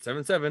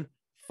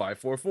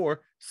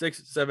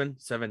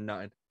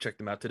 877-544-6779. Check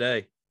them out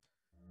today.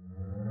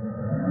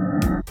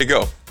 Here you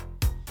go.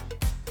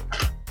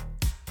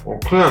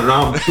 Okay,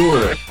 now I'm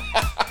doing it.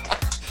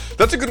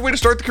 That's a good way to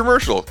start the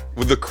commercial,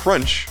 with the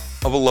crunch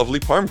of a lovely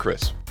Parm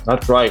Crisp.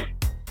 That's right.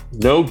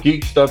 No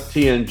Geek Stuff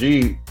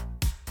TNG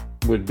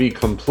would be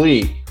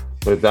complete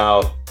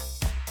without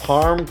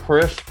Parm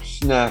Crisp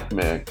Snack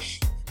Mix.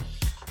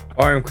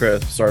 Parm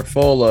Crisps are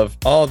full of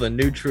all the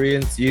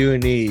nutrients you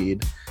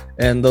need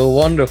and the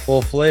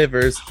wonderful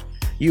flavors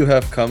you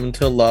have come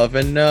to love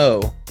and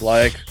know,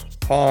 like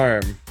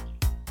Parm.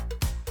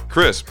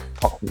 Crisp.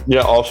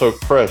 Yeah, also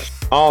crisp.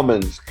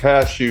 Almonds,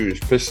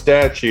 cashews,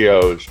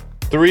 pistachios.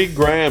 3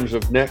 grams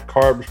of net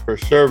carbs per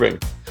serving.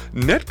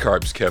 Net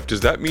carbs, Kev.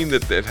 Does that mean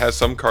that it has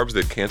some carbs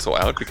that cancel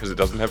out because it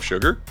doesn't have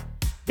sugar?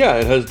 Yeah,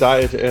 it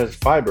has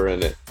fiber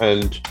in it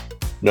and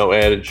no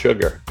added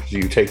sugar. So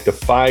you take the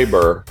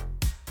fiber,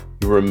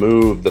 you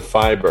remove the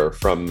fiber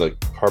from the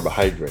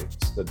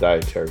carbohydrates, the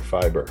dietary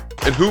fiber.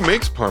 And who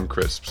makes Parm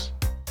Crisps?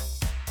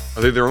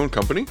 Are they their own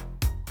company?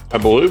 I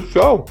believe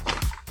so.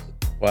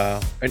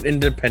 Wow. An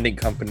independent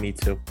company,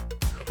 too.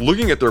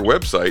 Looking at their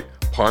website,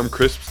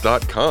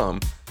 parmcrisps.com,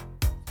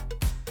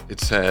 it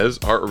says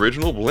our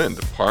original blend.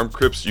 Parm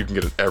Crisps, you can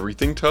get an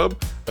everything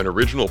tub, an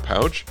original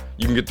pouch.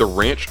 You can get the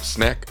ranch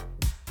snack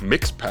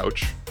mix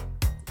pouch,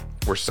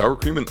 or sour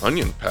cream and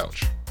onion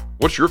pouch.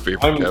 What's your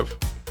favorite, Kev?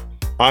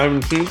 I'm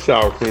team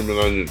sour cream and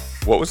onion.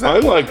 What was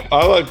that?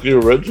 I like the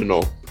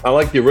original. I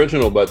like the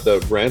original, but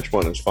the ranch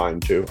one is fine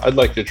too. I'd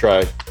like to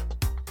try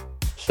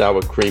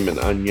sour cream and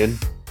onion.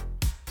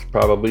 It's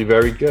probably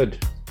very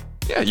good.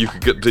 Yeah, you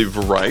could get the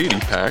variety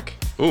pack.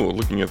 Oh,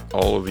 looking at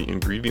all of the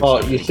ingredients.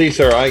 Oh, you see,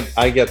 sir,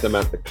 I get them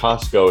at the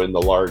Costco in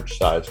the large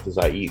size because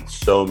I eat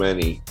so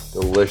many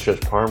delicious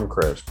Parm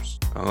Crisps.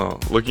 Oh,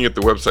 looking at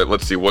the website,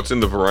 let's see what's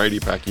in the variety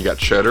pack. You got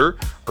cheddar,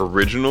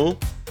 original,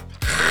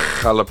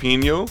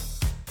 jalapeno,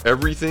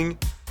 everything,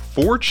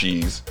 4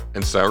 cheese,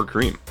 and sour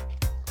cream.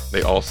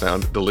 They all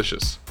sound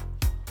delicious.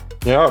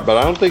 Yeah, but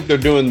I don't think they're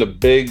doing the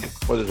big,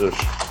 what is this?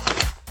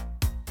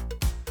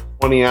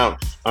 20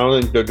 ounce. I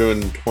don't think they're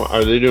doing,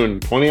 are they doing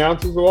 20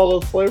 ounces of all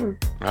those flavors?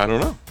 I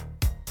don't know.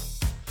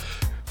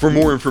 For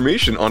more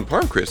information on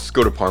Parm Crisps,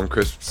 go to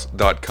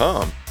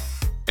parmcrisps.com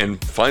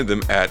and find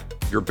them at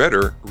your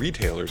better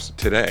retailers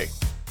today.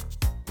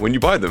 When you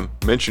buy them,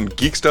 mention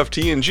Geek Stuff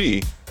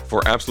TNG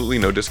for absolutely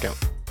no discount.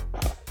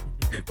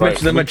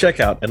 Mention them at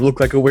checkout and look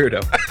like a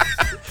weirdo.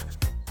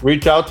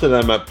 Reach out to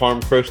them at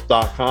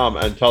parmcrisps.com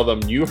and tell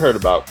them you heard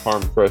about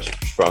Parm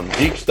Crisps from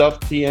Geek Stuff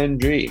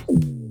TNG.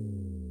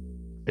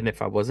 And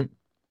if I wasn't,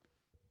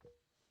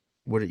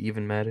 would it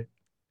even matter?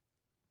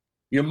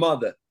 Your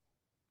mother.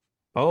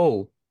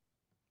 Oh.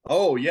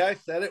 Oh, yeah, I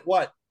said it.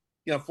 What?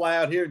 You gonna fly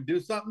out here and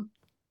do something?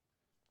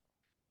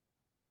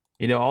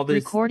 You know, all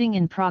this recording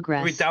in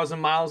progress. 3,000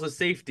 miles of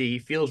safety. He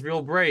feels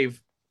real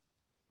brave.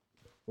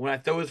 When I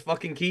throw his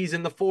fucking keys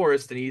in the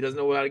forest and he doesn't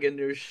know how to get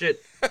into his shit.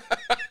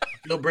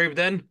 Feel brave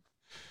then?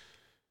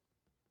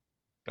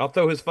 I'll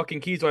throw his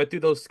fucking keys where I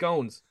threw those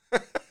scones.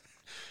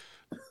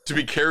 To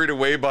be carried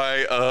away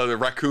by the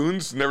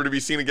raccoons, never to be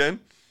seen again?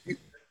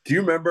 Do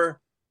you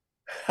remember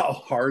how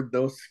hard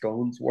those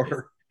scones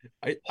were?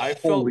 I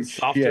felt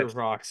softer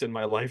rocks in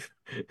my life.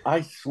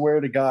 I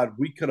swear to God,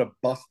 we could have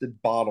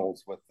busted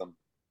bottles with them.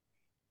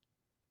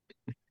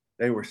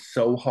 They were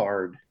so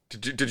hard.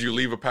 Did you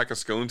leave a pack of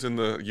scones in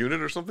the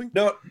unit or something?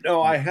 No,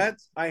 I had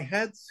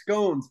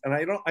scones, and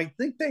I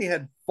think they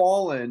had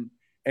fallen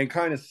and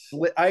kind of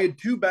slid. I had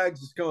 2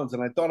 bags of scones,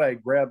 and I thought I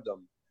had grabbed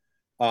them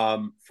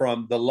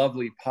from the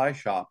lovely pie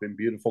shop in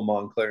beautiful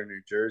Montclair, New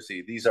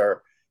Jersey. These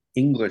are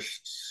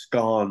English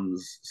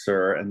scones,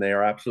 sir, and they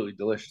are absolutely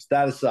delicious.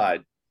 That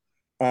aside,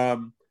 I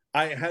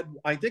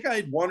think I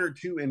had 1 or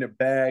 2 in a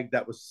bag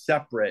that was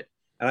separate,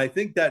 and I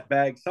think that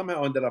bag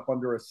somehow ended up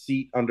under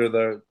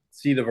the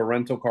seat of a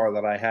rental car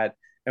that I had.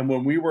 And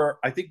when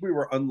I think we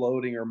were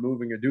unloading or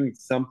moving or doing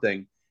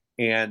something,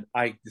 and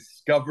I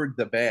discovered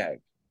the bag.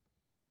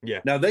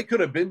 Yeah. Now they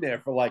could have been there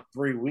for like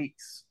 3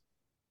 weeks.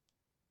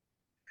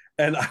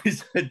 And I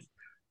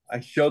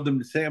showed them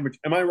the sandwich.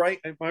 Am I right?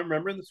 Am I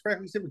remembering this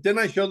correctly? Didn't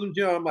I show them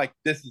to you? I'm like,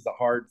 this is a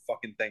hard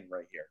fucking thing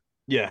right here.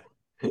 Yeah.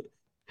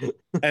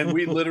 And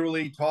we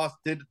literally tossed,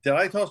 did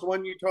I toss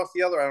one, you tossed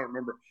the other? I don't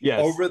remember. Yes.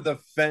 Over the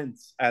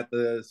fence at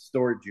the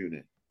storage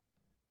unit.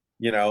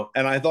 You know,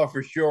 and I thought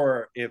for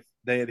sure if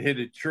they had hit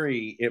a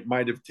tree, it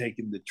might have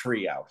taken the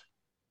tree out.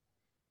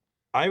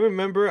 I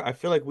remember, I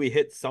feel like we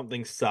hit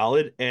something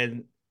solid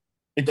and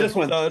it just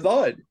went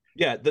thud.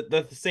 Yeah,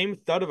 the same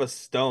thud of a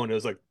stone. It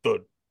was like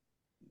thud.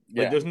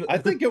 Yeah, like, I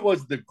think it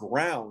was the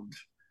ground.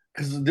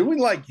 Because did we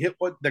like hit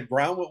the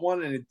ground with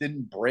one and it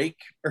didn't break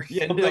or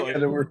something?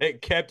 No,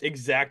 it kept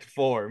exact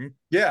form.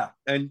 Yeah,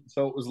 and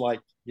so it was like,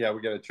 yeah,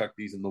 we got to chuck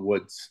these in the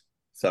woods.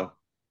 So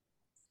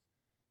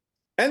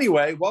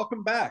anyway,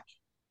 welcome back.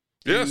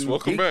 Yes,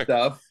 welcome back.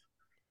 Stuff.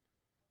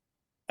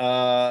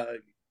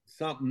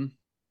 Something.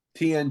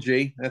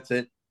 TNG. That's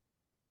it.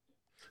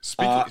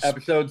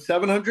 Episode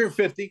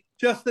 750.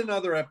 Just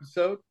another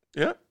episode.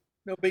 Yeah.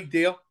 No big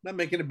deal. Not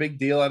making a big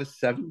deal out of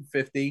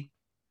 $750.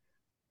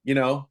 You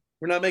know,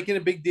 we're not making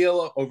a big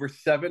deal over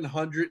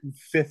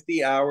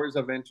 750 hours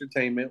of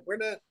entertainment.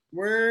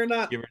 We're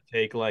not. Give or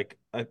take like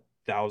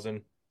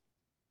 1,000.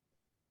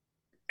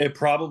 It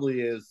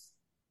probably is.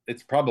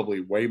 It's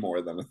probably way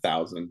more than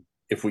 1,000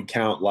 if we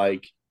count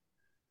like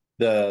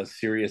the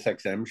Sirius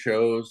XM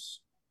shows,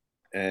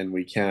 and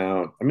we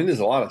count. I mean, there's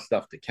a lot of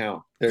stuff to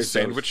count. There's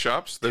sandwich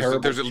shops.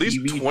 There's at least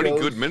TV 20 shows.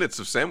 Good minutes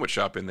of sandwich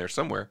shop in there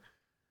somewhere.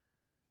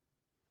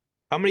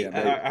 How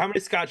many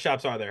Scott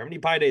shops are there? How many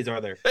pie days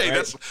are there? Hey,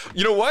 that's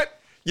you know what?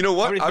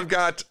 I've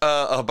got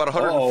about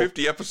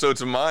 150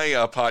 episodes of my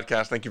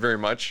podcast. Thank you very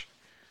much.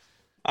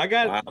 I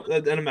got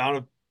an amount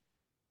of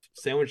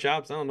sandwich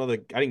shops. I don't know I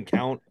didn't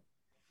count.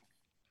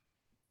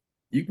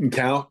 You can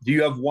count. Do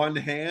you have one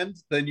hand?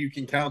 Then you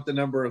can count the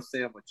number of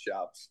sandwich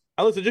shops.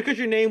 Listen, just because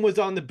your name was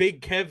on the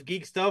Big Kev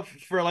Geek Stuff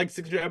for like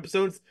 600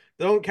 episodes,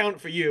 they don't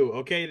count for you,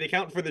 okay? They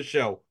count for the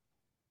show.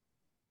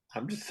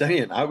 I'm just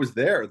saying, I was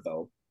there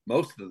though.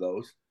 Most of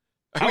those.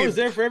 I was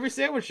there for every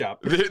sandwich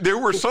shop. There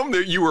were some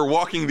that you were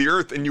walking the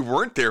earth and you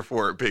weren't there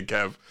for it, Big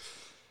Kev.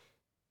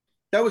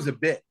 That was a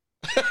bit.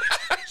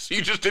 So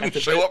you just didn't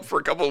show up for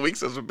a couple of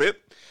weeks as a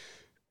bit?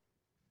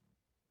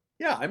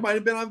 Yeah, I might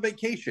have been on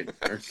vacation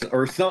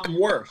or something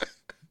worse.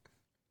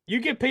 You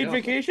get paid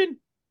vacation?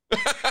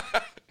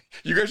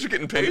 You guys are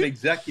getting paid? I'm an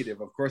executive.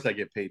 Of course I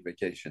get paid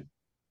vacation.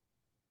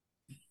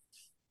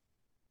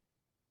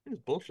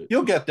 It's bullshit.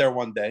 You'll get there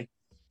one day.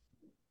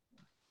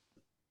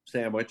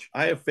 Sandwich.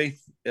 I have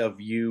faith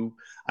of you.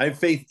 I have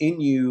faith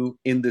in you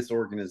in this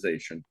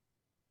organization.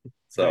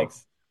 So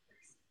thanks.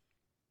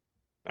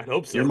 I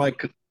hope so.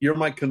 You're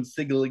my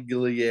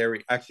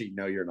consigliere. Actually,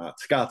 no, you're not.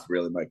 Scott's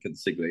really my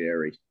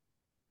consigliere.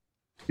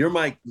 You're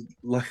my.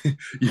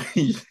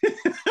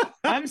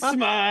 I'm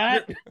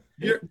smart.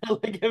 You're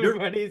like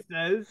everybody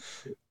says.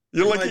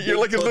 You're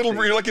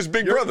like his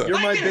big brother. You're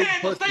my big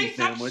pussy,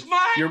 Sandwich.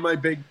 You're my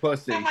big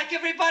pussy. Not like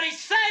everybody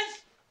says.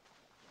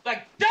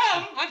 Like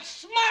dumb, I'm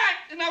smart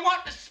and I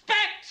want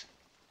respect.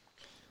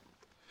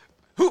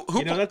 Who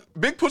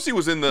Big Pussy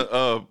was in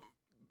the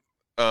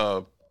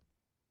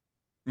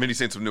Many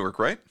Saints of Newark,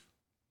 right?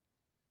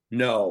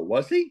 No,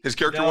 was he? His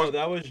character was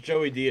that was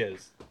Joey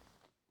Diaz.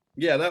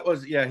 Yeah,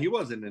 he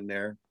wasn't in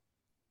there.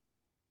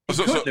 He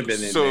couldn't have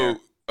been in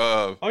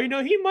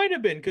there. He might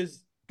have been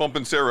because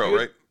Bumpin' Sarah,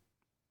 right?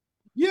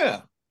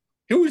 Yeah.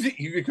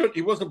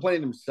 He wasn't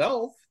playing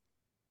himself.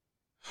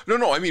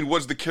 No, I mean,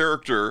 was the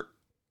character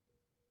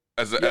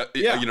as a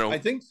I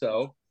think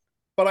so.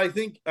 But I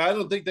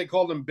don't think they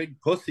called him Big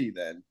Pussy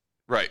then.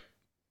 Right.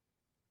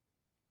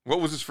 What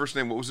was his first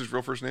name? What was his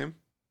real first name?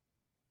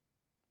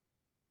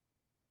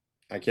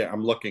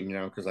 I'm looking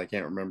now because I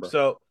can't remember.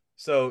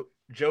 So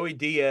Joey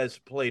Diaz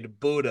played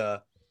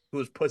Buddha, who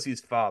was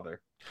Pussy's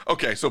father.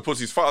 Okay, so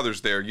Pussy's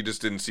father's there. You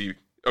just didn't see.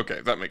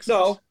 Okay, that makes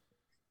sense.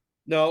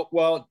 No.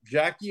 Well,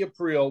 Jackie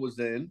Aprile was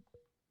in.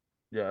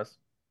 Yes.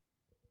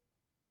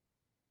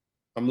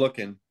 I'm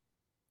looking.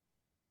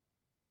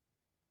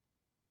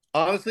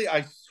 Honestly,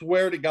 I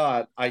swear to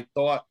God, I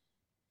thought.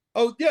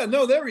 Oh yeah,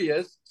 no, there he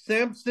is.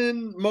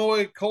 Samson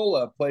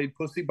Moekola played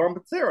Pussy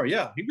Bumpin' Sarah.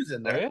 Yeah, he was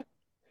in there. Oh, yeah?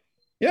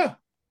 Yeah.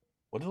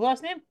 What's his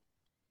last name?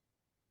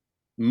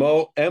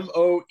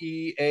 Moeakiola.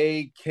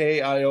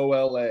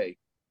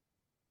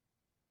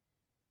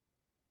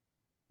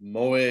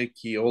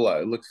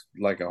 Moeakiola. It looks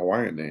like a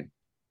Hawaiian name.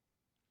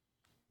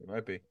 It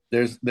might be.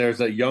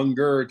 There's a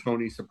younger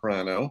Tony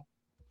Soprano.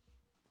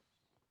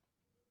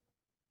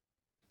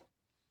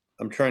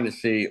 I'm trying to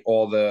see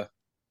all the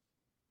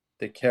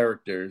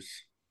characters.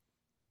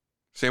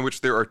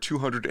 Sandwich, there are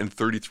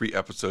 233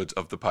 episodes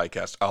of the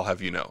podcast. I'll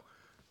have you know.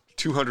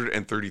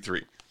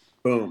 233.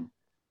 Boom.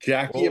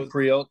 Jackie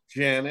Aprile,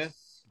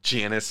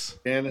 Janice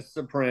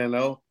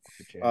Soprano,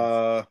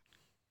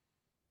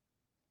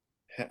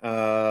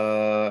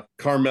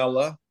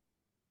 Carmela,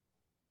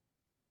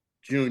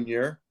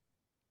 Junior,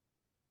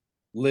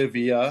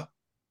 Livia,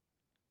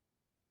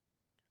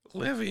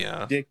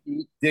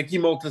 Dickie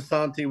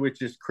Moltisanti,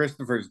 which is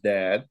Christopher's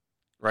dad.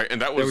 Right, and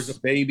there was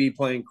a baby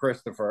playing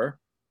Christopher.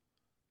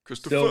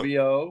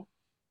 Silvio.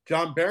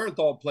 John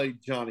Barenthal played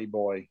Johnny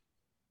Boy.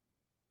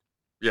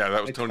 Yeah,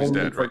 that was Tony's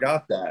dad,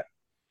 right?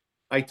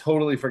 I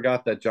totally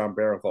forgot that John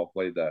Barenthal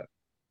played that.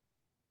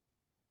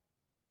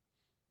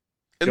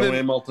 And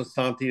Joanne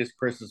Moltisanti is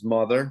Chris's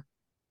mother.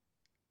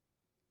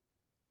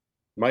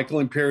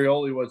 Michael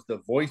Imperioli was the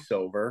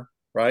voiceover,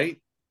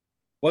 right?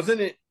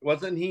 Wasn't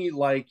he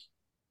like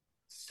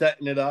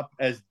setting it up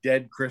as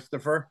dead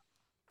Christopher?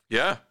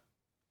 Yeah.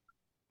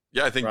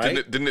 Yeah, I think right?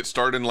 didn't it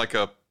start in like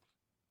a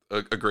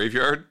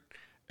graveyard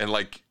and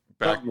like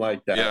back something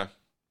like that. Yeah.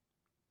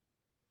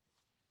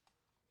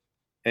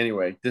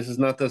 Anyway, this is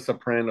not the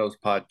Sopranos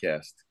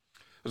podcast.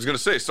 I was going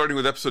to say, starting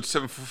with episode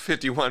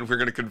 751, we're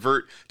going to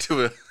convert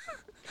to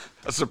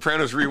a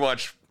Sopranos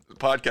rewatch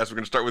podcast. We're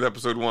going to start with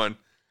episode 1,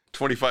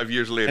 25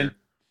 years later. And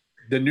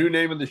the new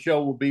name of the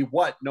show will be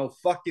what? No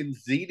fucking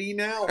ZD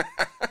now?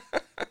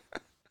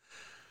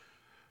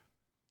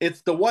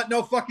 It's the What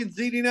No Fucking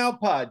ZD Now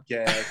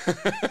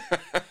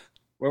podcast.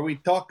 where we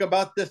talk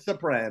about the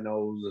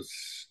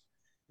Sopranos.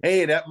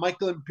 Hey, that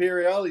Michael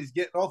Imperioli's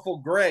getting awful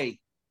gray.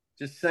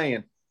 Just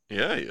saying.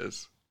 Yeah, he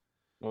is.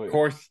 Of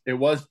course, it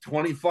was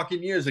 20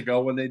 fucking years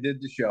ago when they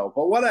did the show,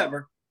 but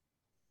whatever.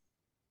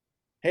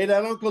 Hey,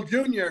 that Uncle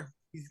Junior,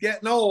 he's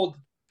getting old.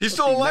 He's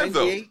still alive,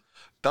 though.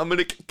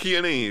 Dominic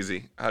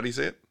Chianese. How do you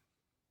say it?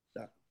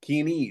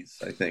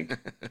 Chianese, I think.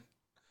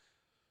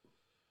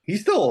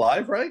 He's still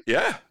alive, right?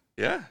 Yeah.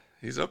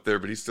 He's up there,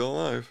 but he's still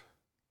alive.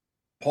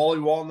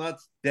 Paulie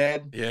Walnut's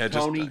dead. Yeah,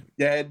 Tony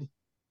dead.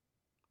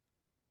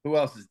 Who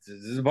else is?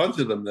 There's a bunch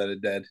of them that are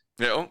dead.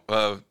 Yeah.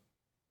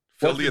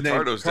 Phil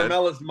Leotardo's dead.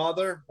 Carmela's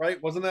mother, right?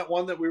 Wasn't that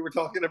one that we were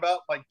talking about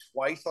like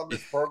twice on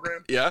this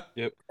program? Yeah.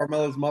 Yep.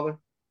 Carmela's mother.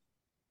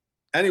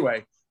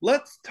 Anyway,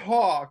 let's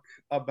talk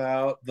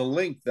about the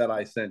link that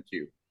I sent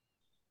you.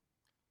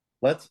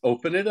 Let's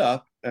open it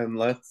up and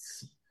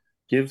let's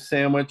give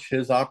Sandwich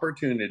his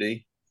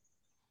opportunity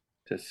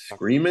to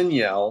scream and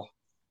yell.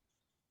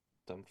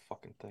 Dumb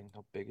fucking thing.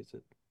 How big is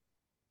it?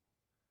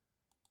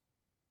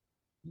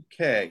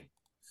 Okay,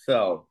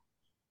 so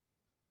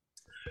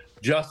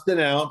just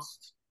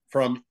announced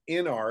from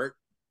InArt,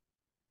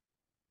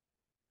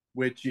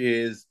 which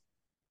is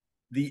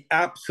the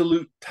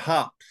absolute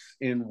tops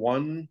in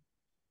 1/6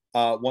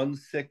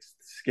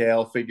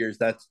 scale figures.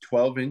 That's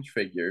 12-inch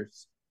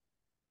figures.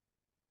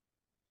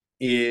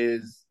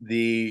 Is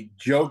the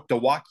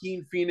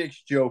Joaquin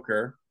Phoenix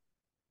Joker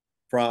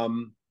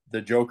from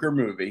the Joker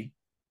movie.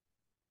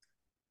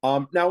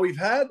 Now we've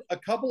had a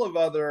couple of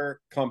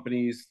other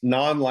companies,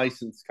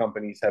 non-licensed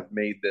companies, have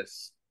made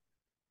this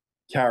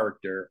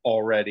character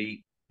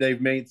already.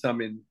 They've made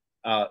some in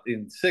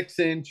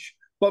 6-inch,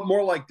 but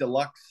more like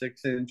deluxe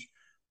 6-inch.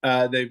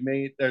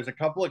 There's a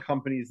couple of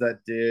companies that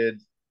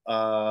did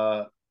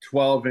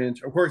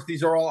 12-inch. Of course,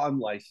 these are all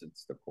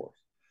unlicensed, of course.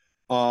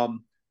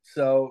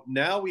 So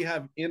now we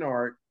have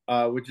InArt,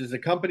 which is a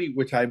company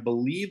which I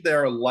believe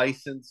they're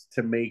licensed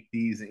to make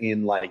these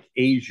in like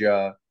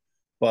Asia,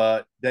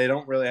 but they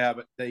don't really have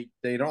it.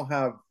 They don't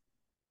have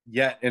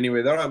yet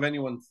anyway. They don't have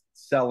anyone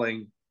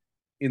selling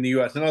in the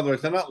U.S. In other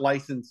words, they're not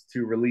licensed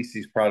to release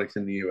these products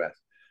in the U.S.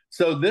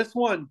 So this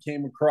one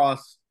came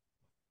across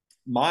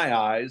my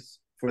eyes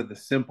for the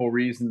simple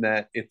reason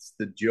that it's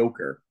the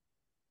Joker,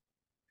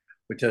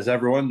 which, as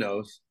everyone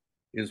knows,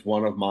 is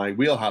one of my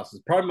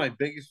wheelhouses. Probably my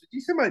biggest. Did you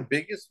say my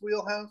biggest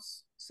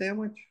wheelhouse,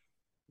 Sandwich?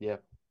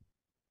 Yep.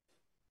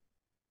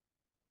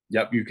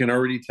 Yep, you can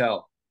already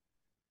tell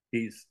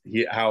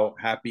how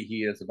happy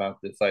he is about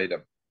this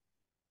item.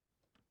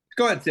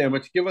 Go ahead,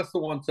 Sandwich. Give us the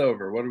once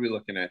over. What are we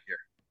looking at here?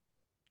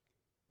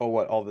 Oh,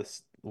 what? All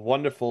this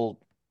wonderful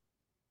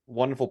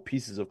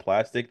pieces of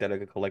plastic that I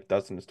could collect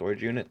dust in the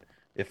storage unit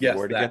if we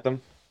were to get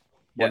them.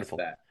 Wonderful.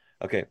 Yes,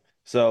 that. Okay,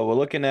 so we're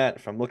looking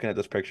at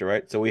this picture,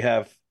 right? So we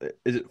have,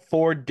 is it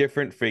 4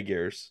 different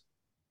figures?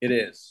 It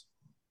is.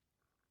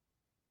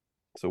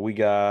 So we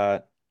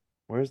got,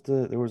 there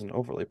was an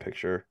overlay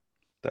picture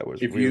that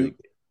was if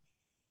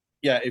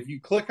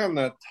you click on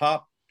the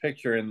top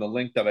picture in the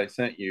link that I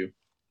sent you,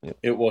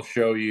 it will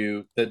show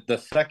you that the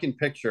second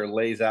picture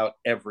lays out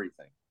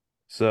everything.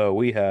 So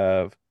we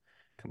have,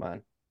 come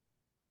on.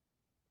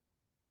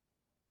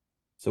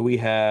 So we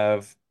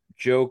have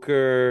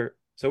Joker.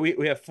 So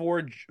we have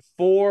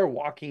four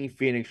Joaquin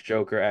Phoenix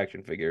Joker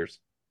action figures.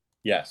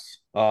 Yes.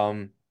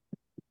 One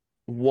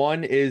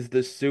is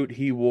the suit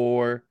he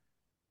wore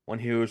when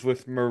he was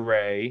with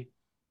Murray.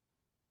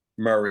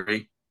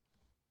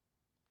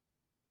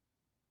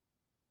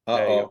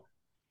 Uh-oh.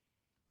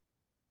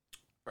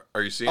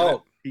 Are you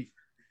seeing it?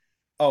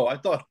 I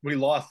thought we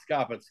lost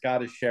Scott, but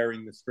Scott is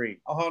sharing the screen.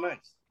 Oh, how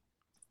nice.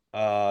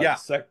 Yeah.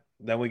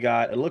 Then we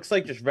got, it looks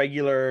like just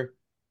regular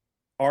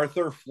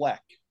Arthur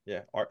Fleck.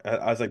 Yeah.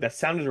 I was like, that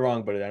sounded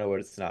wrong, but I know what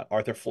it's not.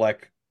 Arthur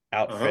Fleck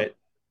outfit.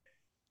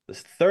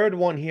 This third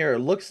one here, it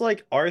looks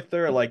like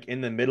Arthur, like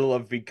in the middle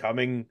of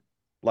becoming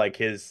like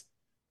his,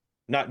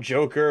 not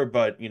Joker,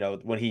 but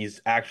when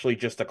he's actually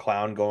just a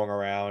clown going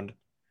around.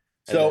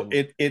 So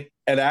it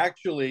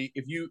actually,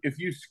 if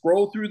you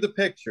scroll through the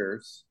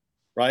pictures,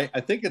 right?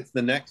 I think it's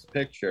the next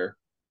picture.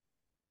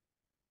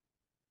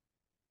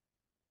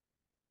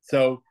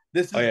 So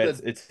this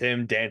is it's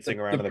him dancing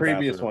around the in the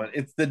previous bathroom. one.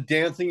 It's the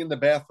dancing in the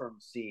bathroom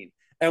scene.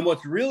 And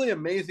what's really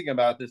amazing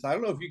about this, I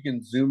don't know if you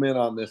can zoom in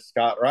on this,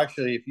 Scott, or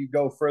actually if you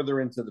go further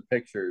into the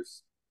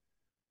pictures,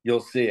 you'll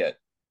see it.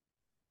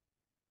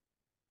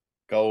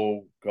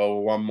 Go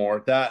one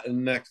more. That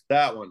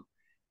one.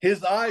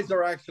 His eyes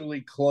are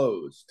actually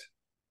closed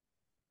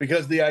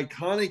because the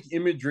iconic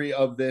imagery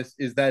of this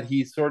is that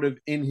he's sort of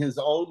in his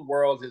own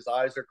world. His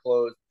eyes are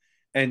closed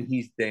and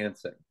he's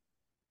dancing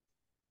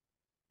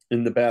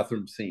in the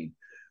bathroom scene.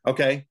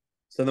 Okay.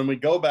 So then we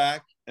go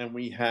back and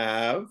we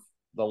have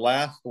the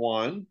last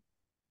one,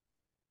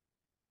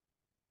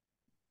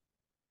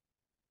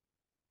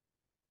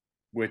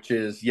 which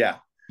is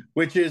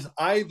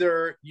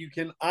either, you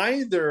can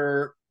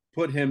either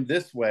put him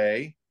this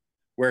way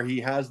where he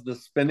has the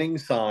spinning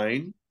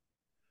sign,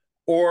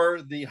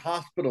 or the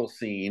hospital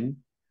scene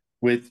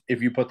with,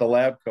 if you put the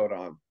lab coat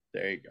on.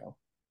 There you go.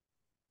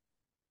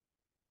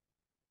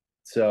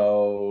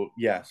 So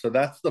yeah, so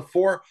that's the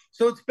four.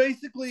 So it's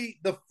basically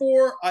the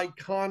four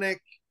iconic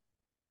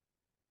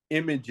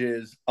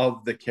images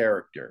of the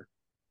character,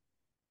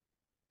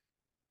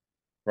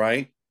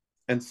 right?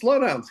 And slow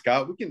down,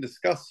 Scott. We can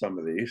discuss some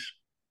of these.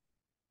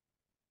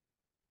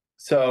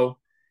 So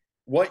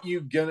what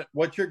you're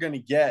gonna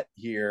get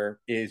here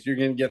is you're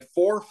gonna get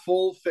four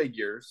full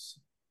figures,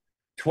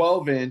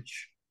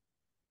 12-inch,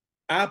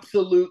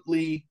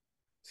 absolutely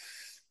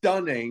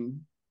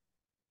stunning,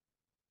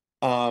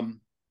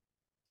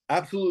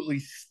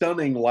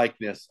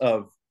 likeness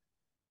of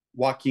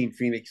Joaquin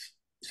Phoenix.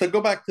 So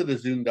go back to the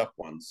zoomed up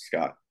ones,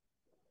 Scott.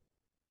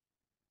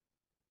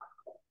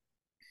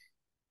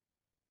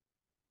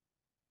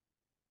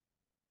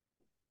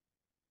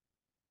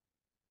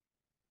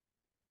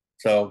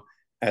 So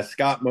as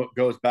Scott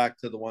goes back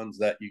to the ones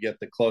that you get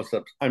the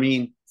close-ups, I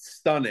mean,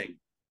 stunning.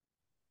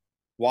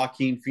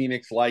 Joaquin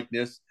Phoenix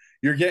likeness.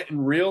 You're getting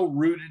real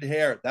rooted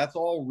hair. That's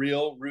all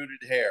real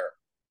rooted hair,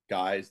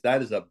 guys.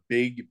 That is a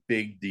big,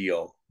 big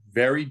deal.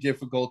 Very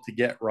difficult to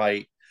get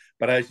right.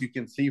 But as you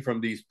can see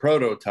from these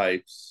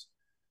prototypes,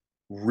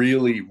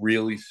 really,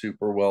 really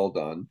super well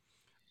done.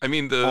 I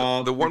mean,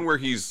 the one where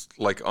he's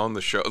like on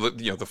the show,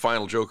 the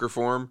final Joker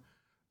form.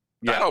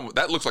 Yeah,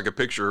 that looks like a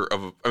picture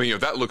of. I mean,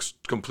 that looks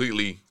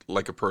completely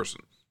like a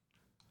person.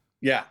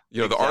 Yeah,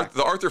 exactly.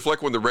 the Arthur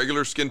Fleck one, the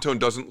regular skin tone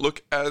doesn't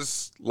look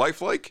as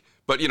lifelike,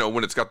 but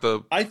when it's got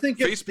the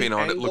face paint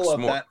on, it looks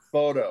more. That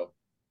photo.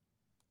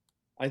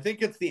 I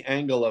think it's the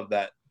angle of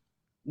that.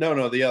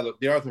 No, the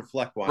Arthur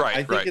Fleck one. Right,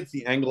 I think it's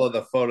the angle of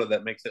the photo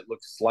that makes it look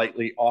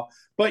slightly off.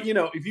 But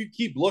if you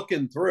keep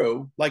looking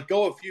through, like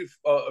go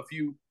a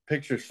few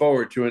pictures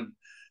forward to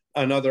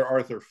another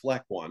Arthur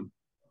Fleck one.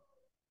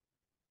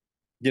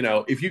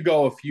 If you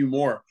go a few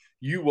more,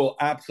 you will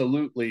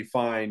absolutely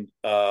find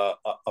a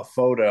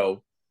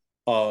photo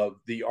of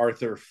the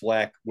Arthur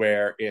Fleck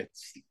where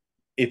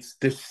it's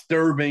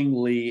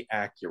disturbingly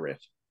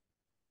accurate.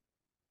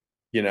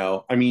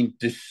 I mean,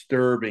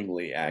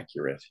 disturbingly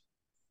accurate.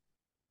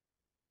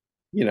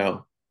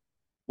 That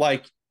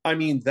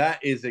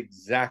is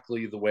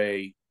exactly the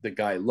way the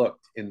guy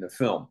looked in the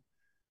film.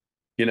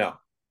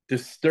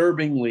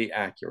 Disturbingly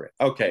accurate.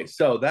 Okay,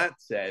 so that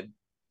said,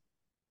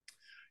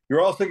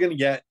 you're also going to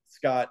get,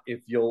 Scott,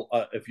 if you'll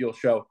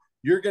show,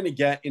 you're going to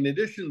get, in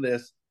addition to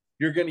this,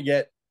 you're going to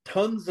get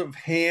tons of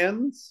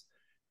hands,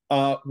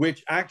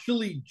 which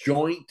actually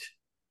joint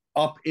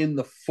up in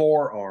the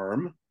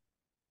forearm.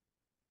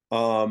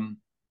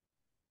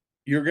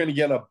 You're going to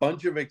get a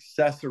bunch of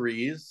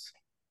accessories.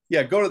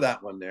 Yeah, go to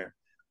that one there.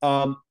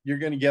 You're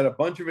going to get a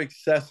bunch of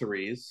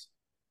accessories,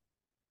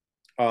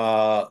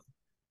 various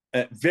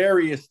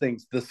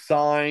things. The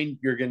sign,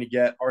 you're going to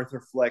get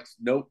Arthur Fleck's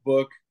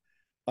notebook.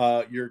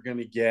 You're going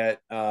to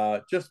get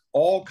just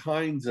all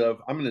kinds of.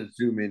 I'm going to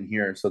zoom in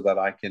here so that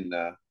I can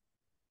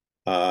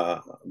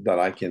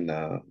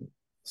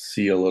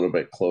see a little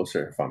bit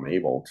closer if I'm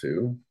able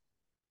to.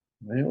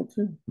 Am I able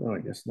to? No, I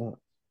guess not.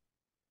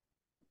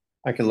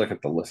 I can look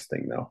at the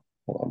listing though.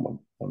 Hold on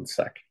one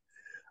sec.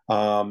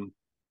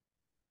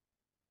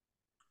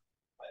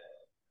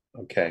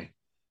 Okay.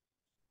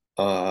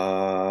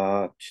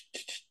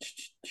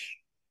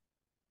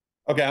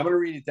 Okay, I'm going to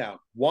read it down.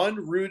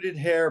 1 rooted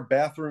hair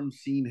bathroom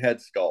scene head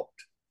sculpt.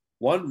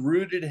 1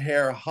 rooted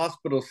hair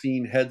hospital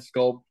scene head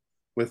sculpt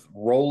with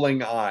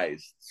rolling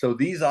eyes. So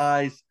these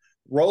eyes,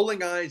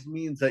 rolling eyes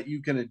means that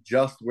you can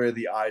adjust where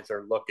the eyes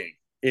are looking.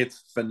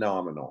 It's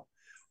phenomenal.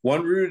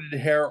 1 rooted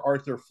hair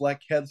Arthur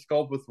Fleck head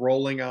sculpt with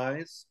rolling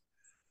eyes.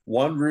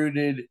 1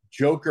 rooted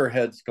Joker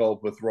head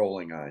sculpt with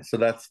rolling eyes. So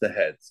that's the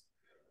heads.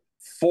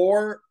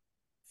 4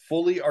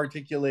 fully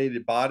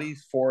articulated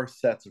bodies, 4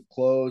 sets of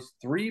clothes,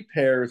 3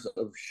 pairs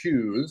of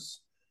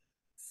shoes,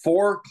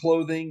 4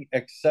 clothing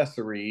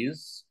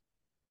accessories,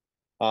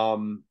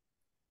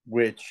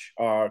 which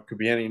could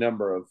be any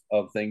number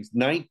of things,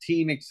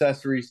 19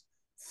 accessories,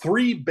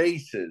 3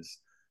 bases.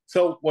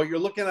 So what you're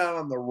looking at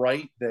on the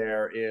right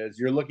there is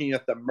you're looking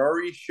at the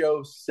Murray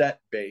Show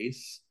set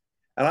base.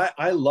 And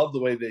I love the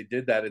way they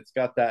did that. It's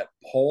got that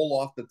pole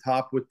off the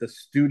top with the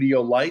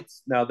studio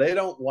lights. Now, they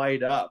don't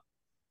light up.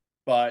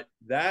 But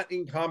that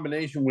in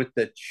combination with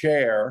the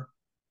chair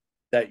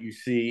that you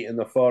see in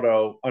the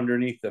photo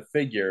underneath the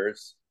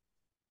figures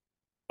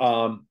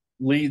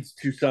leads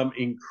to some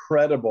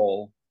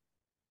incredible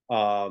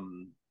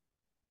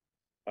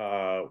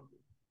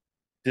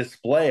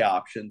display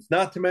options.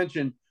 Not to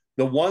mention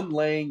the one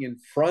laying in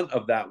front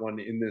of that one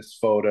in this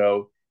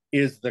photo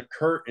is the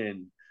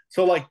curtain.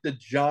 So like the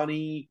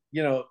Johnny,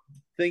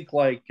 think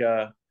like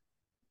the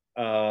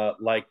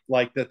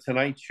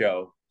Tonight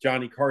Show.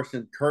 Johnny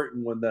Carson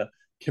curtain when the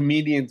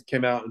comedians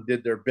came out and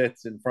did their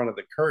bits in front of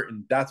the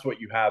curtain. That's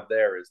what you have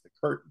there is the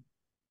curtain,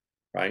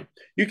 right?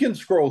 You can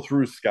scroll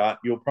through, Scott.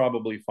 You'll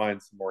probably find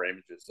some more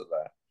images of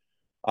that.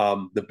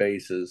 The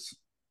bases,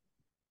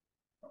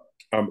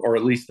 or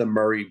at least the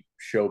Murray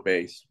Show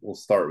base. We'll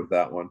start with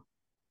that one.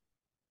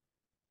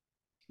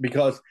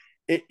 Because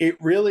it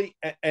really,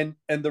 and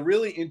the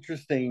really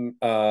interesting,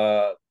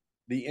 no,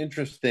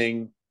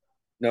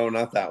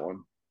 not that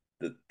one.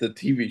 the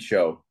TV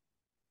show.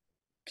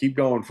 Keep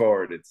going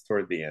forward. It's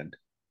toward the end.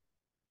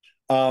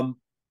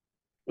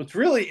 What's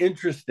really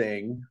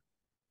interesting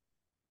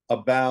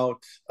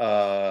about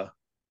the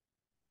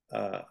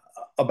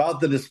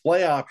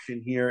display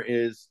option here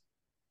is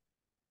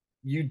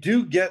you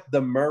do get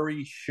the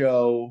Murray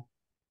Show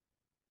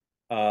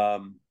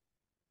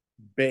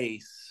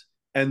base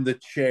and the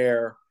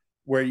chair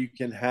where you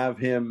can have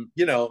him,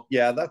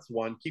 yeah, that's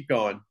one. Keep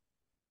going.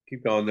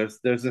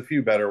 There's a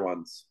few better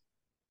ones.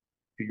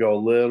 If you go a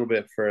little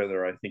bit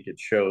further, I think it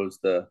shows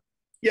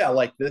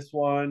like this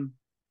one,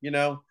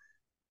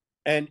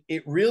 and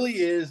it really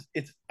is,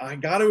 I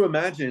got to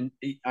imagine,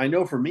 I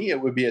know for me,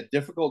 it would be a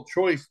difficult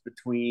choice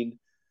between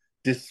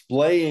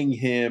displaying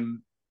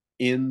him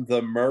in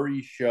the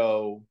Murray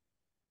Show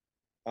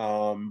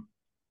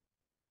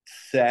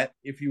set,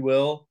 if you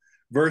will,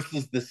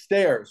 versus the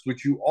stairs,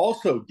 which you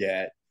also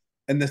get.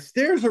 And the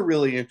stairs are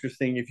really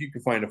interesting. If you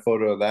can find a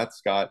photo of that,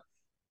 Scott,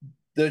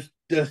 the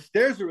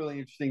stairs are really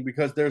interesting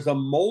because there's a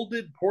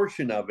molded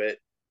portion of it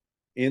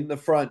in the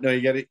front. No,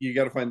 you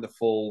got to find the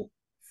full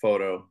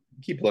photo.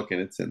 Keep looking,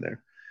 it's in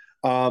there.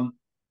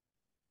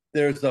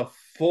 There's a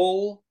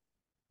full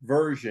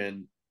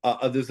version.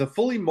 There's a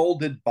fully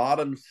molded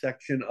bottom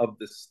section of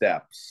the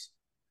steps,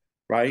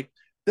 right?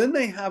 Then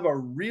they have a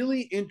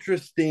really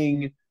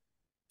interesting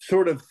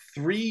sort of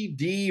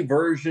 3D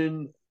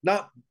version,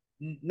 not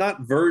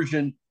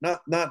 3D,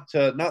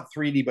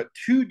 but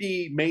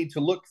 2D, made to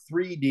look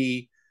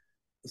 3D,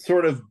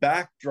 sort of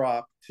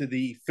backdrop to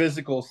the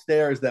physical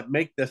stairs that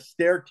make the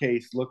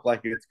staircase look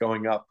like it's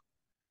going up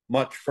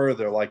much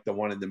further, like the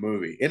one in the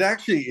movie. It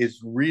actually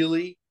is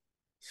really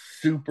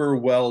super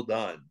well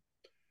done.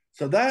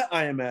 So that,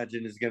 I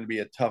imagine, is going to be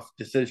a tough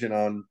decision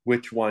on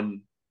which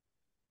one,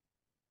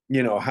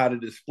 how to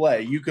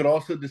display. You could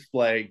also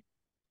display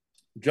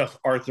just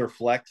Arthur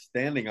Fleck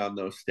standing on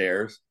those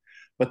stairs,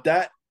 but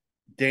that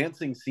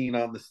dancing scene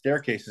on the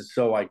staircase is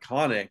so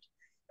iconic.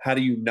 How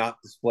do you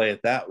not display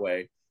it that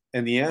way?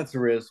 And the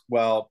answer is,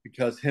 well,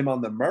 because him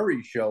on the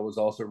Murray Show was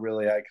also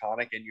really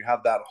iconic, and you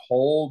have that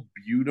whole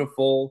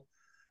beautiful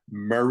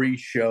Murray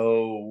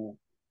Show,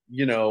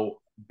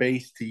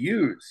 base to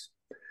use.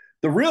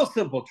 The real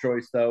simple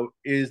choice, though,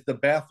 is the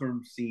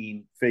bathroom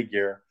scene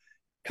figure.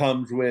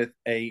 Comes with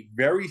a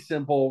very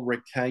simple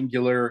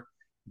rectangular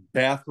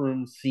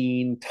bathroom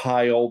scene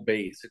tile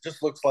base. It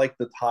just looks like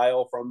the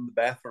tile from the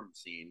bathroom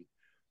scene.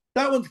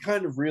 That one's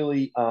kind of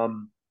really,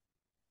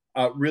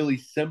 really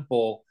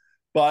simple.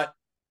 But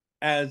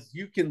as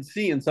you can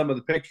see in some of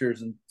the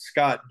pictures, and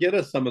Scott, get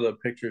us some of the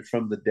pictures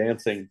from the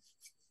dancing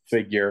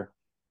figure.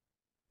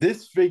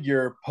 This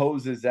figure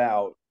poses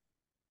out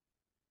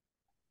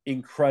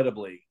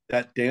incredibly.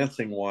 That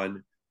dancing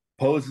one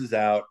poses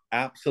out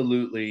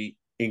absolutely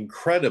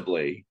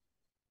incredibly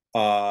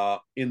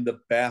in the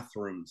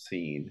bathroom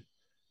scene.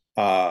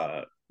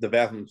 The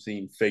bathroom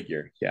scene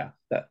figure. Yeah,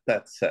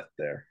 that's set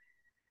there.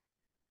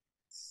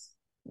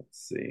 Let's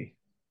see.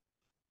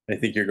 I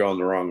think you're going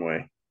the wrong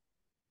way.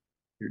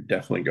 You're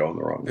definitely going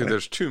the wrong way.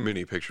 There's too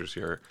many pictures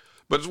here.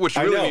 But what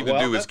you really need to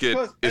do is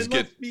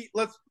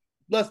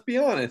let's be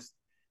honest.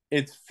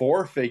 It's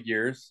 4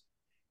 figures.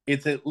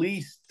 It's at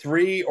least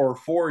 3 or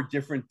 4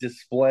 different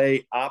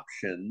display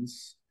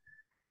options.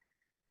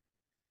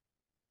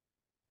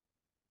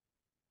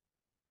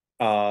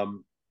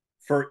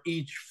 For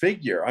each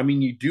figure. I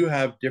mean, you do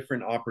have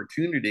different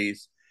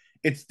opportunities.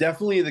 It's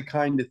definitely the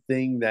kind of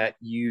thing that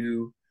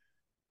you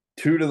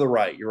 2 to the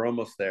right. You're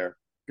almost there.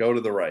 Go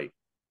to the right.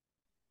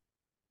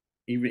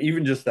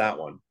 Even just that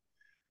one.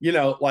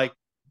 Like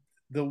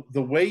the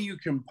way you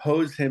can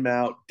pose him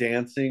out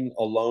dancing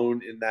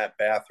alone in that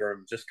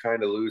bathroom, just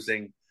kind of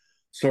losing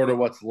sort of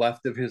what's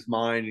left of his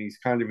mind, and he's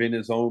kind of in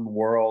his own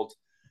world.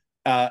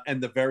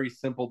 And the very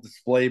simple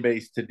display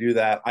base to do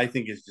that, I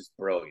think, is just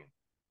brilliant.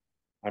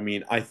 I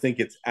mean, I think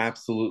it's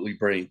absolutely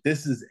brilliant.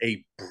 This is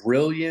a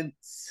brilliant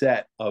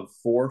set of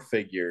 4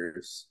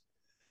 figures.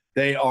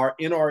 They are,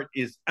 InArt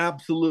is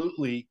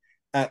absolutely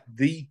at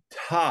the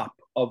top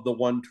of the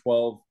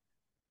 112,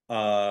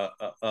 the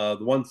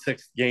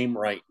 1/6 game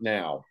right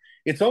now.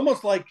 It's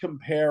almost like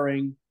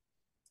comparing,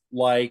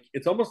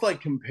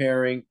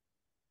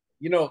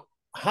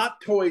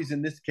 Hot Toys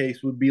in this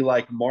case would be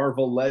like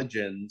Marvel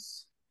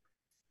Legends,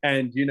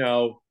 and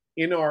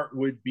InArt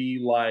would be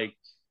like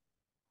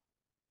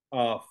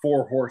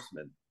 4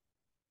 Horsemen.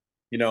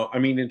 I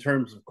mean, in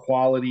terms of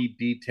quality,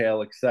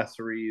 detail,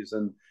 accessories,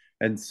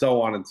 and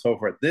so on and so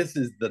forth. This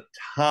is the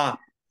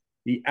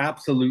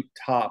absolute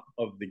top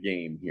of the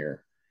game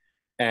here.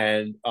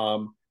 And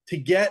to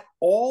get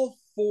all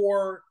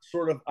 4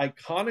 sort of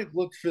iconic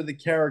looks for the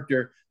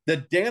character, the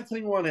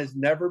dancing one has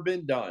never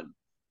been done.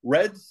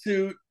 Red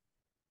suit,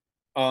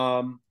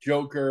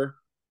 Joker,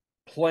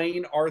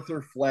 plain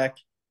Arthur Fleck,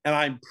 and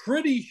I'm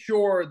pretty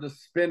sure the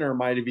spinner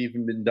might have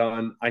even been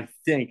done. I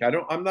think.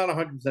 I'm not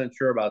 100%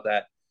 sure about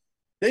that.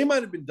 They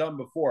might have been done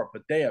before,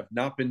 but they have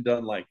not been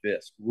done like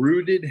this.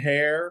 Rooted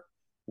hair,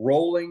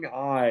 rolling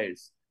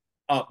eyes,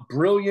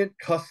 brilliant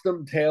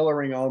custom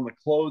tailoring on the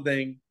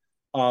clothing,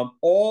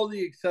 all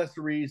the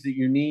accessories that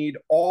you need,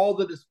 all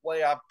the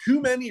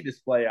too many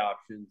display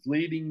options,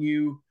 leaving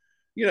you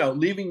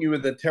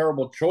with a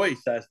terrible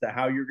choice as to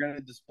how you're going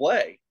to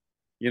display.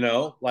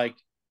 Like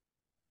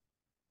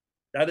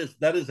that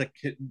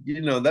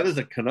is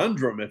a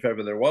conundrum if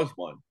ever there was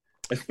one,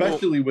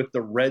 especially with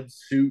the red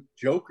suit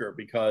Joker,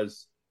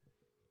 because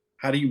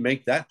how do you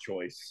make that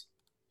choice?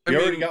 You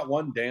already got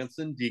one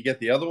dancing. Do you get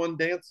the other one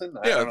dancing?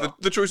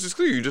 The choice is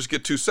clear. You just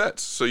get two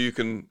sets, so you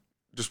can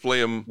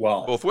display them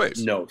both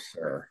ways. No,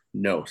 sir.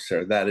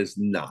 That is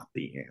not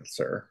the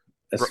answer,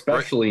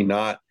 especially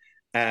not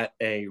at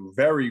a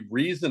very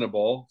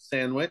reasonable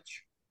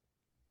Sandwich.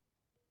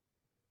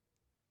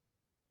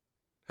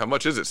 How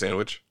much is it,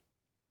 Sandwich?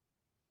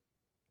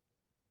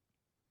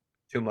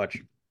 Too much.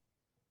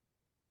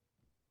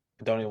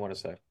 I don't even want to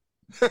say.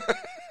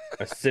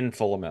 A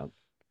sinful amount.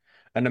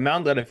 An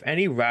amount that if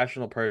any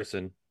rational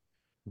person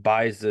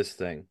buys this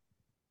thing,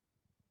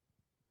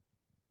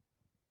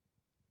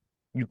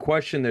 you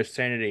question their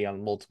sanity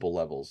on multiple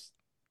levels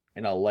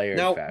in a layered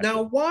fashion.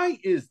 Now, why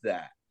is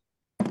that?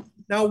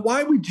 Now,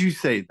 why would you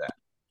say that?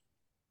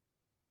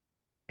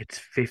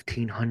 It's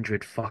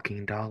 $1,500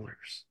 fucking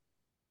dollars.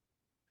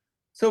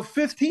 So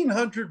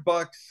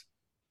 $1,500,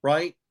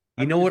 right?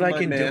 You know what I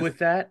can do with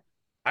that?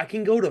 I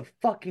can go to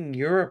fucking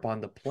Europe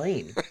on the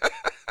plane.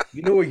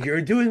 You know what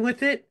you're doing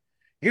with it?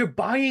 You're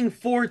buying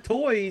 4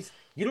 toys.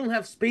 You don't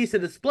have space to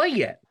display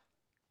yet.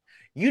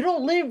 You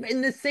don't live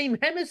in the same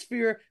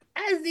hemisphere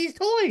as these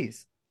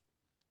toys.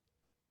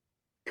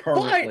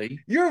 Currently. But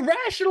you're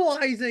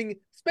rationalizing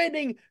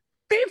spending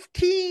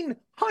 $1,500.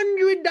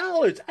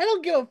 I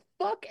don't give a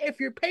fuck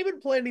if you're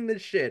payment planning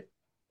this shit.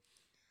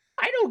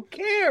 I don't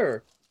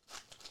care.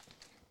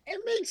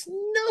 It makes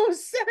no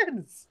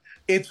sense.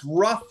 It's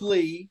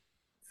roughly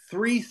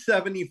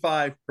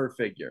 $375 per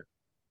figure.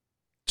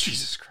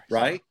 Jesus Christ.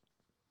 Right?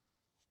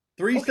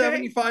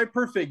 $375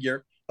 per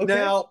figure. Okay.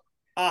 Now,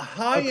 a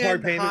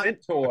high-end hot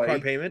toy. A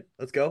card payment.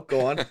 Let's go.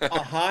 Go on.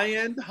 A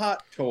high-end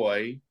hot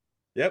toy.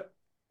 Yep.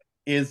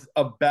 Is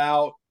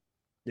about.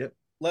 Yep.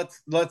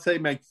 Let's say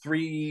make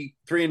 $325,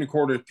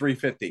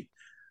 $350.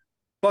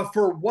 But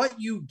for what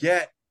you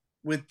get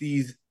with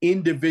these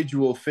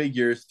individual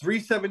figures,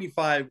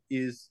 $375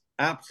 is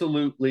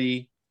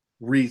absolutely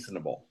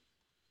reasonable.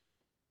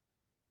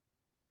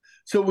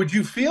 So would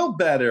you feel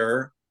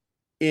better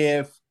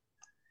if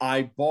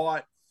I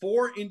bought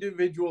 4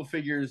 individual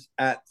figures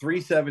at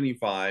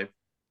 $375,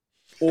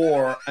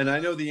 or, and I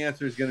know the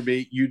answer is going to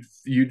be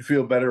you'd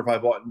feel better if I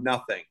bought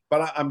nothing,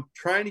 but I'm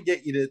trying to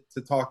get you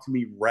to talk to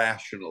me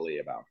rationally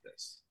about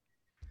this.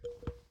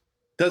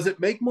 Does it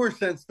make more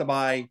sense to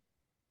buy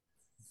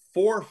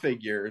 4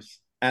 figures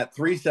at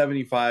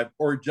 $375,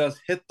 or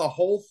just hit the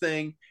whole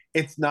thing?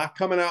 It's not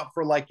coming out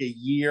for like a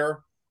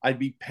year. I'd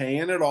be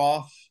paying it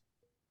off.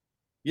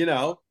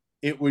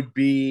 It would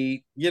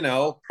be,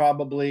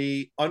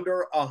 probably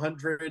under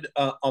 $100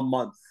 a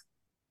month.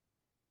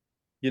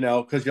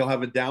 Because you'll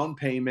have a down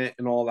payment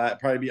and all that.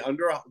 Probably be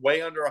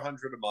way under $100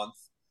 a month.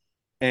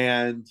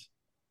 And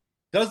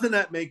doesn't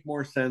that make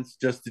more sense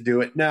just to do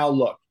it? Now,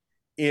 look,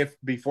 if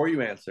before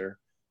you answer,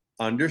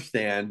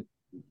 understand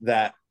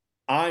that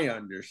I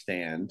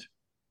understand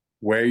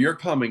where you're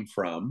coming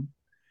from.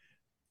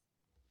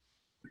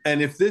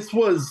 And if this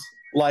was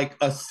like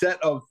a set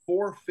of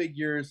 4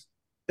 figures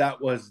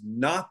that was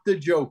not the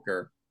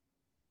Joker,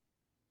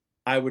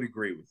 I would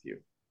agree with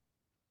you.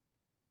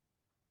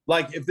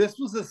 Like if this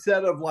was a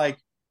set of like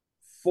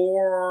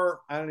 4,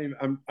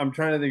 I'm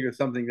trying to think of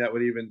something that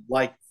would even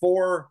like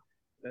 4,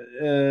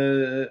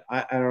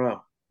 I don't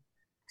know.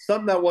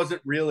 Something that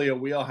wasn't really a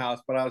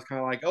wheelhouse, but I was kind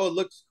of like, oh, it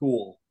looks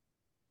cool.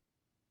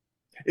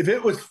 If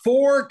it was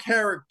 4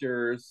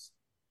 characters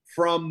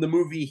from the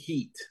movie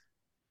Heat,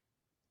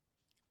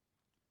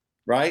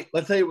 right?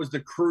 Let's say it was the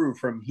crew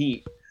from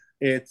Heat.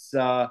 It's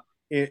Pacino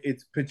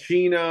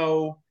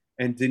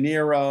and De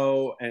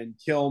Niro and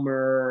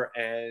Kilmer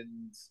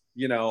and,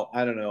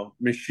 I don't know,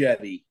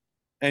 Machete.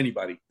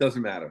 Anybody.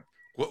 Doesn't matter.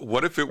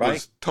 What if it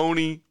was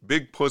Tony,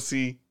 Big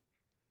Pussy,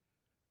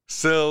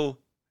 Sil,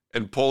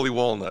 and Paulie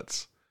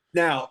Walnuts?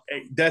 Now,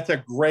 that's a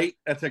great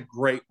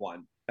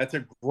one. That's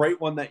a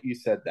great one that you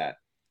said that.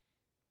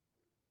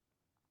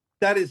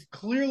 That is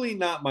clearly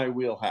not my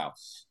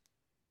wheelhouse.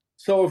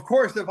 So, of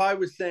course, if I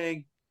was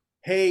saying,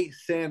 hey,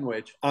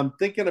 Sandwich, I'm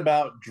thinking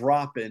about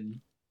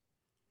dropping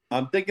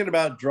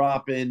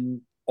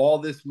all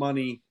this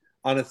money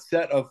on a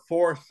set of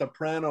 4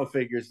 Soprano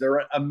figures.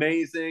 They're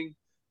amazing.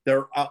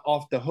 They're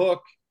off the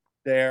hook.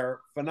 They're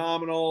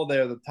phenomenal.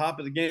 They're the top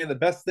of the game, the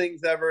best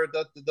things ever.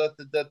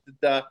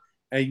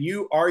 And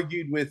you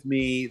argued with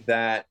me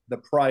that the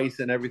price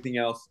and everything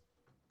else,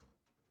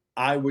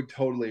 I would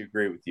totally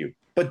agree with you.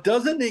 But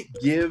doesn't it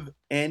give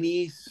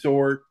any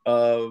sort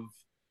of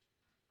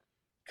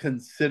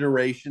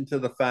consideration to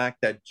the fact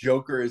that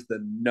Joker is the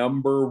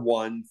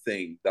 #1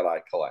 thing that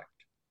I collect?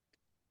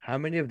 How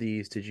many of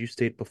these did you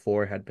state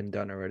before had been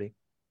done already?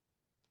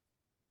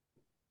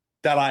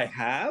 That I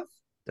have?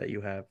 That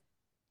you have?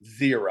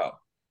 0.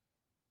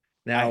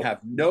 Now I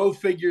have no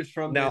figures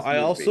from now this I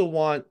movie. also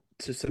want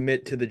to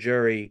submit to the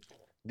jury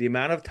the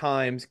amount of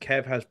times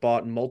Kev has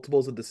bought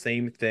multiples of the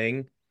same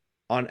thing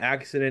on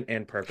accident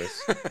and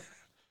purpose.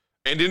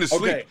 And in his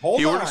sleep.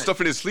 He ordered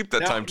stuff in his sleep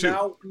that time,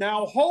 too.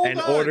 Now hold on.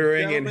 And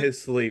ordering in gentlemen.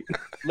 his sleep.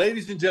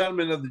 Ladies and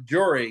gentlemen of the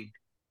jury,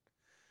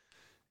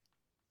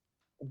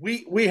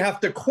 we have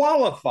to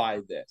qualify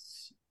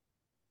this,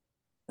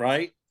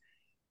 right?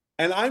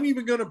 And I'm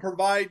even going to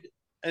provide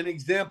an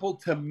example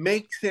to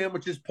make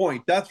Sandwich's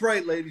point. That's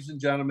right, ladies and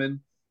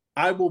gentlemen.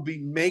 I will be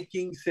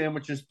making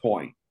Sandwich's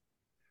point.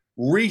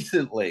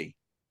 Recently,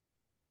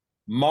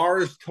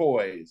 Mars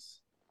Toys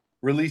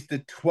released a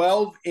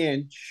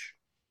 12-inch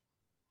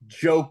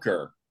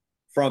Joker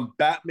from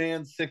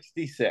Batman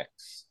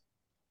 66,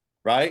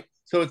 right?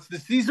 So it's the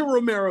Cesar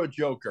Romero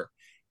Joker.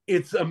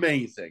 It's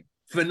amazing.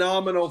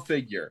 Phenomenal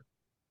figure.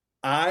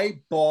 I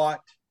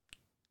bought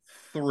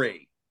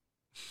 3.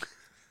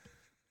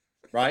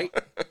 Right?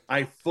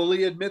 I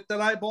fully admit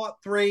that I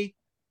bought 3.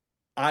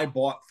 I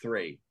bought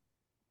 3.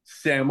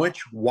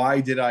 Sandwich,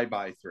 why did I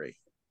buy 3?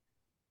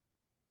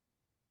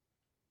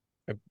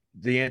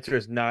 The answer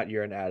is not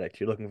you're an addict.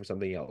 You're looking for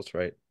something else,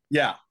 right?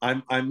 Yeah,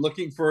 I'm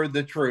looking for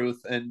the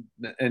truth, and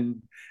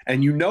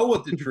you know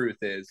what the truth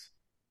is.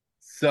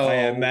 So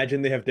I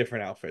imagine they have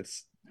different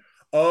outfits.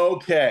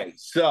 Okay,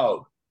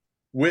 so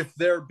with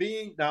there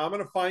being now, I'm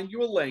going to find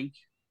you a link.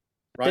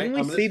 Right?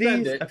 Didn't we see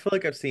these? I feel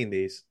like I've seen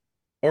these.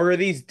 Or are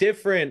these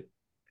different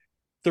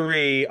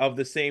 3 of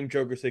the same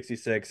Joker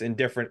 66 in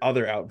different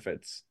other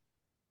outfits?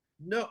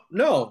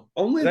 No,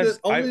 only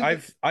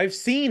I've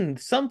seen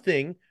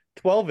something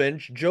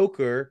 12-inch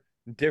Joker,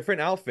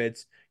 different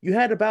outfits. You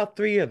had about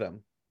 3 of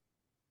them.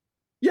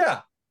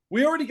 Yeah,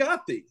 we already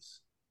got these.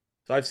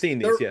 So I've seen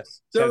these,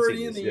 yes. They're I've already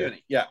seen in these, the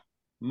unit. Yeah.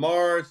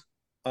 Mars.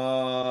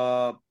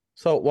 So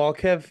while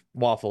Kev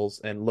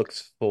waffles and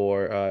looks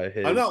for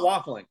his... I'm not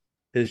waffling.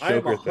 His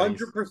Joker I am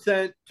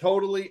 100%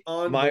 totally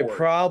on My board.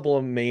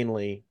 problem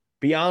mainly,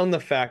 beyond the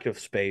fact of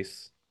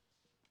space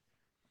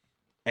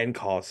and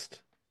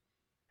cost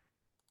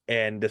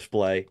and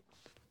display,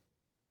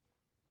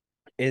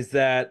 is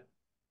that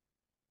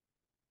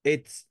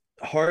it's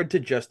hard to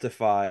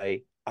justify.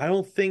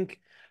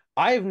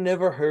 I've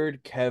never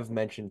heard Kev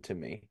mention to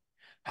me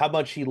how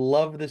much he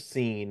loved the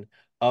scene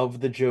of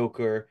the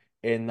Joker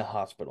in the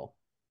hospital.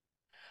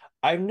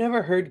 I've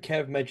never heard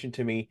Kev mention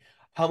to me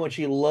how much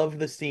he loved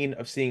the scene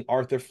of seeing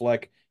Arthur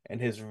Fleck in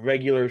his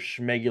regular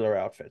schmegular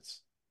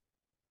outfits.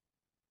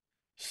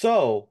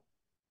 So,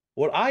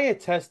 what I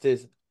attest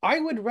is, I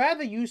would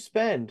rather you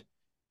spend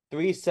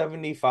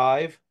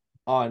 $375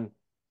 on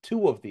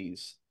 2 of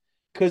these,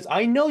 because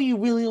I know you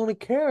really only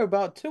care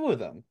about 2 of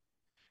them.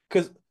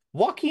 Because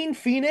Joaquin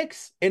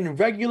Phoenix in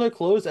regular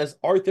clothes as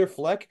Arthur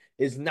Fleck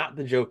is not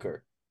the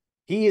Joker.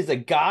 He is a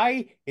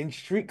guy in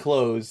street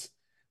clothes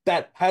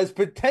that has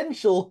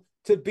potential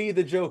to be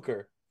the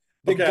Joker.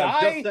 The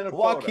guy,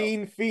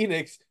 Joaquin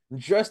Phoenix,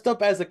 dressed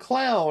up as a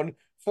clown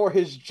for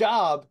his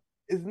job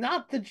is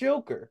not the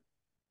Joker.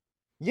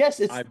 Yes,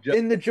 it's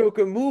in the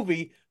Joker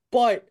movie,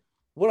 but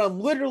what I'm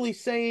literally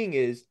saying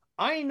is,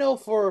 I know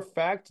for a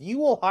fact you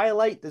will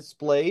highlight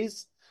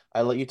displays.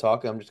 I let you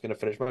talk. I'm just going to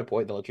finish my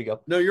point, then let you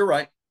go. No, you're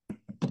right.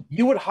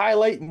 You would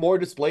highlight more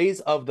displays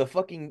of the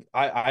fucking...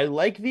 I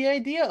like the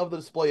idea of the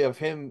display of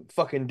him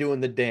fucking doing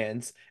the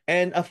dance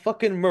and a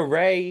fucking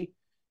Murray...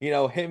 You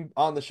know, him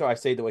on the show, I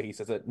say the way he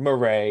says it,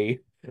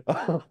 Murray.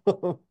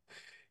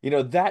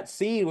 That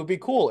scene would be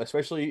cool.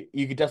 Especially,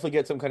 you could definitely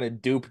get some kind of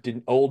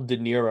old De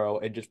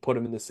Niro and just put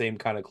him in the same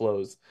kind of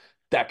clothes.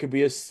 That could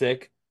be a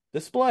sick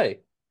display.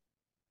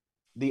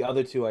 The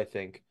other 2, I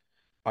think,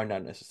 are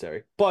not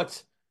necessary.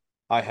 But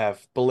I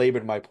have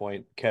belabored my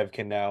point. Kev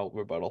can now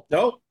rebuttal.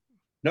 No.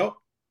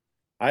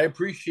 I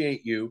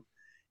appreciate you.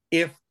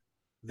 If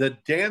the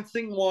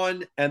dancing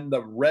one and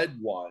the red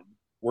one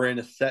were in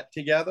a set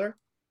together,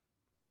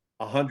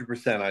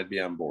 100% I'd be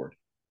on board.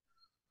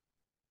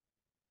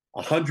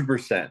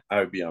 100% I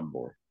would be on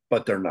board,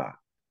 but they're not.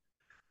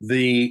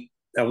 And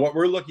what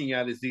we're looking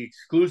at is the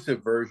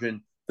exclusive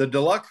version. The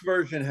deluxe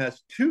version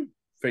has 2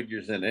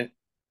 figures in it.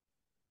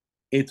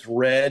 It's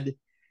Red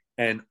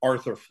and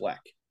Arthur Fleck.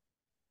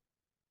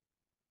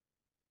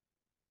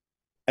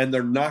 And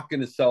they're not going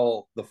to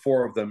sell the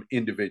 4 of them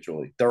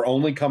individually. They're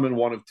only coming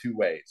one of 2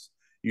 ways.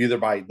 You either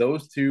buy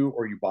those 2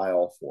 or you buy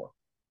all 4.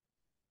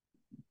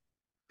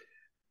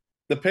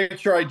 The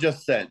picture I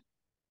just sent.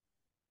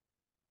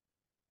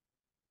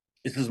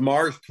 This is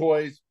Mars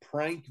Toys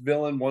Prank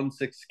Villain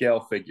 1/6 scale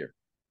figure.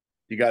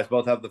 You guys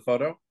both have the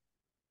photo?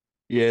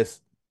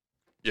 Yes.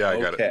 Yeah, I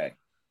got it. Okay.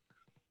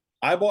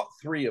 I bought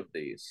 3 of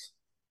these.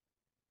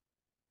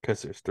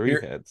 Because there's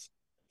 3 heads.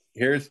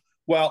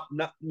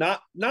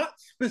 Not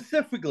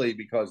specifically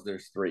because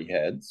there's 3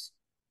 heads.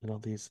 And all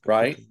these,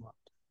 right?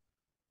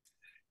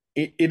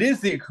 It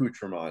is the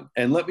accoutrement,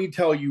 and let me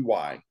tell you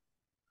why.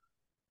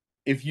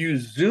 If you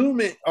zoom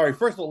in, all right,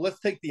 first of all, let's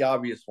take the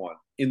obvious one.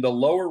 In the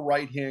lower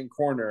right-hand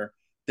corner,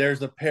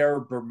 there's a pair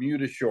of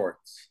Bermuda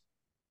shorts.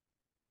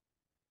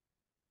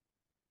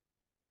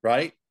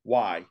 Right?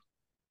 Why?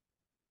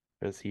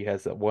 Because he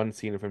has that one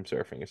scene of him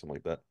surfing or something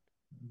like that.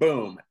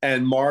 Boom.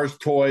 And Mars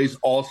Toys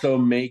also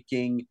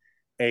making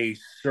a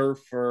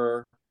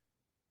surfer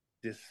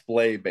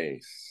display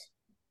base,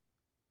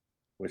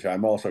 which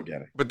I'm also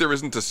getting. But there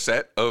isn't a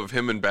set of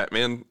him and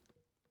Batman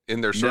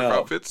in their surf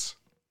outfits?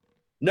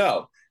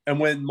 No. And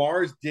when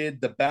Mars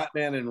did the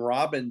Batman and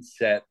Robin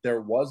set,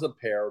 there was a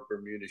pair of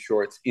Bermuda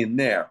shorts in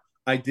there.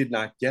 I did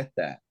not get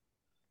that,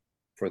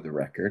 for the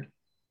record.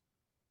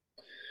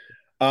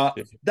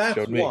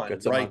 That's one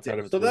right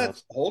there. So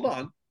that's, hold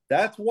on.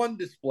 That's one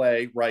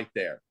display right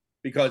there.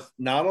 Because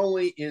not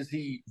only is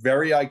he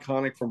very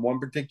iconic from one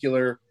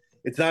particular,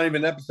 it's not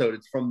even an episode,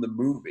 it's from the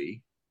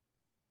movie,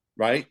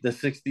 right? The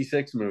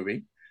 66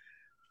 movie.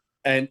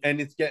 And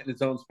it's getting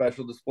its own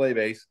special display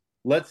base.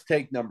 Let's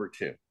take number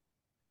 2.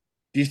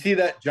 Do you see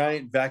that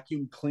giant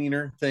vacuum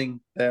cleaner thing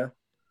there?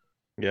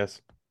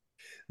 Yes.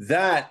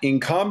 That, in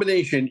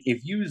combination,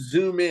 if you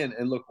zoom in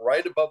and look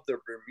right above the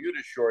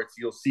Bermuda shorts,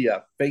 you'll see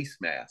a face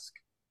mask.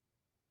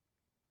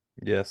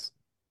 Yes.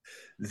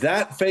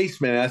 That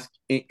face mask,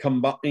 in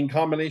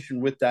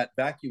combination with that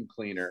vacuum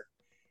cleaner,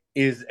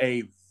 is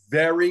a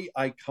very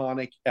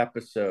iconic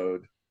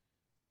episode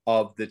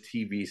of the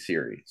TV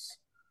series.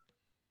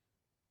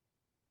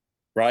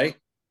 Right?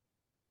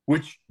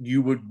 Which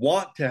you would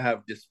want to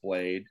have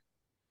displayed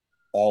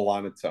all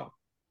on its own.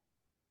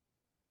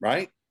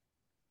 Right?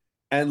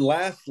 And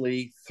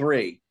lastly,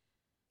 3.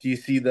 Do you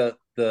see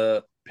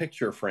the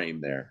picture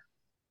frame there?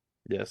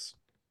 Yes.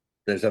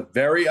 There's a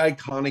very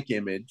iconic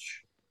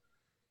image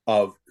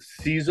of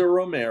Cesar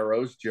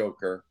Romero's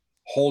Joker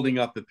holding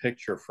up the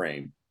picture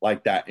frame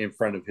like that in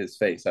front of his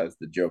face as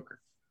the Joker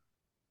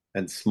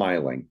and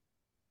smiling,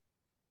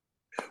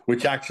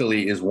 which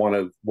actually is one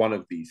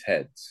of these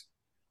heads.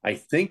 I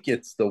think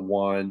it's the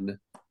one.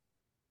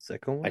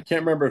 Second one? I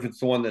can't remember if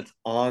it's the one that's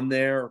on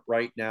there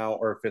right now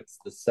or if it's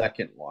the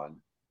second one.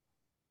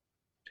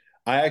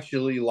 I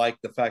actually like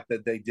the fact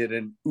that they did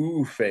an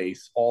ooh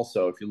face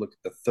also if you look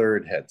at the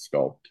third head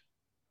sculpt.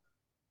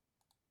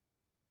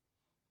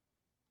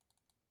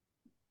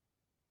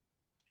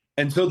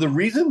 And so the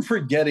reason for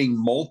getting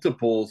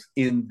multiples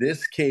in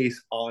this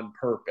case on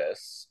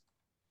purpose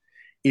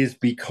is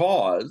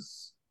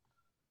because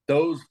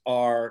those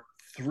are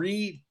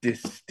 3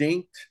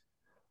 distinct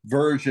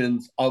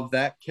versions of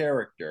that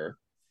character,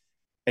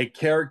 a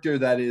character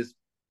that is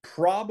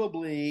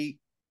probably,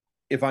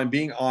 if I'm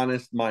being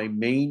honest, my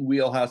main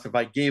wheelhouse. If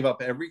I gave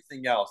up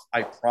everything else,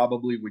 I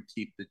probably would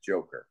keep the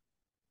Joker.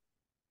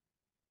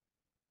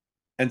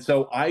 And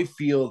so I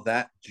feel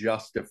that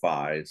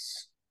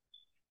justifies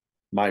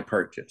my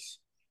purchase.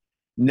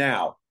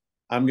 Now,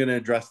 I'm going to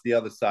address the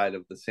other side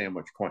of the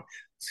sandwich coin.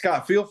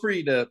 Scott, feel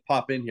free to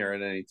pop in here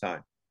at any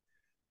time.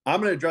 I'm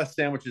going to address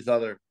Sandwich's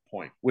other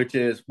point, which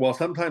is, well,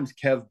 sometimes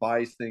Kev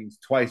buys things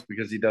twice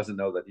because he doesn't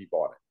know that he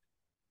bought it.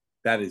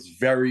 That is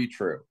very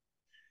true.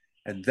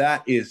 And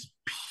that is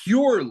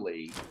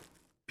purely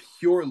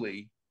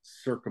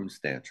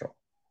circumstantial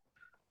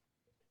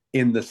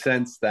in the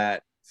sense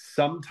that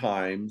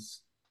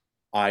sometimes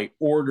I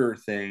order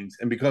things,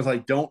 and because I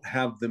don't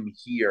have them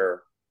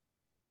here,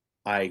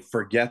 I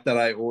forget that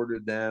I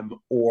ordered them,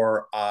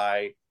 or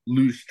I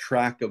lose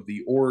track of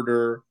the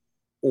order,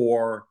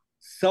 or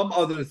some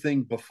other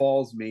thing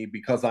befalls me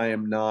because I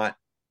am not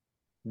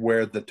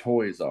where the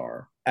toys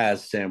are,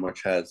 as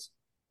Sandwich has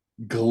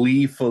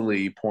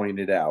gleefully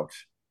pointed out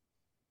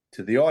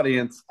to the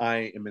audience.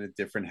 I am in a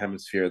different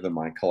hemisphere than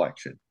my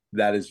collection.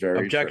 That is very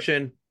true.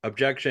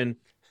 Objection.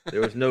 There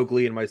was no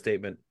glee in my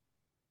statement.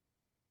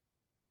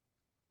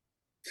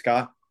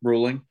 Scott,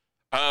 ruling?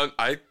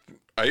 I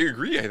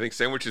agree. I think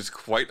Sandwich is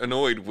quite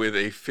annoyed with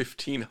a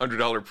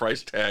 $1,500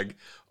 price tag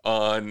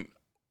on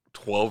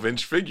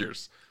 12-inch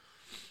figures.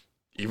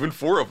 Even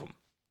 4 of them.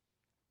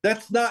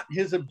 That's not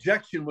his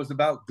objection. Was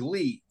about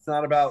Glee. It's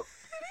not about.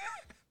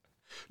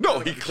 No,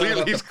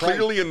 he's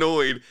clearly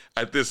annoyed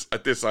at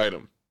this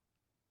item.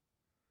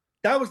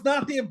 That was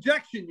not the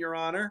objection, Your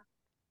Honor.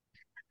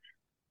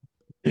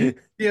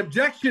 The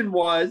objection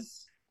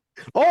was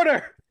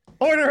order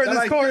in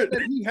this court.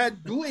 That he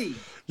had Glee.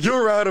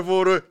 You're out of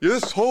order.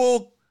 This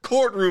whole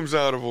courtroom's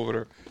out of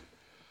order.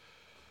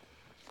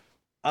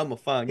 I'm a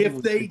fine.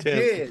 If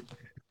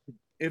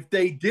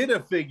they did a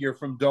figure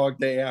from Dog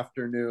Day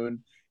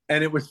Afternoon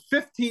and it was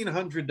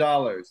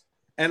 $1,500,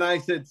 and I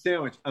said,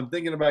 Sandwich, I'm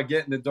thinking about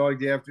getting the Dog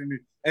Day Afternoon,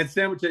 and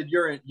Sandwich said,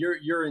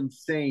 you're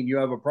insane, you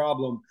have a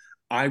problem,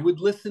 I would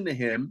listen to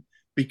him,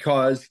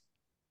 because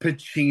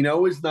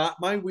Pacino is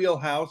not my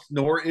wheelhouse,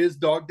 nor is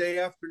Dog Day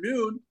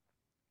Afternoon,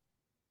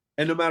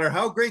 and no matter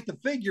how great the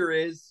figure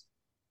is,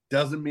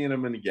 doesn't mean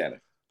I'm going to get it.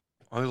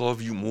 I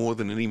love you more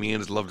than any man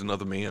has loved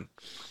another man.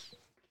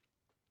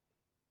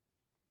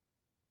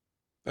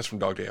 That's from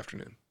Dog Day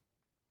Afternoon.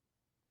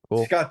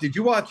 Cool. Scott, did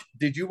you watch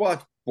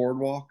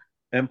Boardwalk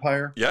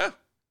Empire? Yeah.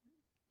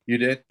 You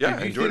did? Yeah,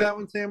 Did you see that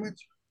one,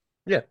 Sandwich?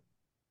 Yeah.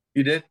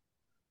 You did?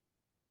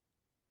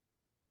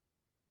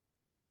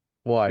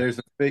 Why? There's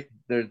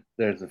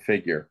a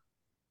figure.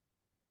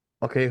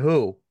 Okay,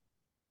 who?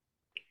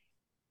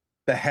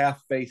 The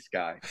half face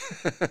guy.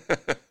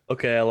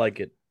 Okay, I like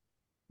it.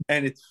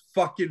 and it's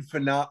fucking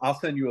phenomenal. I'll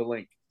send you a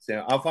link,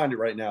 Sam. I'll find it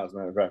right now, as a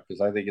matter of fact,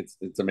 because I think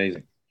it's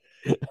amazing.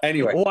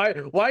 Anyway, why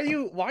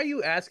are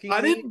you asking?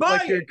 I me didn't buy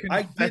like you're it.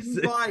 I confessing?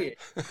 didn't buy it.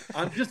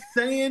 I'm just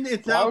saying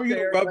it's Why out were you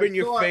there. rubbing I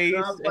your saw it, face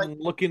and I was and like,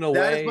 looking away?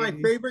 that is my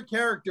favorite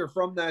character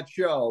from that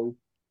show,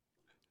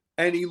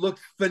 and he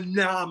looks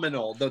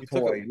phenomenal. The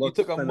toy You looks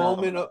took a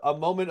phenomenal.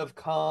 moment of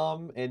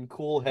calm and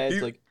cool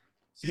heads.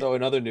 So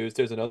in other news,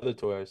 there's another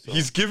toy. So.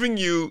 He's giving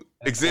you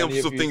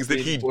examples of you things that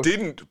he seen-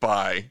 didn't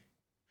buy.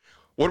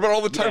 What about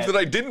all the times Yeah. that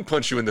I didn't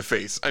punch you in the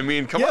face? I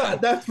mean, come Yeah,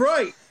 on. that's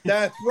right.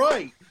 That's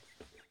right.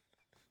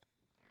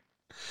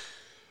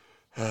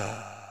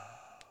 I'm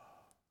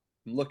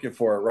looking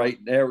for it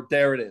right there.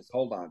 There it is.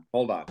 Hold on.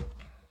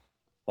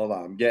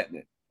 I'm getting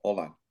it. Hold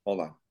on.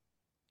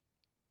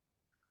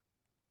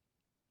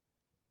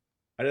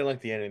 I didn't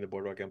like the ending of the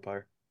Boardwalk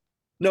Empire.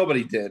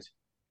 Nobody did.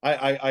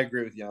 I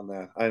agree with you on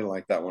that. I didn't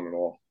like that one at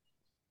all.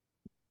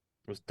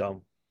 It was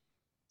dumb.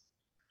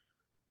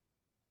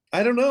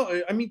 I don't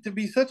know. I mean, to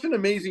be such an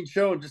amazing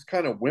show and just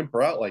kind of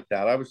whimper out like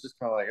that, I was just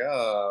kind of like,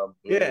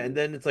 Yeah, and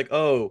then it's like,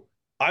 oh,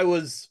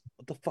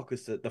 what the fuck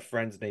is the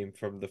friend's name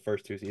from the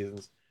first 2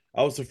 seasons?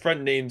 I was a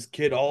friend named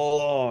Kid all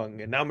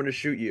along, and now I'm gonna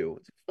shoot you.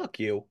 It's like, fuck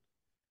you.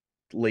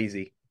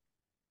 Lazy.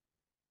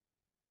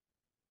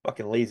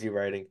 Fucking lazy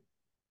writing.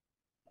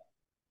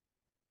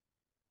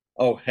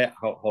 oh,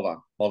 hold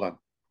on.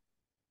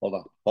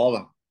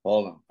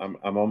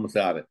 I'm almost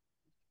at it.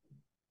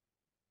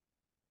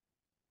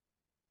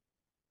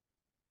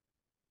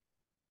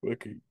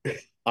 Okay.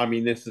 I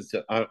mean, this is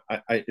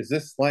is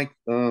this like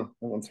that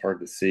one's hard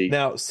to see.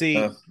 Now,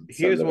 see,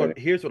 here's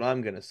what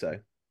I'm gonna say.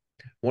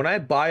 When I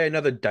buy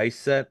another dice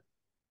set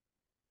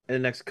in the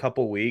next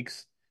couple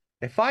weeks,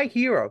 if I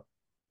hear a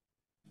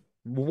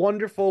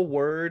wonderful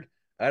word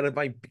out of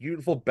my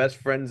beautiful best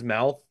friend's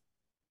mouth,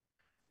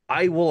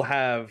 I will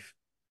have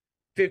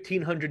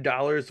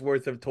 $1,500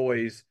 worth of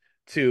toys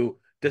to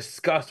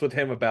discuss with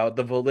him about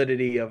the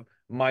validity of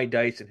my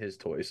dice and his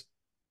toys.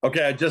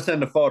 Okay, I just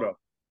sent a photo,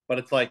 but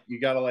it's like you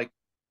gotta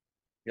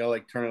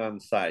turn it on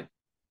the side.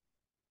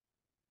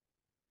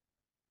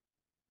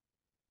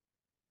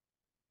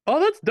 Oh,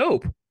 that's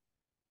dope.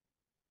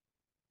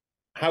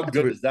 How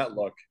good does that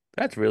look?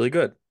 That's really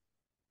good.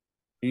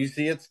 Can you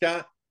see it,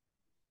 Scott?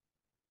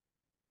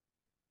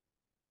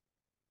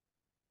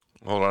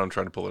 Hold on, I'm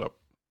trying to pull it up.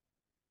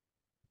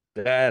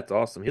 That's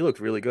awesome. He looks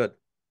really good.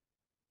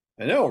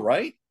 I know,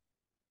 right?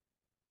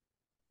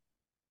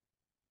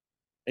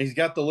 He's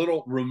got the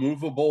little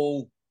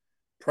removable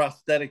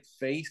prosthetic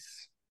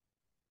face,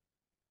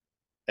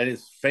 and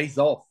his face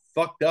all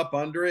fucked up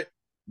under it.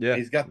 Yeah.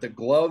 He's got the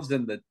gloves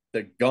and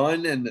the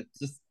gun, and it's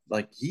just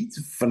like he's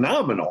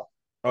phenomenal.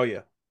 Oh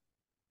yeah.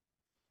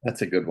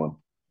 That's a good one.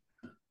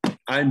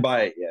 I didn't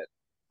buy it yet.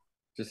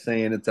 Just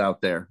saying it's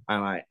out there,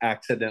 and I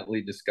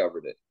accidentally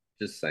discovered it.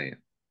 Just saying.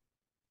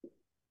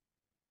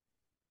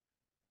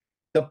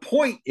 The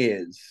point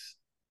is,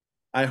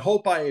 I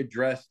hope I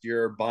addressed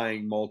your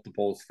buying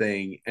multiples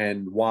thing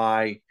and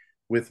why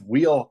with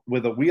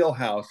a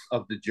wheelhouse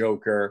of the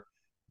Joker,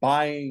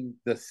 buying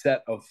the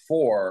set of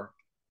 4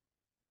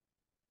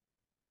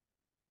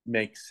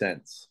 makes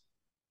sense.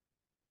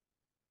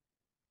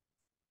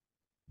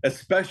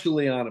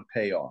 Especially on a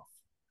payoff.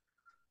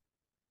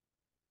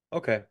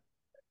 Okay.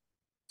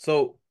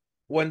 So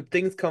when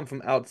things come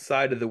from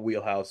outside of the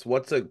wheelhouse,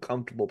 what's a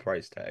comfortable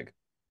price tag?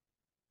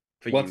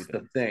 What's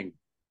the thing?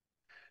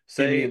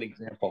 Give me an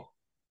example.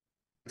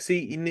 See,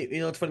 you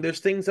know, it's funny.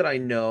 There's things that I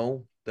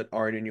know that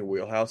aren't in your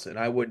wheelhouse, and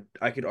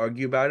I could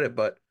argue about it,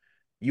 but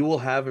you will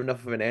have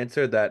enough of an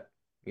answer that,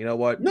 you know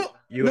what?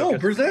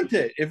 Present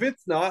it. If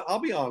it's not, I'll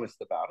be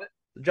honest about it.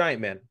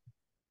 Giant Man.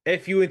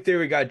 If you, in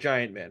theory, got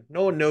Giant Man,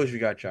 no one knows you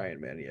got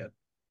Giant Man yet.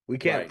 We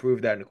can't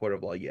prove that in a court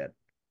of law yet.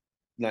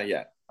 Not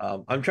yet.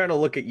 I'm trying to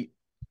look at you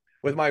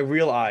with my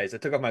real eyes. I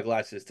took off my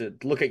glasses to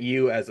look at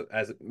you as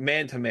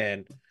man to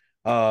man.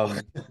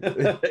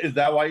 Is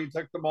that why you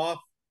took them off?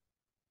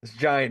 This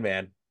Giant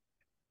Man.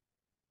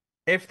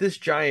 If this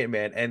Giant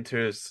Man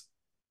enters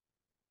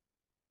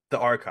the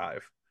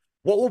archive,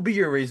 what will be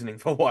your reasoning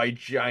for why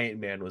Giant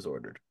Man was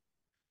ordered?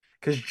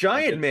 Because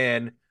Giant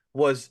Man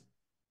was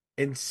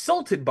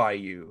insulted by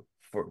you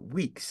for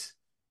weeks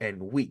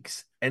and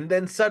weeks, and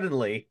then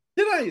suddenly,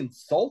 did I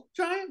insult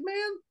Giant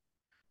Man?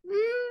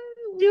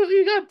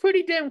 You got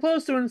pretty damn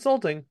close to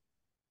insulting,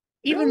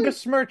 even Really?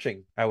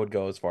 besmirching. I would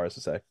go as far as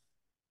to say.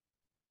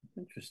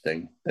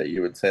 Interesting that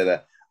you would say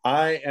that.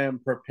 I am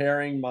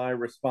preparing my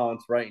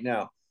response right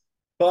now,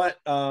 but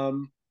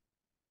hold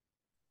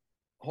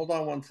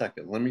on one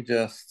second. Let me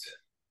just.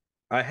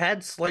 I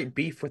had slight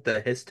beef with the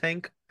Hiss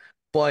tank,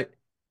 but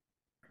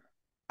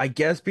I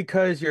guess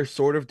because you're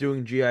sort of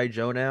doing G.I.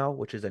 Joe now,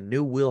 which is a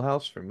new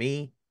wheelhouse for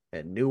me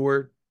and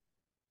newer.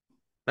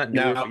 Not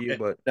newer for you,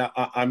 but now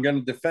I'm going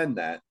to defend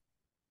that.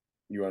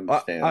 You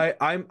understand?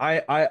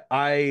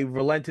 I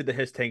relented the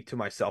Hiss tank to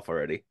myself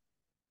already.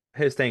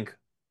 Hiss tank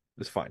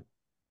is fine.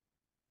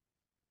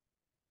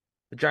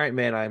 The Giant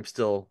Man, I'm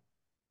still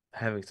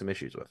having some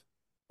issues with.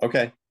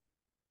 Okay,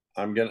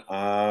 I'm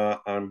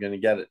gonna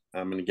get it.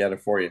 I'm gonna get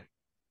it for you.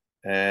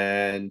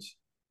 And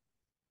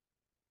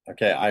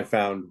okay, I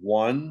found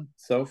one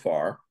so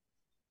far.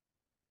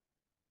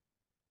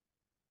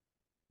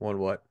 One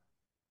what?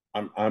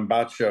 I'm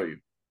about to show you.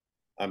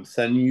 I'm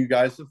sending you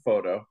guys a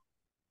photo.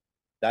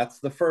 That's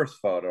the first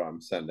photo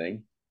I'm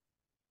sending.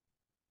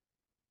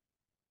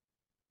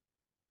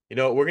 You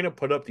know, we're gonna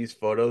put up these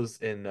photos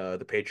in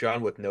the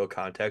Patreon with no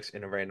context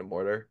in a random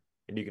order,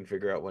 and you can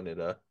figure out when it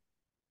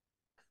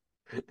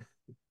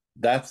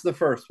That's the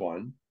first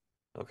one.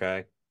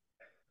 Okay.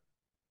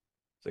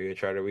 So you're gonna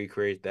try to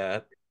recreate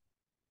that,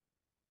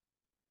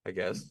 I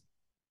guess.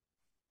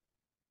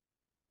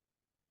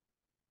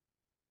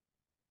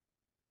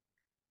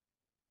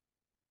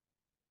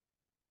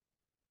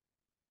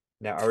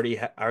 Now I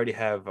already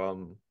have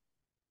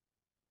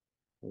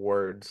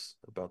words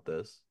about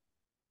this.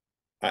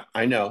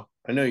 I know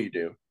you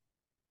do.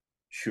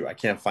 Shoot, I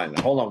can't find it.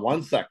 Hold on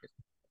 1 second.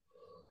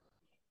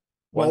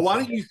 Well, why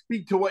don't you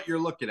speak to what you're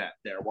looking at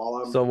there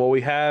while I'm... So what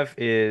we have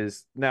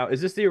is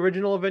this the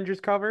original Avengers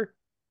cover?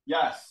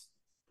 Yes.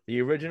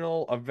 The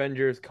original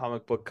Avengers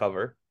comic book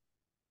cover.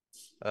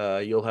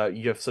 You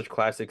have such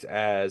classics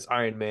as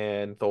Iron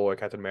Man, Thor,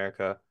 Captain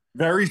America.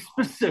 Very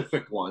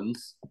specific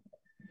ones.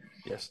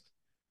 Yes.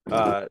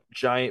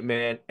 Giant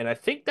Man, and I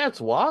think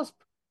that's Wasp.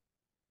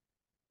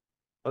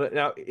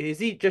 Now, is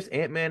he just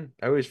Ant-Man?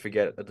 I always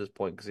forget at this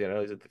point because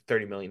he's at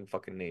 30 million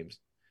fucking names.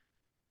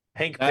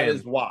 Hank That Pym.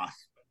 is Wasp.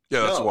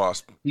 Yeah, that's No,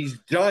 Wasp. He's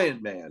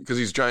Giant Man. Because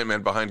he's Giant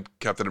Man behind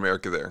Captain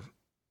America there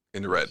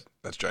in the red.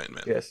 That's Giant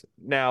Man. Yes.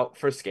 Now,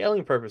 for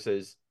scaling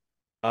purposes,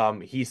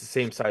 he's the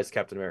same size as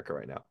Captain America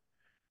right now.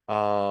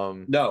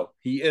 No,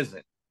 he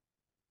isn't.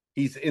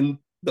 He's in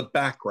the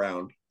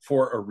background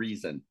for a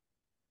reason.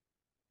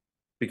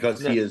 Because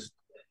he is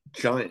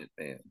Giant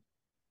Man.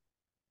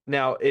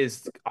 Now,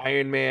 is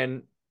Iron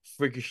Man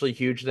freakishly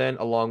huge then,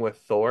 along with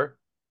Thor?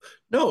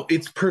 No,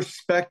 it's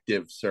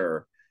perspective,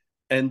 sir.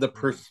 And the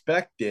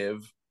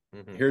perspective,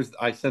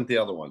 I sent the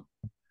other one.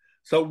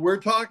 So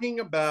we're talking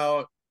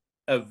about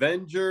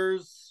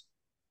Avengers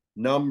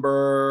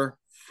number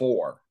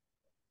 4.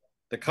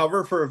 The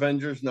cover for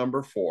Avengers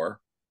number 4,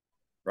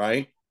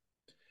 right?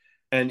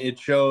 And it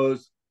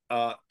shows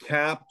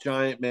Cap,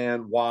 Giant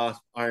Man,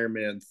 Wasp, Iron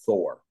Man,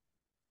 Thor.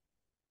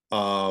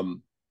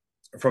 From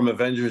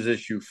Avengers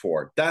issue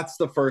 4. That's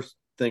the first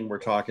thing we're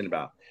talking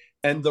about.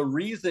 And the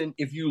reason,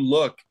 if you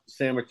look,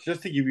 Sandwich,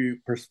 just to give you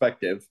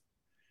perspective,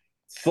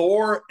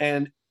 Thor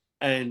and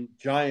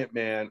Giant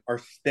Man are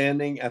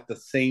standing at the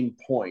same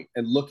point,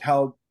 and look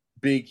how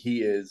big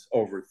he is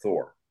over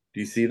Thor. Do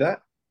you see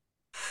that?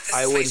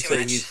 I wouldn't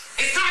say he's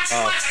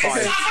 5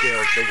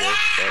 scales bigger.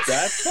 But...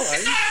 That's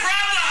fine.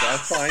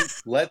 That's fine.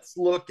 Let's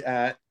look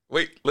at...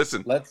 Wait,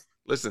 listen.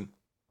 Listen.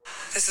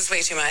 This is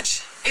way too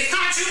much. It's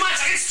not too much.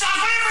 I can stop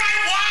whenever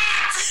I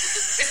want.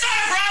 It's not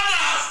a problem.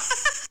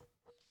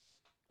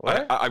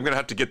 What? I'm going to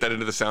have to get that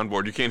into the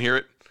soundboard. You can't hear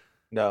it?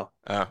 No.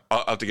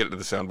 I'll have to get it to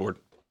the soundboard.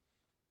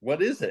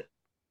 What is it?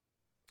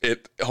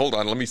 Hold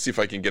on. Let me see if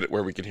I can get it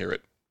where we can hear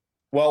it.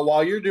 Well,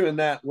 while you're doing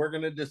that, we're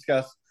going to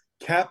discuss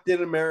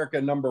Captain America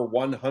number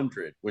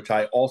 100, which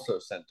I also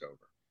sent over.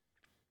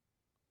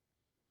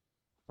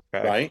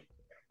 Okay. Right?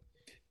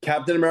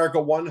 Captain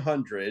America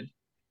 100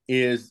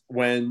 is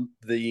when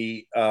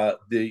the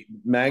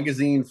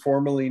magazine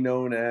formerly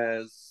known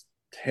as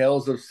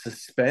Tales of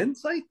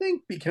Suspense, I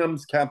think,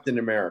 becomes Captain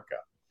America.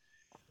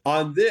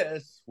 On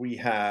this, we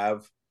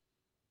have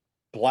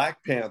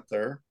Black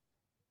Panther,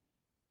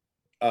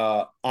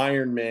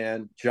 Iron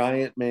Man,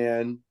 Giant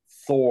Man,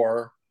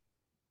 Thor.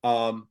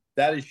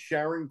 That is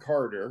Sharon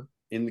Carter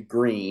in the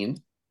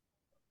green.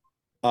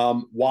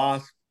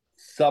 Wasp,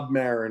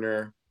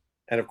 Submariner,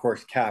 and of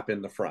course Cap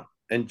in the front.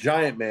 And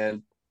Giant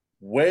Man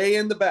way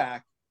in the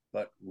back,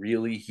 but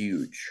really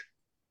huge.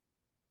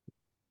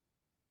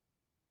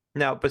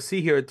 Now, but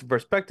see here, it's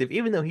perspective.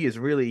 Even though he is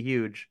really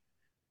huge,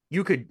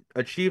 you could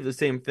achieve the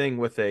same thing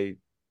with a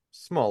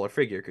smaller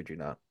figure, could you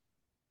not?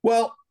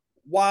 Well,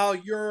 while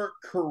you're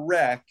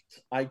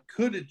correct, I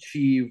could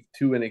achieve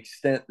to an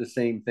extent the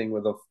same thing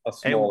with a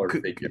smaller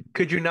figure.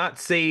 Could you not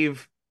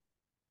save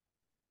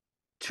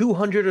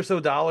 $200 or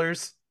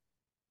so?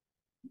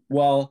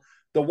 Well,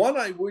 the one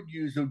I would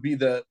use would be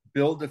the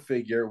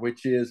Build-A-Figure,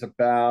 which is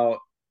about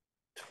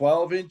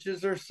 12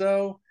 inches or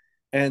so.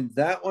 And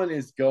that one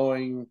was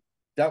going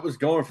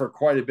for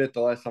quite a bit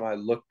the last time I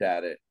looked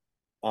at it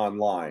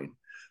online.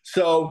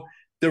 So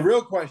the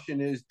real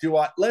question is,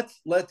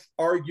 let's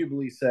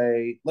arguably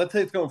say, let's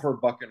say it's going for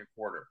 $1.25.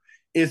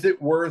 Is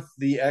it worth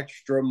the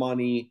extra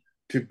money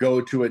to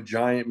go to a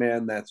Giant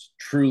Man that's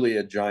truly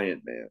a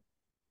Giant Man?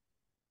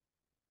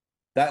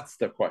 That's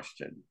the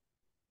question.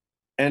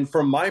 And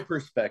from my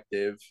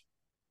perspective,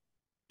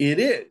 it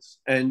is.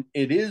 And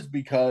it is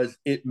because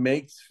it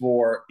makes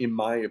for, in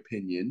my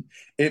opinion,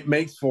 it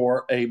makes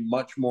for a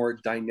much more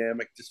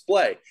dynamic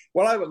display.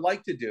 What I would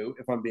like to do,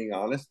 if I'm being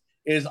honest,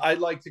 is I'd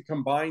like to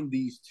combine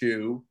these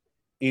two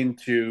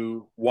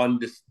into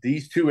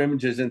these two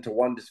images into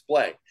one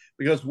display.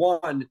 Because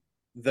one,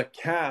 the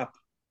cap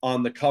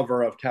on the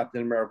cover of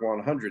Captain America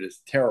 100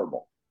 is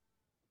terrible.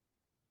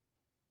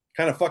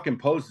 kind of fucking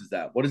poses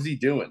that. What is he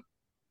doing?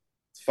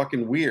 It's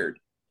fucking weird.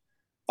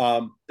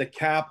 The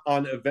Cap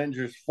on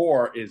Avengers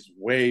 4 is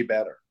way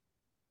better.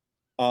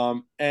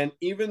 And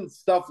even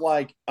stuff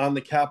like on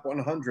the Cap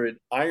 100,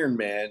 Iron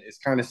Man is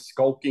kind of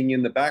skulking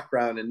in the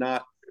background and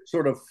not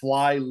sort of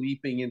fly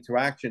leaping into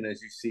action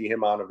as you see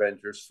him on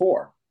Avengers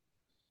 4.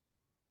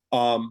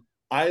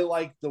 I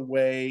like the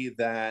way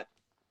that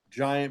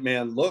Giant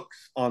Man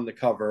looks on the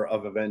cover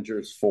of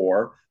Avengers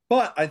 4,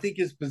 but I think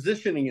his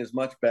positioning is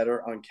much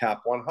better on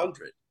Cap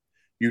 100.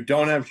 You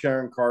don't have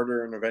Sharon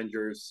Carter in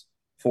Avengers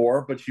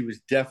 4, but she was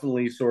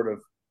definitely sort of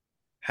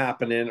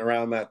happening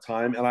around that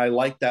time, and I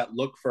like that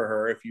look for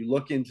her. If you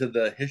look into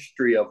the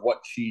history of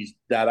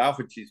that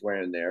outfit she's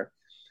wearing there,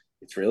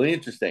 it's really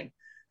interesting.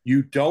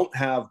 You don't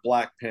have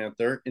Black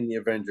Panther in the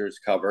Avengers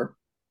cover,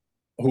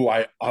 who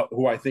I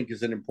think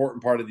is an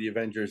important part of the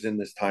Avengers in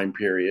this time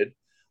period.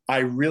 I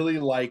really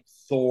like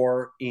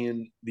Thor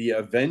in the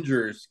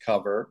Avengers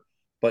cover,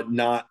 but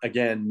not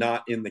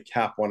in the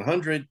Cap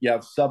 100. You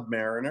have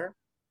Submariner.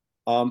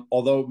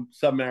 Although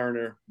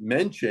Submariner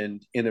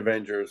mentioned in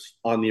Avengers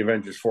on the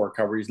Avengers 4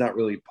 cover, he's not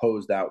really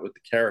posed out with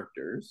the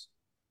characters.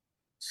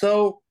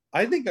 So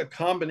I think a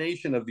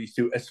combination of these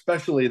two,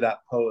 especially that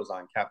pose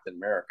on Captain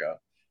America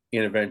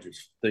in the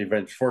Avengers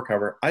 4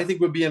 cover, I think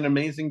would be an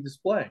amazing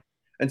display.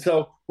 And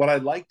so what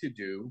I'd like to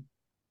do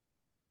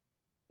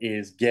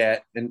is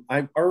get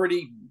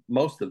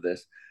most of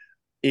this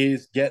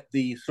is get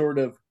the sort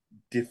of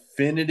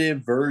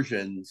definitive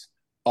versions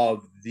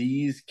of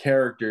these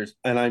characters,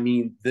 and I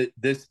mean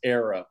this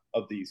era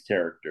of these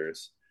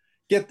characters,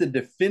 get the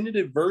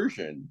definitive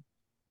version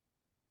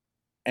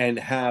and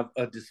have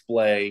a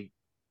display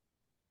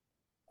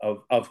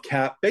of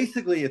Cap.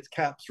 Basically, it's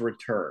Cap's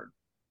return,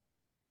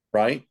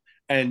 right?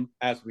 And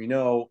as we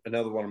know,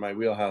 another one of my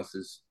wheelhouse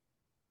is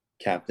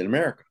Captain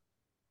America.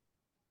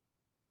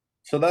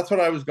 So that's what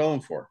I was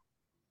going for.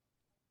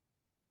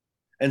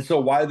 And so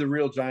why the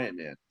real Giant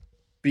Man?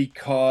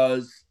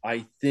 Because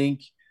I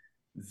think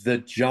the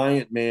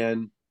Giant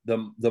Man,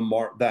 the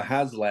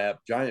HasLab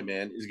Giant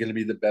Man is going to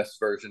be the best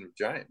version of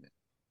Giant Man.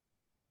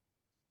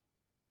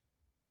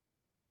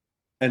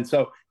 And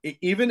so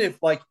even if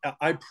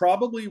I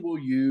probably will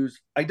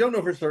use, I don't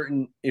know for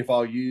certain if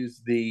I'll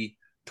use the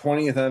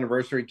 20th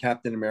anniversary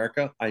Captain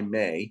America. I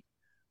may.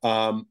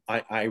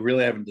 I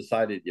really haven't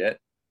decided yet.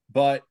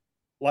 But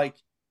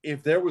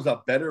if there was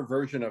a better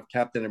version of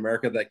Captain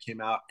America that came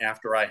out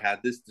after I had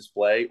this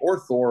display, or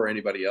Thor or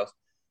anybody else,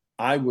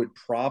 I would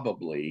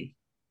probably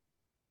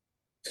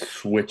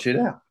switch it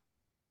out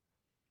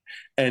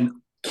and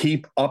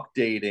keep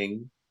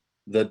updating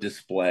the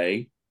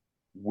display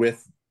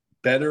with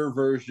better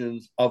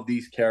versions of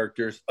these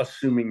characters,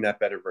 assuming that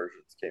better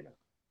versions came out.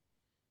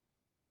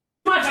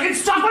 Much. I can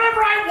stop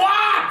whenever I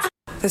want.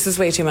 This is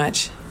way too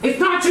much. It's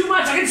not too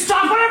much. I can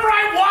stop whenever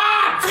I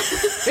want.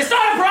 It's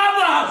not a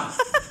problem.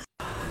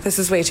 This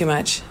is way too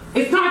much.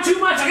 It's not too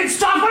much. I can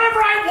stop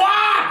whenever I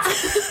want.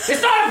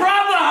 It's not a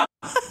problem.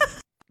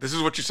 This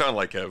is what you sound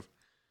like, Kev.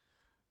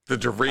 The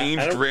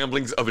deranged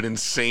ramblings of an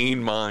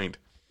insane mind.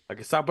 I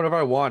can stop whenever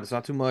I want. It's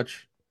not too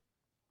much.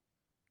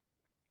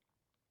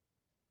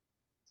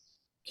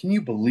 Can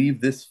you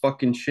believe this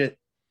fucking shit?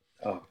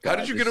 Oh, God, how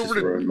did you get over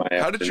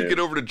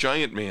to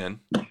Giant Man?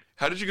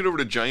 How did you get over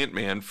to Giant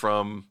Man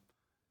from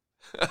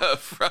this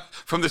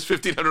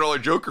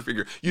 $1,500 Joker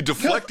figure? You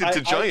deflected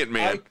to Giant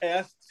Man. I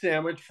asked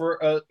Sandwich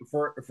for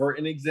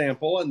an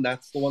example, and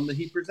that's the one that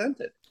he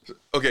presented.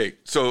 Okay,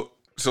 so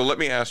let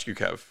me ask you,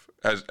 Kev,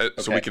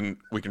 so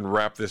we can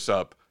wrap this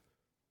up.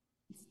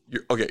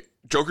 Okay,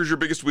 Joker's your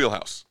biggest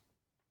wheelhouse.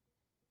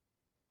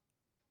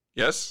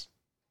 Yes?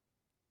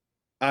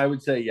 I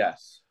would say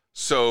yes.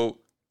 So,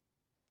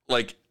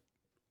 I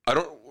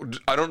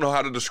don't know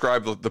how to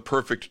describe the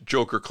perfect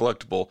Joker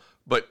collectible,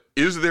 but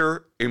is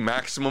there a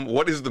maximum?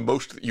 What is the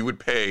most that you would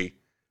pay,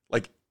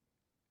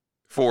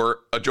 for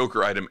a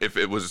Joker item if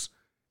it was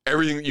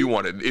everything that you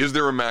wanted? Is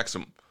there a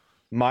maximum?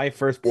 My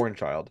firstborn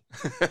child.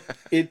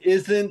 It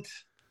isn't.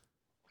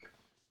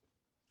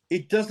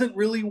 It doesn't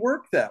really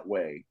work that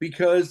way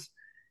because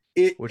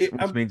which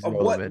means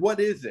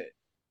what is it?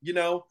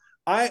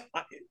 I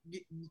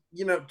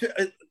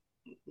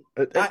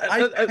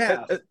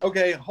passed.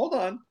 Okay, hold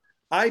on.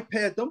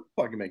 Don't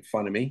fucking make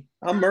fun of me.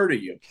 I'll murder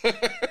you.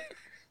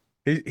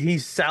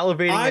 He's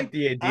salivating at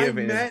the idea of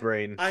it in his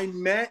brain. I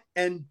met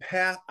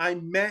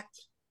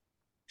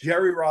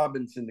Jerry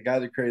Robinson, the guy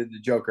that created the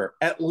Joker,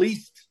 at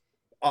least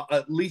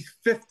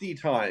 50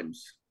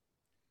 times,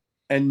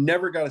 and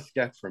never got a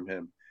sketch from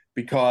him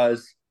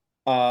because,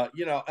 and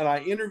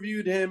I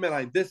interviewed him, and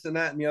I this and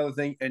that and the other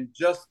thing, and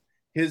just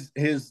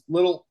his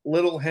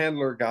little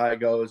handler guy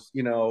goes,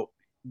 I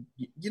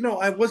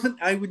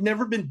would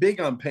never been big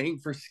on paying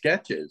for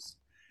sketches,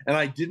 and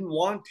I didn't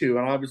want to,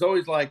 and I was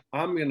always like,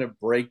 I'm going to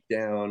break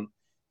down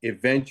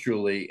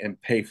eventually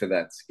and pay for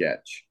that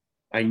sketch.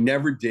 I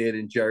never did,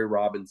 and Jerry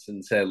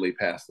Robinson sadly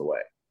passed away.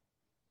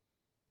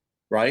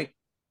 Right?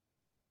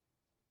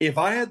 If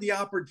I had the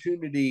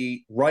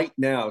opportunity right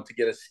now to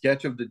get a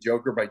sketch of the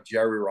Joker by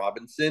Jerry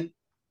Robinson,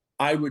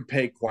 I would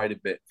pay quite a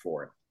bit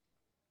for it.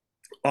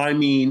 I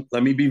mean,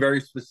 let me be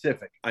very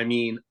specific. I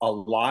mean, a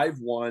live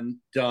one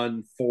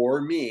done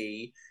for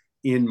me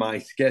in my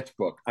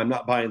sketchbook. I'm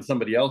not buying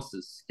somebody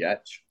else's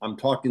sketch. I'm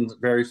talking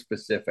very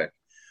specific.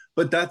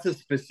 But that's a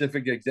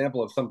specific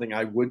example of something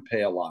I would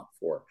pay a lot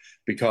for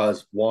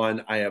because,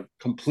 one, I have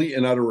complete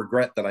and utter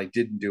regret that I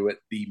didn't do it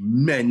the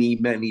many,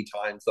 many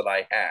times that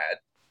I had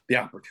the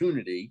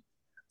opportunity.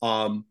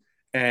 So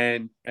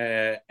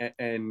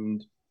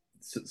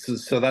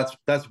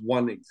that's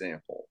one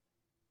example,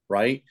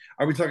 right?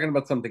 Are we talking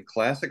about something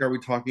classic? Are we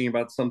talking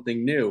about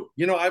something new?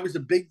 You know, I was a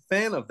big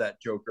fan of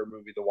that Joker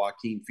movie, the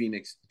Joaquin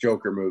Phoenix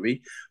Joker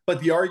movie, but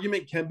the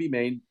argument can be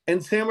made,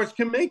 and Sandwich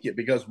can make it,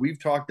 because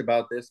we've talked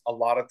about this a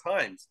lot of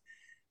times.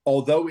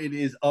 Although it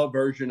is a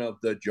version of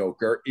the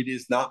Joker, it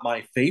is not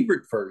my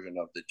favorite version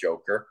of the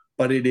Joker,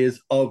 but it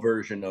is a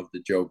version of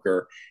the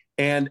Joker.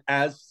 And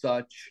as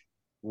such,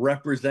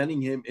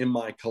 representing him in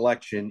my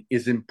collection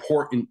is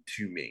important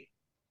to me.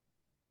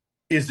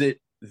 Is it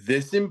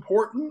this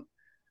important?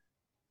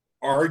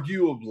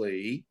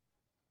 Arguably,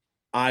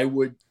 I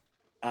would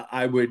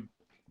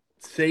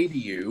say to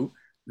you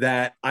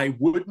that I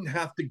wouldn't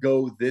have to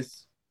go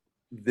this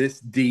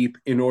deep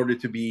in order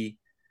to be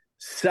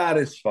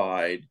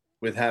satisfied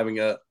with having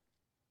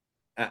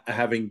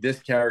this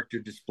character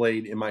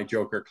displayed in my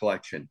Joker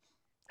collection.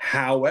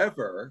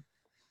 However,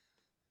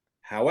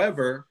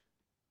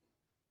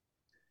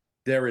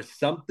 there is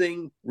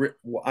something.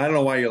 I don't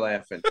know why you're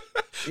laughing.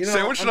 You know,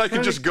 Sandwich and I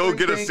could just go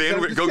get a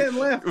sandwich.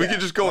 We could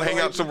just go hang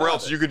out somewhere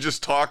else. You could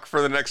just talk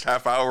for the next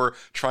half hour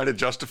trying to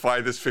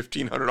justify this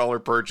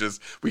 $1,500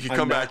 purchase. We could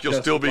come back.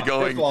 You'll still be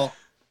going. First of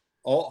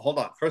all, hold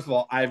on. First of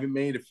all, I haven't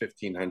made a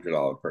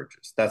 $1,500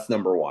 purchase. That's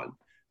number one.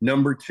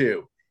 Number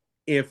two,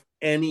 if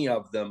any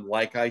of them,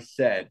 like I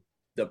said,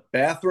 the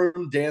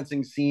bathroom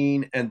dancing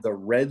scene and the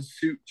red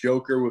suit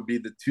Joker would be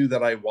the two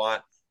that I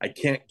want. I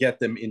can't get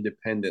them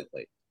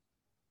independently,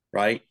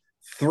 right?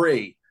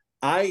 3,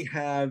 I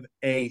have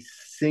a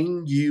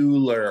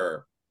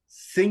singular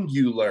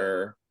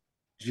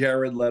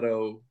Jared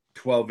Leto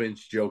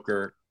 12-inch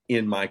Joker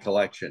in my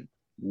collection.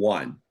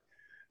 1,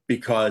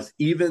 because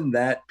even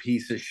that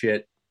piece of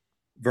shit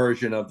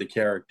version of the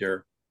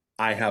character,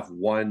 I have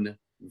one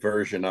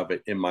version of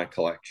it in my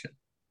collection.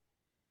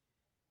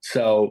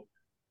 So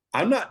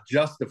I'm not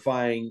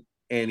justifying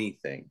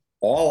anything.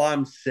 All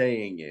I'm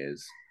saying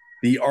is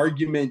the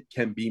argument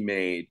can be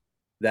made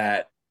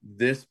that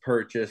this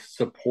purchase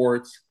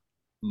supports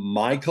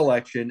my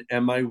collection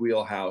and my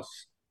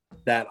wheelhouse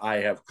that I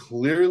have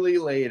clearly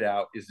laid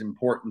out is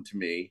important to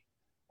me.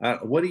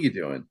 What are you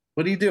doing?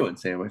 What are you doing,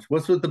 Sandwich?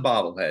 What's with the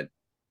bobblehead?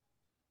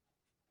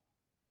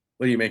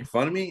 What, are you making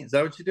fun of me? Is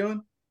that what you're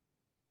doing?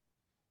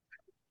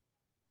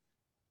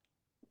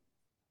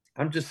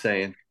 I'm just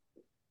saying.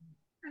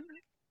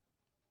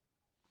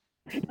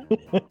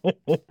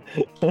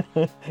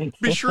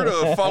 Be sure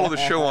to follow the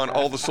show on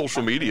all the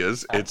social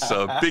medias. It's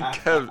Big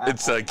Kev.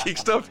 It's Geek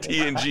Stuff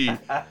TNG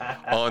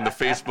on the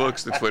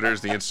Facebooks, the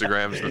Twitters, the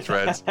Instagrams, the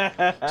Threads.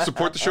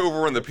 Support the show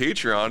over on the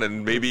Patreon,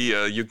 and maybe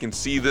you can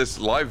see this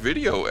live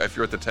video if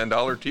you're at the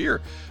 $10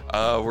 tier.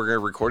 We're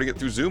recording it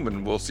through Zoom,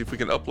 and we'll see if we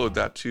can upload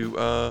that to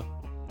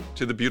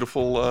the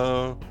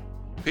beautiful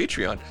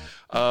Patreon.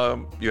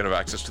 You have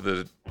access to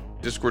the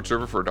Discord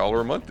server for $1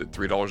 a month. At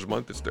 $3 a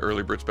month, it's the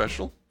early bird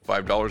special.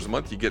 $5 a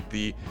month, you get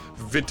the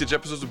vintage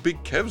episodes of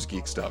Big Kev's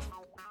Geek Stuff.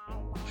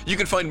 You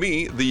can find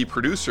me, the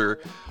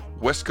producer,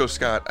 West Coast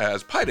Scott,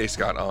 as Pi Day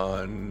Scott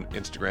on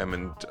Instagram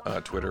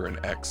and Twitter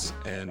and X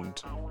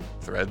and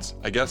Threads,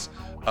 I guess.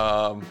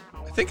 I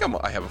think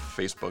I have a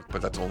Facebook,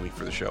 but that's only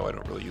for the show. I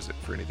don't really use it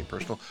for anything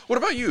personal. What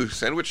about you,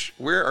 Sandwich?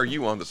 Where are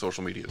you on the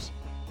social medias?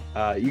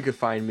 You can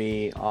find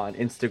me on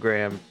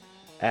Instagram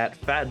at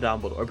Fat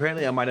Dumbledore.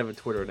 Apparently, I might have a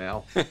Twitter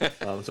now.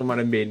 Someone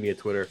have made me a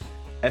Twitter.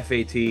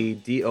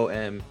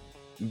 FATDOMBLEDORE.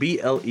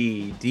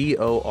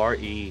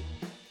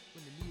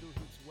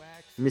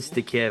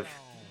 Mr. Kev,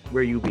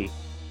 where you be?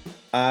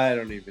 I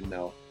don't even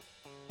know.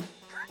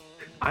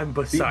 I'm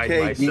beside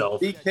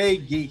myself.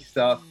 BK Geek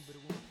Stuff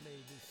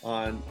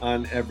on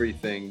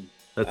everything.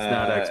 That's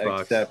not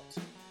Xbox. Except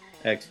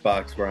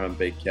Xbox, where I'm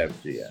Big Kev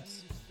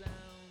GS.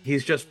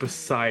 He's just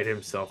beside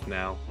himself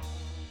now.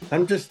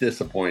 I'm just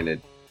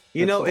disappointed.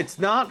 You know, it's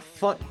not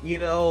fun. You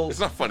know, it's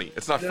not funny.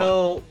 It's not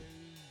fun.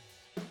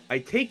 I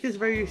take this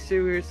very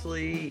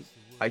seriously.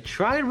 I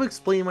try to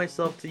explain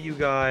myself to you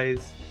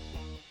guys.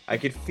 I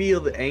could feel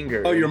the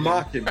anger. Oh, you're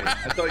mocking me.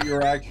 I thought you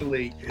were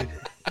actually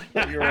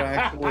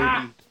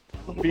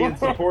being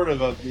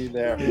supportive of me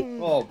there.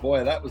 Oh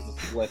boy, that was a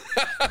slip.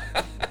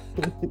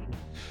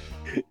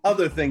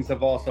 Other things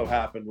have also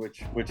happened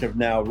which have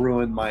now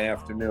ruined my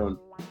afternoon,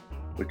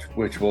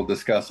 which we'll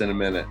discuss in a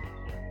minute.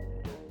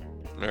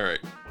 All right.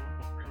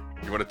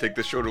 You want to take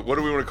this show to, what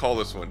do we want to call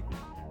this one?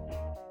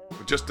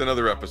 Just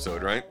another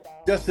episode, right?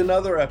 Just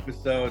another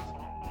episode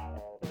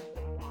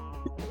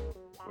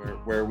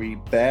where we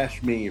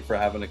bash me for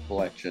having a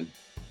collection.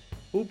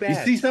 Who bashed?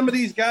 You see some of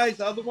these guys,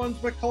 other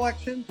ones with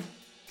collections?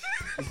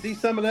 You see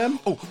some of them?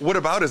 Oh,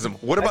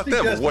 whataboutism. What about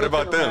them? What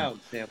about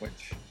them?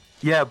 Sandwich.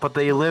 Yeah, but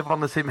they live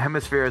on the same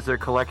hemisphere as their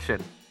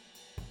collection.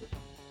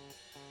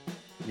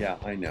 Yeah,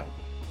 I know.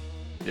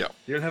 Yeah.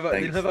 You don't have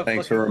a.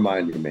 Thanks for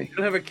reminding me. You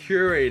don't have a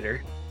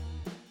curator.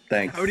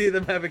 Thanks. How many of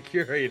them have a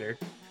curator?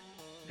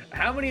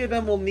 How many of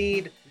them will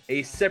need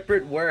a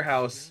separate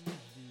warehouse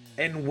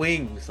and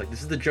wings? Like,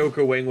 this is the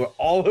Joker wing where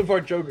all of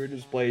our Joker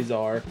displays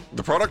are.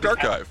 The product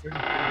archive.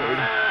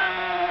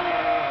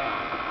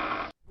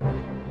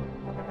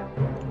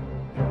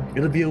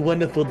 It'll be a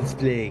wonderful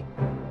display.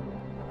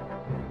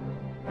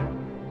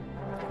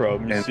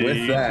 From And sea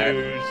with that-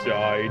 to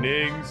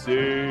shining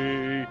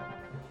sea.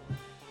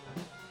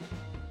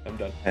 I'm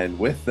done. And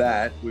with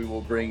that, we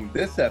will bring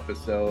this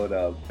episode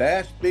of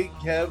Bash Big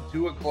Kev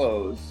to a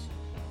close.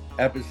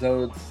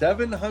 Episode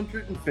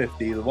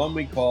 750, the one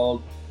we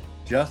called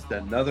Just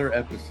Another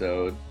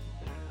Episode.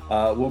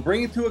 We'll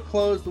bring it to a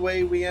close the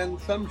way we end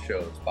some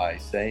shows, by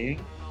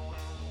saying...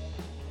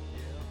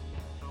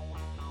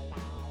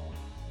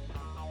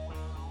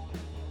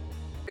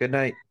 Good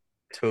night,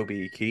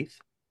 Toby Keith.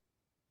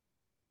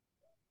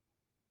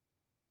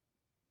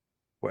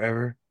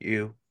 Wherever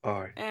you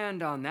are.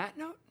 And on that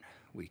note,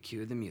 we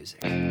cue the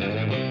music.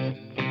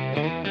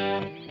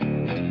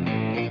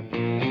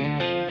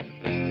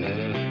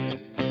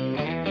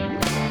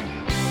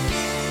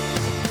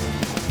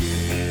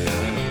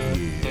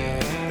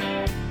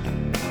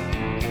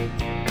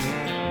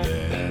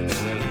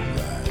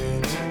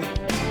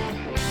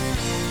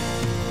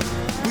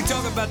 We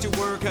talk about your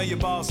work, how your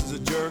boss is a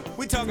jerk.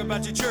 We talk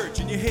about your church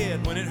and your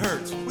head when it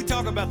hurts. We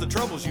talk about the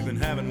troubles you've been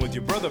having with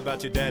your brother,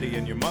 about your daddy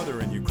and your mother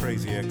and your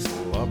crazy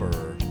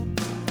ex-lover.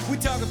 We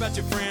talk about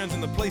your friends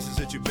and the places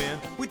that you've been.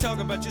 We talk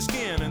about your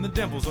skin and the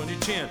dimples on your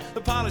chin,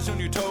 the polish on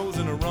your toes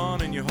and the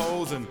run in your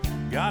hose. And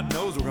God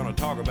knows we're gonna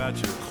talk about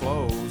your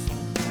clothes.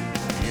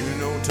 You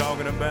know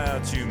talking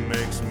about you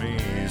makes me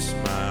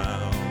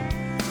smile.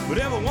 But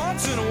every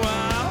once in a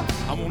while,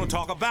 I wanna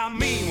talk about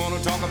me,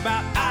 wanna talk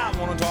about I,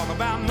 wanna talk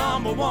about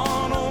number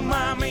one. Oh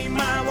my, me,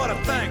 my, what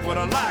I think, what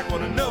I like,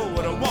 what I know,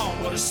 what I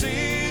want, what I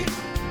see.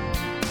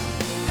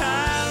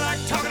 I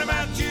like talking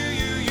about you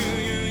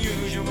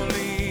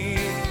usually,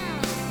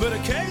 but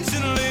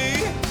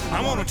occasionally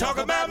I wanna talk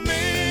about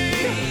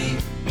me.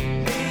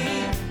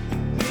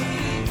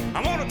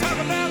 I wanna talk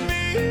about me.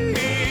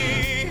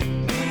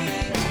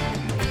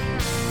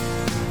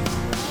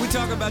 We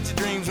talk about your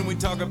dreams and we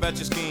talk about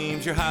your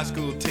schemes, your high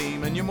school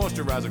team and your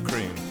moisturizer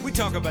cream. We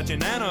talk about your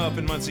nana up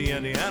in Muncie,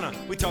 Indiana.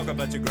 We talk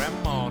about your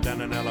grandma down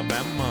in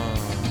Alabama.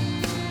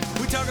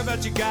 We talk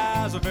about your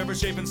guys of every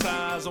shape and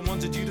size, the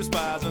ones that you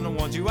despise and the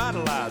ones you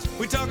idolize.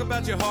 We talk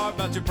about your heart,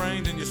 about your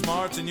brains and your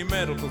smarts and your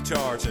medical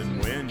charts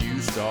and when you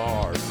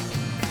start.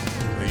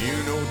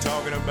 You know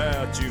talking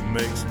about you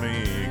makes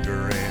me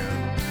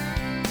grin.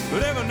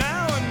 But every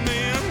now and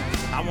then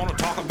I wanna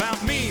talk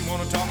about me,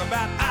 wanna talk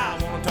about I,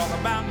 wanna talk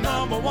about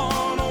number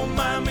one. Oh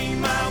my, me,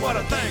 my, what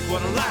I think,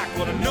 what I like,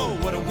 what I know,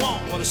 what I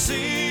want, what I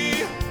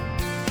see.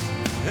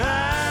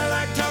 I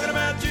like talking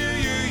about you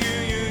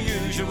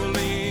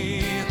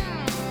usually,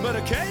 but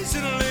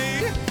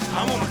occasionally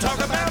I wanna talk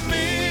about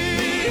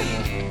me.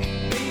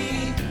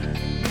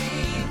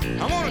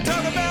 I wanna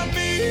talk about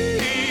me.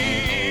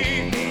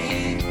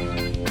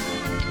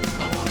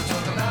 I wanna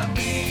talk about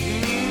me.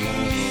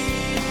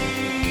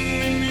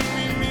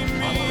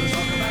 I wanna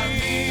talk about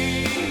me.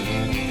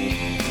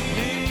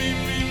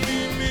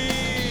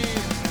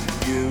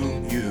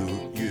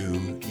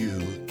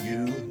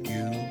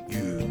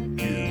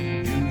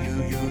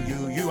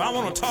 You. I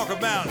wanna talk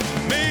about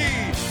me.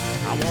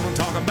 I wanna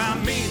talk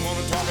about me,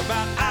 wanna talk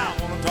about I,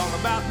 wanna talk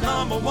about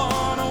number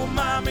one. Oh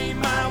my, me,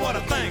 my, what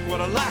I think,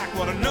 what I like,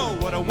 what I know,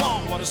 what I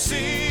want, what I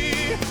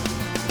see.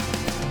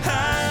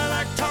 I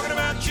like talking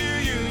about you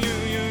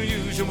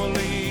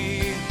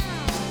usually,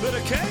 but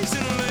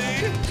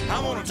occasionally I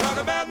wanna talk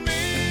about me.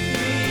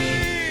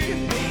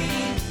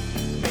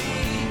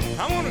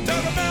 I wanna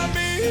talk about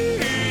me.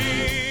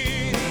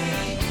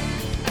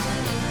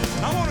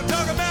 I wanna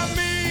talk about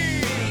me.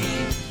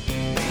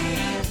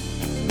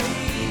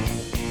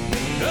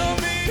 Oh,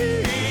 me.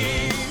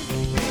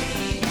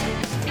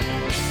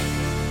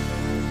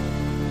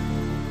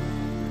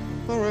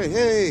 All right,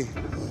 hey.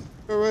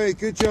 All right,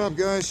 good job,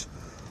 guys.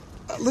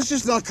 Let's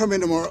just not come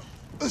in tomorrow.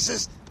 Let's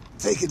just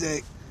take a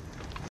day.